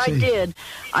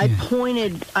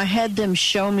 I had them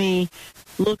show me,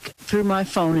 look through my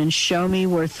phone and show me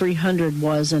where 300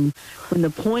 was, and when the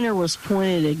pointer was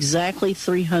pointed exactly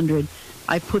 300,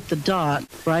 I put the dot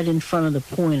right in front of the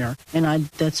pointer, and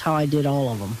that's how I did all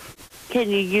of them. Can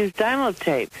you use Dymo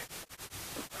tape?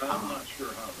 I'm not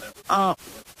sure how that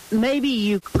would maybe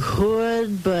you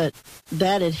could, but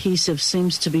that adhesive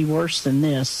seems to be worse than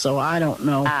this, so I don't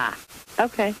know.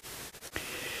 Okay.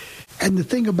 And the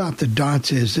thing about the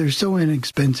dots is they're so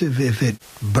inexpensive. If it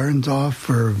burns off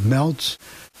or melts,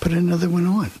 put another one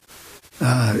on.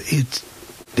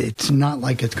 It's not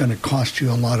like it's going to cost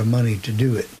you a lot of money to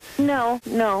do it. No.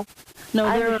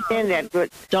 I they're understand that,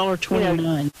 but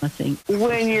 $1.29, I think.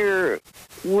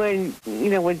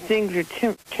 When things are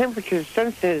temperature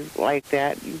sensitive like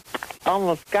that, you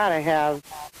almost got to have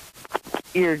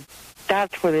your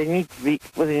dots where they need to be.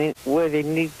 Where they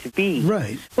need to be.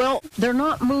 Right. Well, they're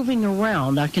not moving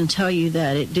around. I can tell you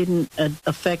that it didn't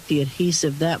affect the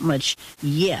adhesive that much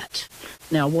yet.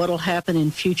 Now, what'll happen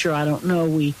in future, I don't know.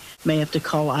 We may have to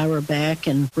call Ira back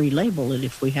and relabel it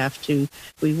if we have to.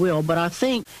 We will. But I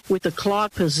think with the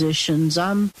clock positions,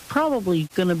 I'm probably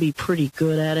going to be pretty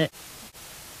good at it.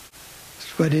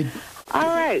 But all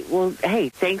right. Well, hey,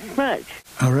 thanks much.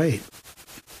 All right.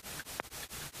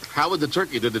 How would the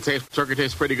turkey? Did the turkey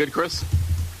taste pretty good, Chris?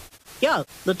 Yeah,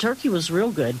 the turkey was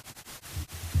real good.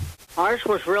 Ours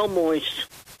was real moist.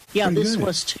 Yeah, Pretty this good.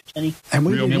 was too, Jenny. And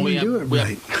we Real didn't moist. even do it We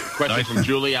right. Question from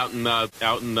Julie out in I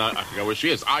forgot where she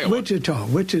is, Iowa.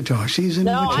 Wichita. She's in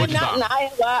No, Wichita. I'm not in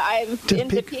Iowa. I'm in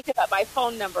Topeka. Topeka, but my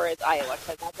phone number is Iowa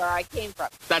because that's where I came from.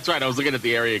 That's right. I was looking at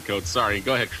the area code. Sorry.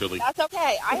 Go ahead, Julie. That's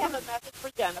okay. I have a message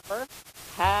for Jennifer.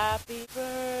 Happy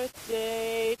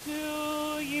birthday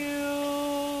to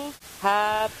you.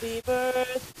 Happy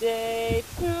birthday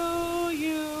to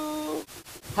you.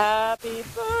 Happy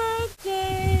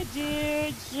birthday,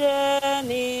 dear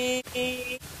Jenny.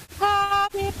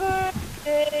 Happy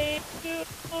birthday to you.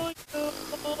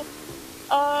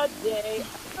 A day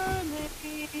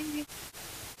early.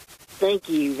 Thank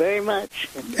you very much.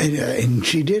 And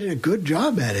she did a good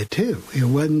job at it, too. It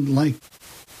wasn't like...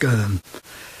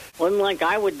 Wasn't like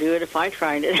I would do it if I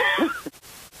tried it.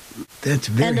 That's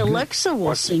very And good. Alexa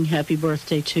will sing happy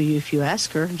birthday to you if you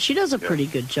ask her. And she does a pretty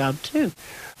good job, too.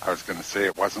 I was going to say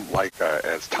it wasn't like,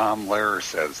 as Tom Lehrer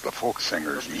says, the folk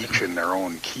singers, each in their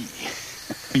own key.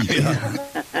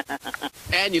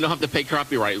 And you don't have to pay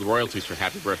copyright royalties for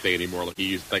Happy Birthday anymore, like you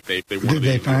used. Like they wanted. Did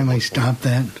they finally stop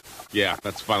that? Yeah,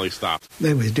 that's finally stopped.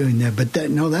 They was doing that, but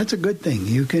that's a good thing.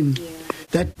 You can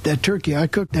that turkey. I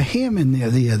cooked a ham in there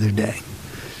the other day,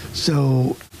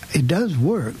 so it does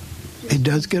work. It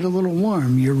does get a little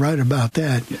warm. You're right about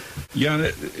that. Yeah,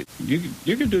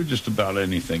 you can do just about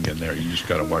anything in there. You just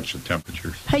got to watch the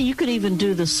temperatures. Hey, you could even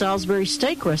do the Salisbury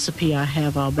steak recipe I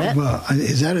have, I'll bet. Well,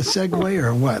 is that a segue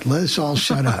or what? Let us all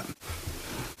shut up.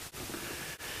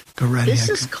 Go right This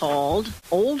ahead. is called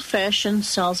old-fashioned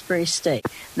Salisbury steak.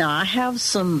 Now, I have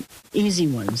some easy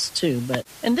ones, too,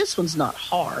 and this one's not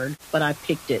hard, but I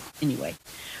picked it anyway.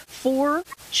 4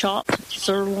 chopped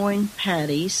sirloin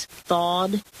patties,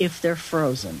 thawed if they're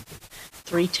frozen.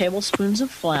 3 tablespoons of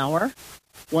flour.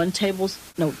 2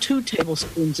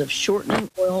 tablespoons of shortening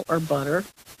oil or butter.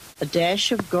 A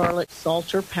dash of garlic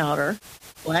salt or powder.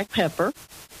 Black pepper.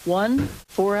 1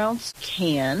 4-ounce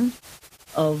can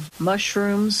of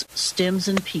mushrooms, stems,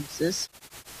 and pieces.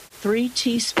 3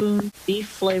 teaspoons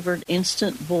beef-flavored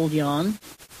instant bouillon.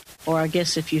 Or I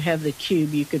guess if you have the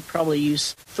cube, you could probably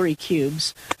use 3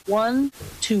 cubes. 1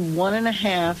 to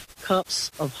 1.5 cups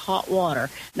of hot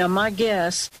water. Now, my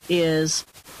guess is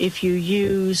if you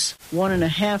use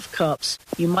 1.5 cups,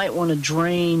 you might want to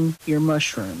drain your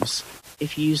mushrooms.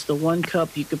 If you use the 1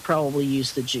 cup, you could probably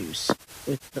use the juice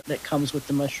that comes with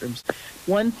the mushrooms.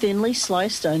 1 thinly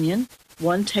sliced onion.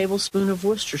 1 tablespoon of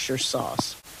Worcestershire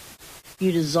sauce.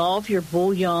 You dissolve your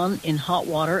bouillon in hot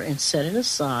water and set it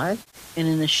aside. And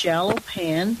in a shallow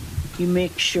pan, you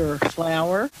mix your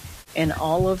flour and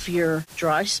all of your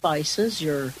dry spices,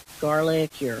 your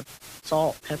garlic, your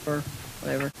salt, pepper,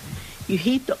 whatever. You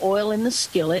heat the oil in the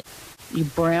skillet. You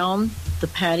brown the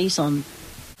patties on.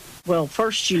 Well,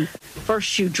 first you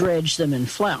dredge them in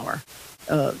flour.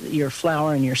 Your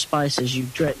flour and your spices.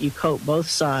 You coat both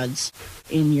sides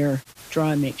in your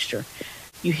dry mixture.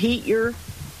 You heat your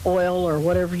oil or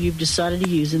whatever you've decided to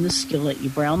use in the skillet. You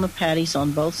brown the patties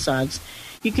on both sides.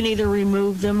 You can either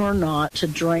remove them or not to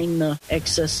drain the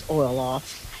excess oil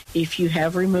off. If you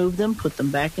have removed them, put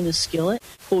them back in the skillet.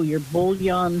 Pull your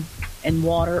bouillon and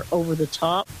water over the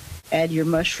top. Add your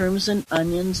mushrooms and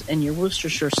onions and your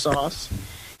Worcestershire sauce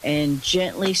and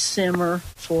gently simmer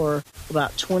for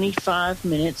about 25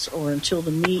 minutes or until the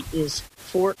meat is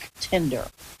fork tender.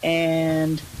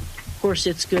 And of course,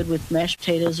 it's good with mashed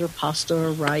potatoes or pasta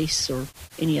or rice or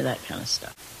any of that kind of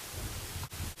stuff.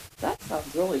 That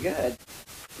sounds really good.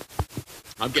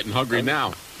 I'm getting hungry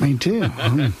now. Me too.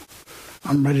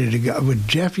 I'm ready to go. But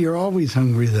Jeff, you're always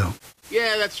hungry, though.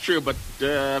 Yeah, that's true, but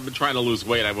I've been trying to lose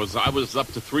weight. I was up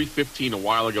to 315 a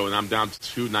while ago, and I'm down to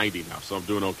 290 now, so I'm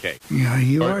doing okay. Yeah,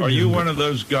 you are. Are you one of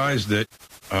those guys that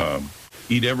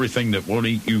eat everything that won't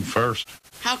eat you first?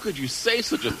 How could you say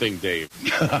such a thing, Dave?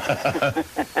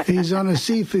 He's on a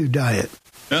seafood diet.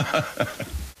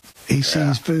 He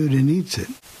sees food and eats it.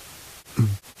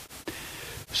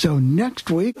 So next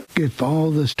week, if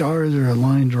all the stars are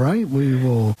aligned right, we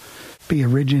will be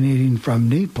originating from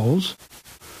Naples.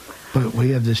 But we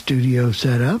have the studio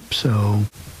set up, so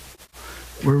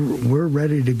we're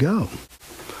ready to go.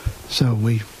 So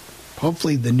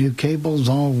hopefully the new cable's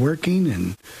all working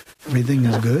and everything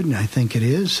is good, and I think it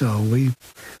is. So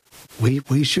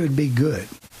we should be good.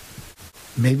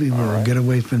 Maybe we'll get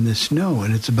away from the snow,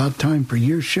 and it's about time for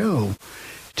your show,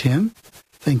 Tim.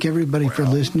 Thank everybody for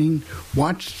listening.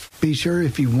 Be sure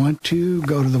if you want to,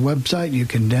 go to the website. You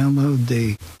can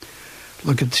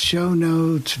look at the show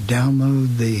notes,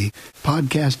 download the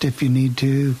podcast if you need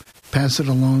to, pass it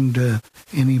along to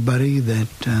anybody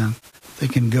that they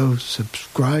can go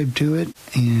subscribe to it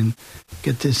and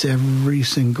get this every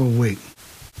single week.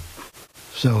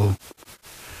 So,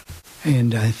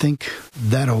 and I think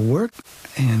that'll work,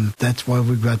 and that's why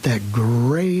we've got that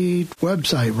great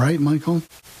website, right, Michael?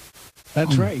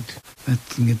 That's right.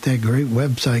 Let's get that great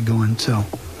website going. So,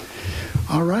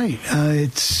 all right.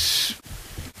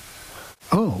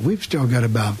 We've still got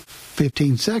about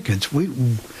 15 seconds. We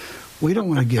don't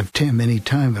want to give Tim any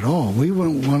time at all. We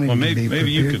won't want him to be prepared.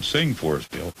 Maybe you could sing for us,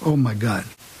 Bill. Oh, my God.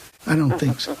 I don't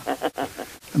think so.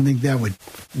 I think that would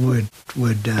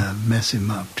mess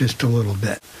him up just a little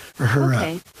bit. Or her up.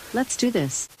 Okay, let's do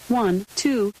this. 1,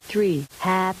 2, 3.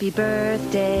 Happy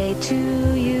birthday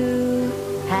to you.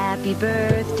 Happy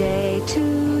birthday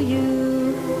to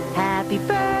you. Happy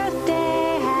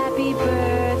birthday, happy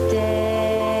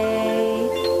birthday.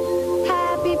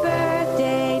 Happy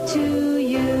birthday to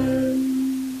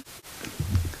you.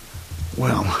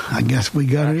 Well, I guess we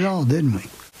got it all, didn't we?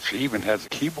 She even has a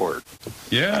keyboard.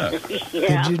 Yeah.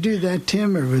 Did you do that,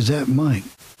 Tim, or was that Mike?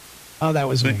 Oh, that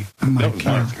was me. Mike,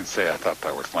 I was going to say, I thought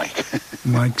that was Mike.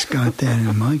 Mike's got that,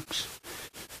 and Mike's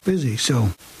busy.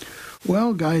 So,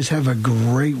 well, guys, have a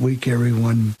great week,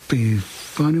 everyone. Be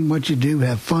fun in what you do.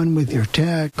 Have fun with your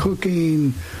tech,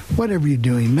 cooking, whatever you're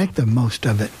doing. Make the most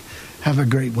of it. Have a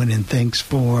great one, and thanks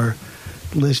for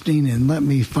listening. And let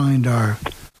me find our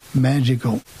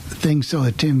magical thing so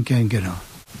that Tim can get on.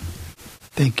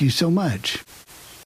 Thank you so much.